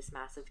being this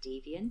massive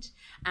deviant.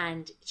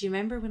 And do you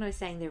remember when I was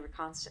saying they were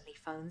constantly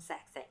phone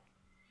sexing?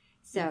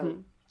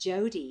 So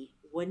Jodie,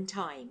 one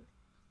time,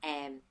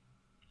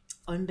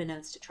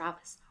 unbeknownst to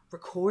Travis,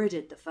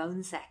 recorded the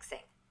phone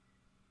sexing.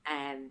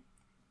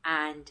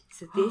 And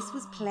so this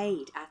was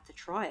played at the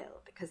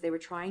trial because they were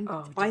trying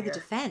by the dear.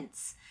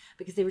 defense,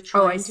 because they were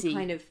trying to see.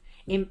 kind of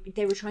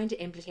they were trying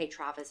to implicate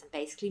Travis and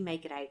basically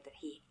make it out that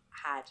he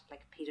had,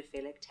 like,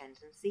 pedophilic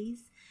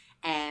tendencies.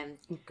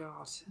 Oh,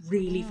 God.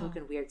 Really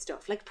fucking weird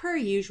stuff, like, per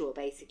usual,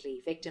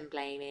 basically victim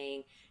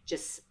blaming,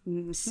 just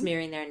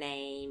smearing their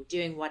name,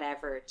 doing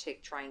whatever to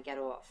try and get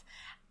off.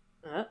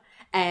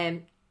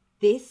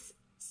 This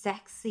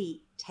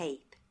sexy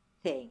tape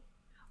thing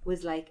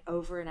was, like,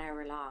 over an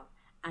hour long,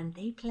 and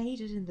they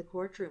played it in the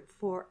courtroom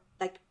for,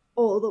 like,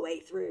 all the way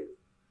through,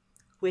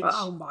 which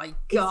Oh, my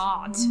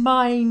God. is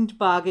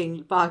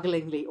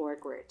mind-bogglingly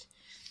awkward.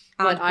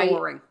 And But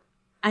boring.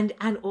 And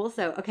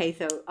also, okay,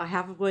 so I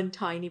have one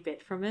tiny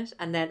bit from it,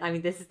 and then, I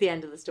mean, this is the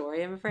end of the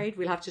story, I'm afraid.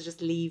 We'll have to just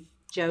leave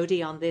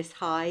Jodie on this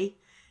high.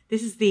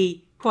 This is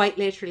the, quite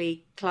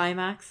literally,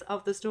 climax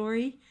of the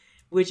story.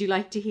 Would you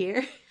like to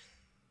hear?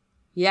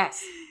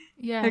 Yes.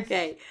 Yes.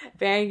 Okay,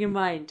 bearing in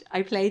mind,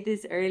 I played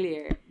this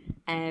earlier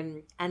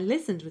and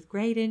listened with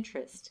great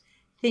interest,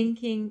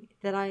 thinking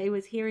that I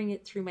was hearing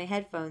it through my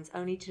headphones,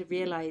 only to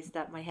realise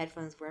that my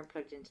headphones weren't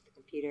plugged into the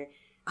computer.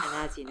 And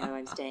as you know,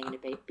 I'm staying in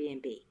a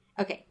B&B.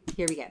 Okay,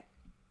 here we go.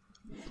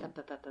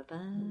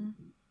 Ba-ba-ba-ba-ba.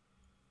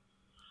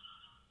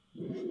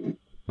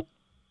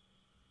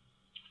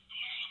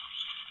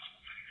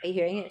 Are you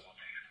hearing it?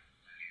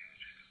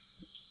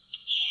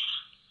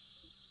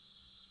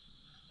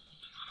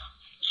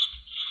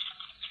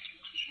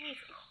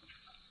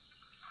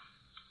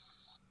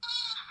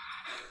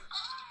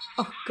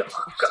 Oh, God.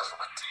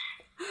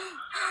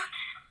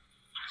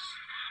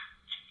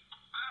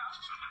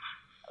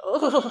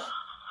 Oh,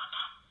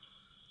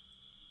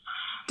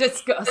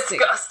 Disgusting.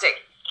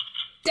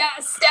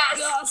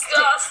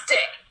 Disgusting.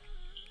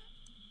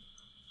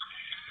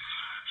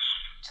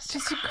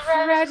 Just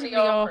incredibly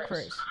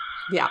awkward.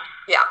 Yeah.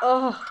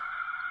 oh,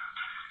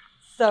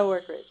 so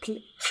awkward.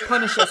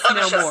 Punish us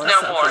no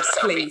more,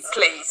 Sophie,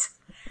 please.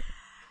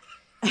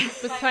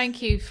 But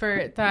thank you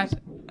for that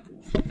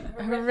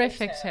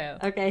horrific tale.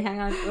 Okay, hang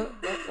on.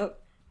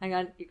 Hang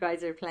on. You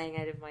guys are playing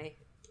out of my... I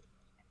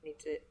need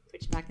to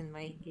put you back in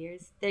my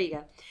ears. There you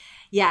go.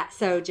 Yeah,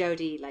 so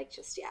Jodie, like,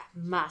 just,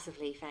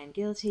 massively found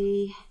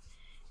guilty.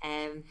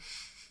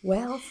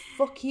 Well,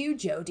 fuck you,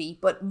 Jodie.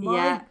 But my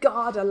Yeah.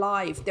 God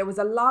alive, there was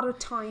a lot of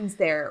times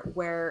there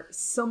where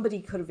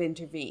somebody could have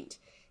intervened.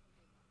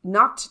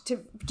 Not to...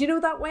 Do you know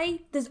that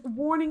way? The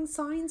warning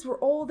signs were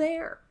all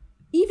there.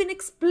 Even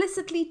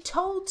explicitly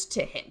told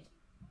to him.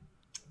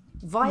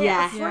 Via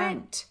Yeah. a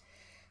friend.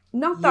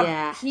 Not that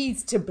Yeah.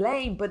 he's to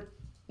blame, but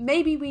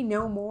maybe we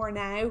know more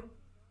now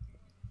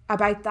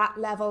about that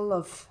level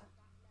of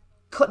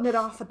cutting it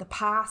off at the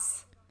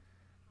pass.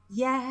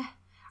 Yeah.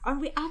 And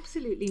we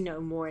absolutely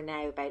know more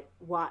now about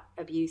what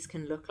abuse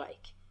can look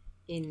like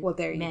in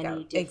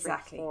many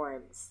different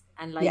forms.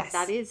 And like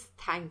that is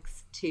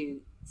thanks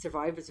to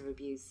survivors of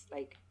abuse,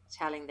 like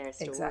telling their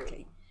story.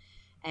 Exactly.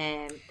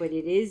 But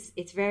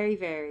it's very,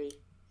 very,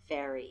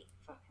 very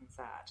fucking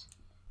sad.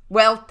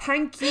 Well,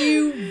 thank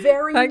you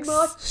very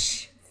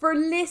much for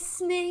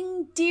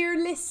listening, dear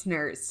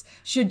listeners.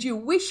 Should you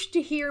wish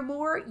to hear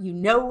more, you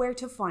know where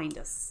to find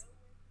us.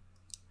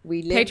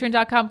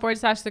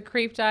 Patreon.com/The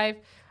Creep Dive.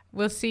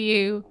 We'll see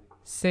you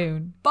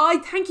soon. Bye.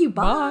 Thank you.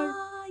 Bye.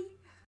 Bye.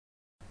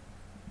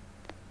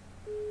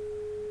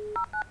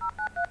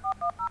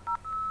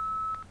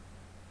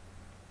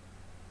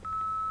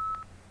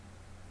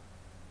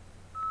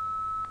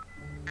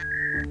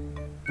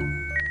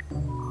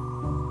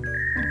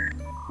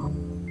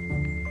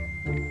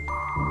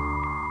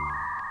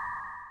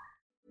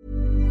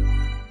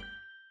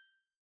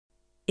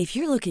 If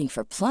you're looking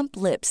for plump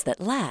lips that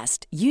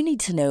last, you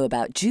need to know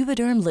about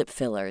Juvederm lip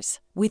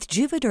fillers. With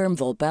Juvederm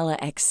Volbella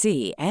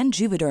XC and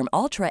Juvederm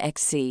Ultra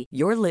XC,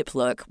 your lip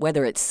look,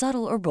 whether it's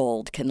subtle or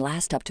bold, can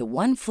last up to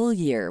 1 full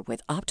year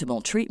with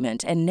optimal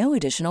treatment and no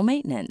additional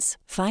maintenance.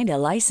 Find a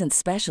licensed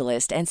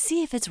specialist and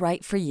see if it's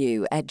right for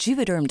you at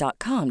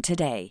Juvederm.com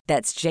today.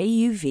 That's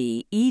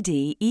JUVEDERM.com.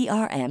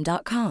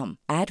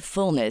 Add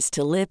fullness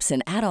to lips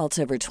in adults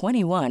over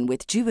 21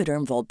 with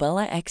Juvederm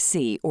Volbella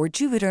XC or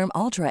Juvederm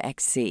Ultra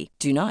XC.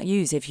 Do not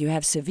use if you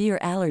have severe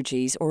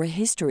allergies or a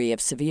history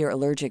of severe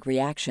allergic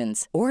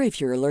reactions, or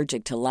if you're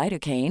allergic to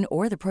lidocaine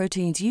or the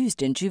proteins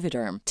used in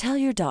Juvederm. Tell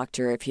your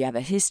doctor if you have a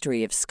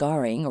history of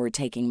scarring or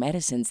taking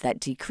medicines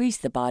that decrease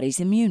the body's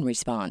immune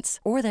response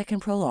or that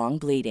can prolong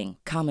bleeding.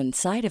 Common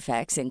side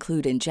effects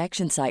include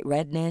injection site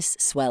redness,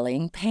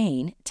 swelling,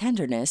 pain,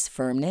 tenderness,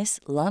 firmness,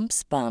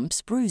 lumps,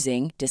 bumps,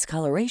 bruising,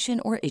 discoloration,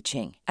 or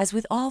itching. As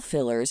with all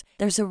fillers,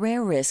 there's a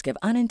rare risk of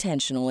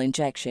unintentional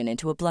injection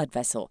into a blood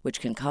vessel,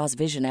 which can cause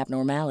vision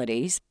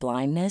abnormalities,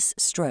 blindness,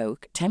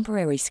 stroke,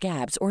 temporary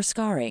scabs, or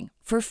scarring.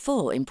 For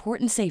full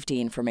important safety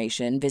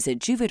information, visit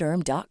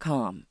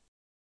Juvederm.com.